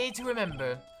be a day to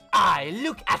remember. I,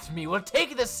 look at me, will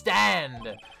take the stand.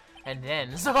 And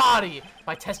then, Zavari,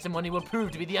 my testimony will prove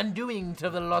to be the undoing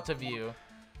to the lot of you.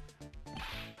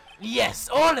 Yes,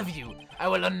 all of you! I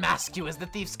will unmask you as the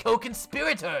thief's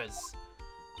co-conspirators!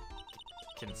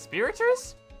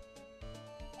 Conspirators?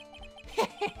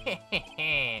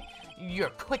 You're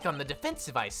quick on the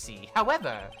defensive, I see.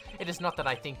 However, it is not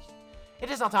I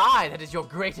that is your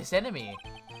greatest enemy.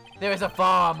 There is a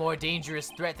far more dangerous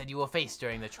threat that you will face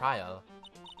during the trial.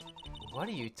 What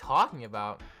are you talking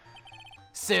about?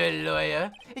 Sir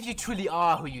Lawyer, if you truly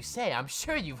are who you say, I'm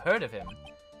sure you've heard of him.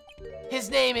 His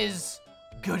name is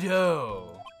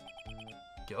Godot.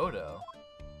 Godot?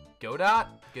 Godot?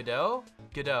 Godot?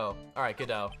 Godot. Alright,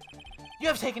 Godot. You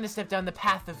have taken a step down the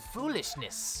path of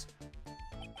foolishness.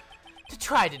 To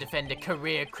try to defend a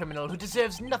career criminal who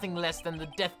deserves nothing less than the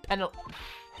death penalty.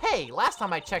 Hey, last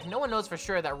time I checked, no one knows for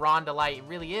sure that Ron Delight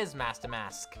really is Master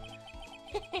Mask.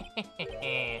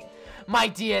 My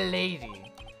dear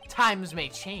lady, times may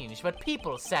change, but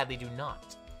people sadly do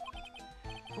not.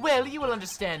 Well, you will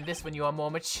understand this when you are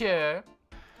more mature.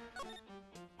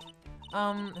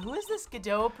 Who is this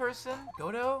Godot person?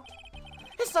 Godot?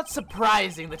 It's not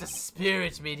surprising that a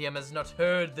spirit medium has not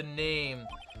heard the name.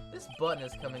 This button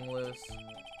is coming loose.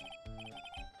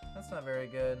 That's not very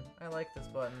good. I like this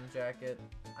button jacket.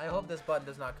 I hope this button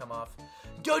does not come off.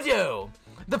 Godot!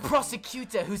 The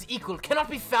prosecutor whose equal cannot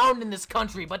be found in this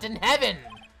country but in heaven!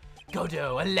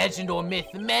 Godot, a legend or myth,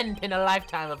 men pin a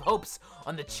lifetime of hopes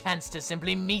on the chance to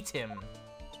simply meet him.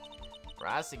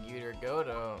 Prosecutor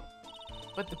Godot.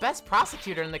 But the best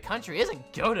prosecutor in the country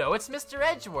isn't Godot, it's Mr.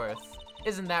 Edgeworth.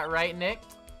 Isn't that right, Nick?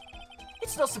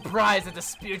 It's no surprise that a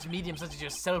spirit medium such as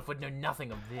yourself would know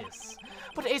nothing of this.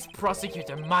 But ace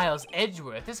prosecutor Miles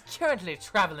Edgeworth is currently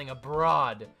traveling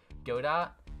abroad. Godot?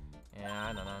 Yeah,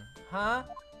 I don't know. Huh?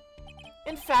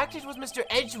 In fact, it was Mr.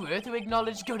 Edgeworth who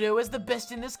acknowledged Godot as the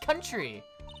best in this country.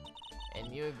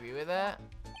 And you agree with that?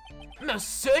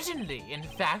 Most certainly. In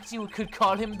fact, you could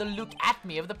call him the Luke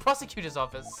Atme of the prosecutor's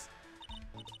office.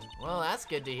 Well, that's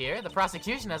good to hear. The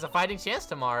prosecution has a fighting chance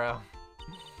tomorrow.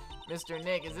 Mr.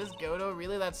 Nick, is this Godot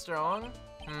really that strong?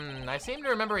 I seem to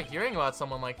remember hearing about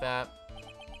someone like that.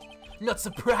 Not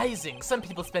surprising. Some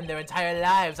people spend their entire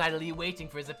lives idly waiting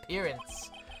for his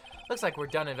appearance. Looks like we're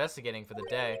done investigating for the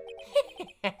day.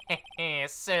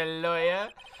 Sir Lawyer,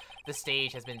 the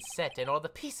stage has been set and all the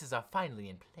pieces are finally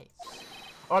in place.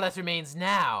 All that remains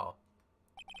now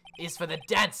is for the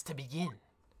dance to begin.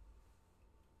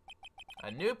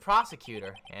 A new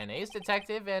prosecutor, an ace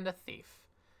detective, and a thief.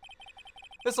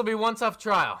 This will be one tough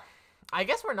trial. I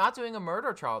guess we're not doing a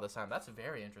murder trial this time. That's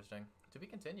very interesting. To be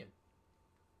continued.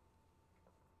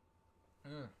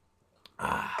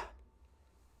 Oh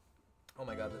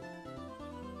my god.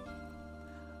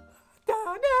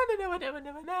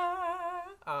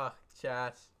 Ah,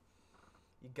 chat.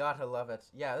 You gotta love it.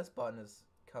 Yeah, this button is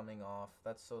coming off.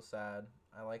 That's so sad.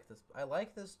 I like this. I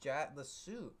like this the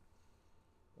suit.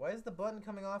 Why is the button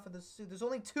coming off of this suit? There's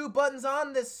only 2 buttons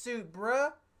on this suit,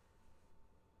 bruh.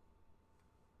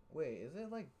 Wait, is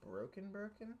it like broken?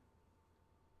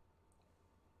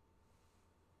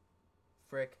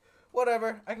 Frick.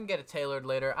 Whatever, I can get it tailored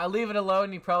later. I'll leave it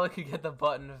alone, you probably could get the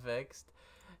button fixed.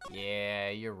 Yeah,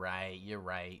 you're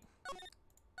right.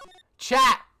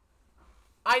 Chat!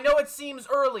 I know it seems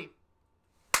early,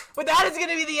 but that is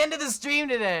gonna be the end of the stream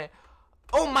today.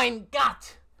 Oh my god!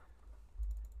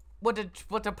 What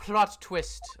a plot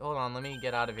twist. Hold on, let me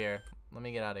get out of here.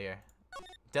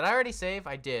 Did I already save?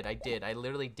 I did. I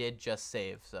literally did just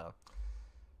save, so.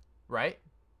 Right?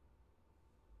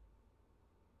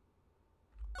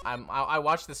 I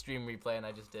watched the stream replay and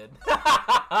I just did.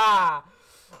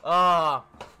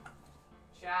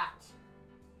 Chat.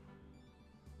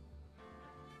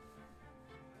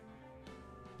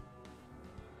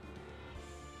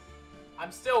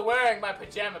 I'm still wearing my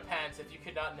pajama pants if you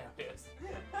could not notice.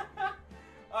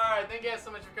 Alright, thank you guys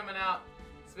so much for coming out.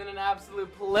 It's been an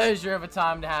absolute pleasure of a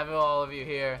time to have all of you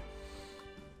here.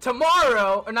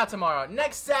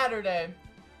 Next Saturday,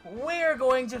 we're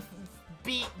going to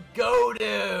beat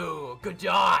Godot,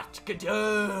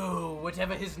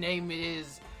 whatever his name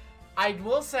is. I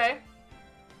will say,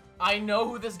 I know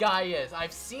who this guy is.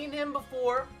 I've seen him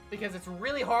before because it's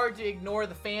really hard to ignore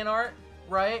the fan art,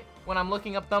 right? When I'm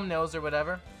looking up thumbnails or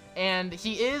whatever. And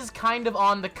he is kind of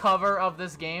on the cover of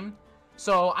this game.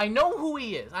 So I know who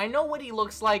he is. I know what he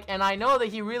looks like, and I know that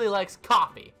he really likes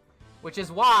coffee, which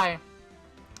is why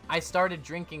I started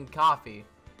drinking coffee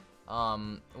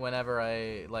whenever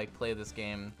I like play this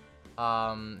game.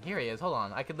 Here he is. Hold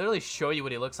on. I could literally show you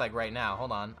what he looks like right now.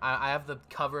 Hold on. I have the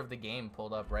cover of the game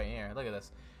pulled up right here. Look at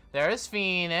this. There's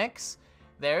Phoenix.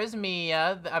 There's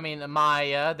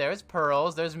Maya. There's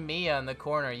Pearls. There's Mia in the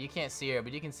corner. You can't see her,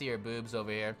 but you can see her boobs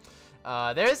over here.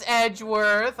 There's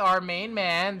Edgeworth, our main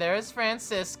man. There's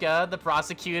Francisca, the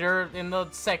prosecutor in the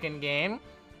second game.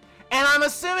 And I'm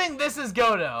assuming this is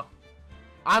Godot.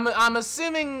 I'm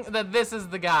assuming that this is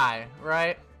the guy,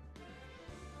 right?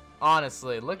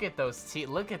 Honestly, look at those teeth.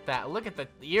 Look at that. Look at the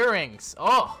earrings.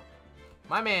 Oh,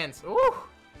 my man's, ooh,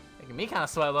 making me kind of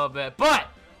sweat a little bit. But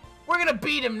we're going to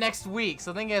beat him next week.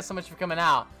 So thank you guys so much for coming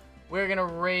out. We're going to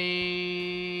raid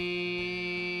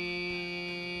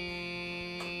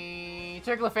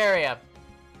Turclefaria.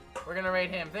 We're going to raid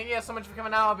him. Thank you guys so much for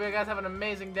coming out. I hope you guys have an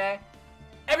amazing day.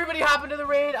 Everybody hop into the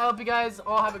raid. I hope you guys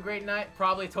all have a great night.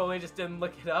 Probably totally just didn't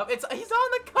look it up. He's on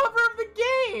the cover of the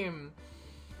game.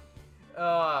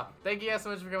 Thank you guys so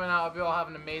much for coming out. I hope you all have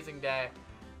an amazing day.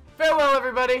 Farewell,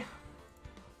 everybody.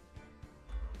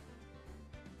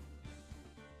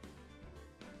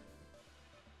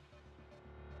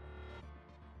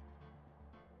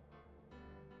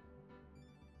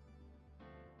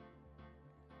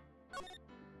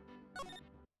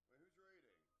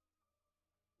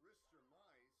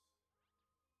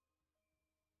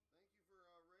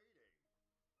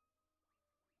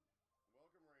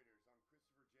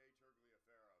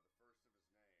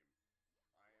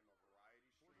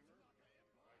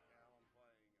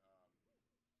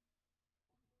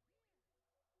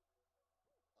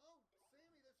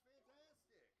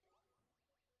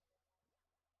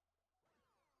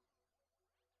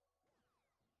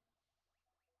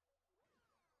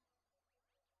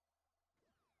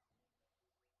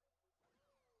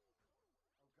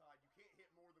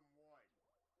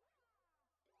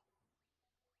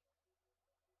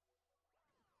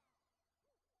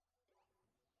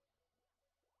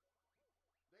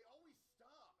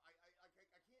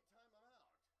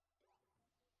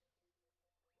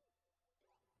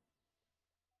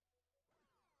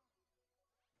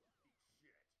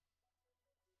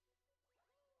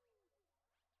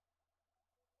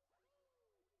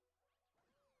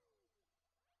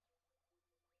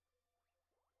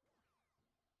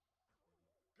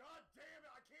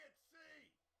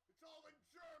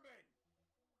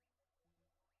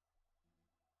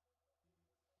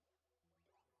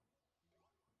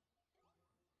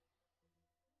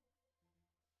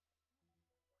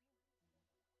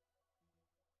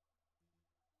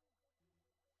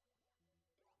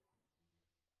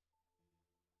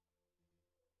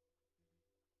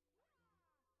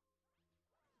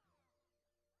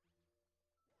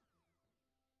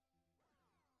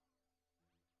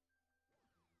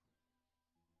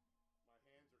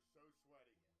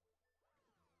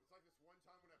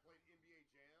 time when I played NBA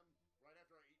Jam, right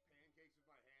after I ate pancakes with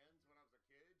my hands when I was a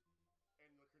kid,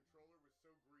 and the controller was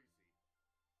so greasy.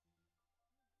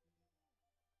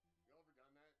 Y'all ever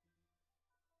done that?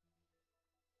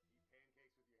 Eat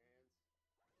pancakes with your hands?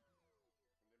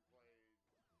 And then play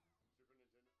Super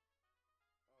Nintendo?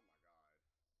 Oh my god.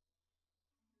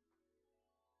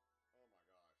 Oh my gosh. Oh my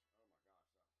gosh.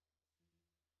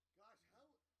 Gosh, how...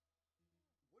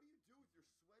 What do you do with your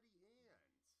sweaty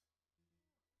hands?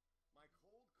 My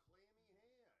cold, clammy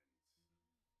hands.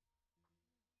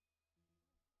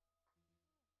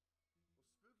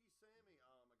 Well, Spooky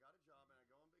Sammy, I got a job and I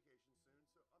go on vacation soon,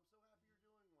 so I'm so happy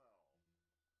you're doing well.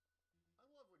 I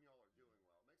love when y'all are doing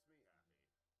well. It makes me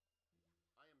happy.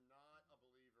 I am not a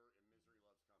believer in misery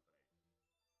loves company.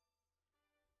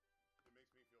 It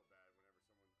makes me feel bad whenever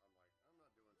I'm like, I'm not doing too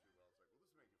well. It's like, well, this will make you feel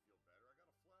better. I got a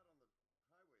flat on the highway today.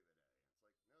 It's like,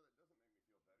 no, that doesn't make me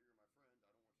feel better. You're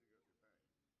my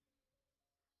friend. I don't want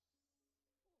you to go through pain.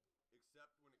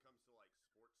 Except when it comes to, like,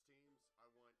 sports teams. I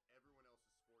want everyone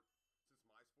else's sport. Since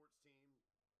my sports team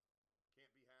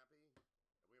can't be happy,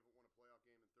 and we haven't won a playoff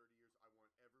game in 30 years, I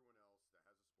want everyone else that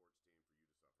has a sports team for you to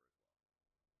suffer as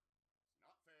well. It's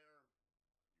not fair.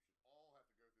 You should all have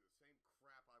to go through the same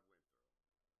crap I went through.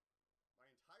 My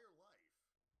entire life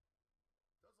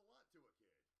does a lot to a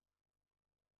kid.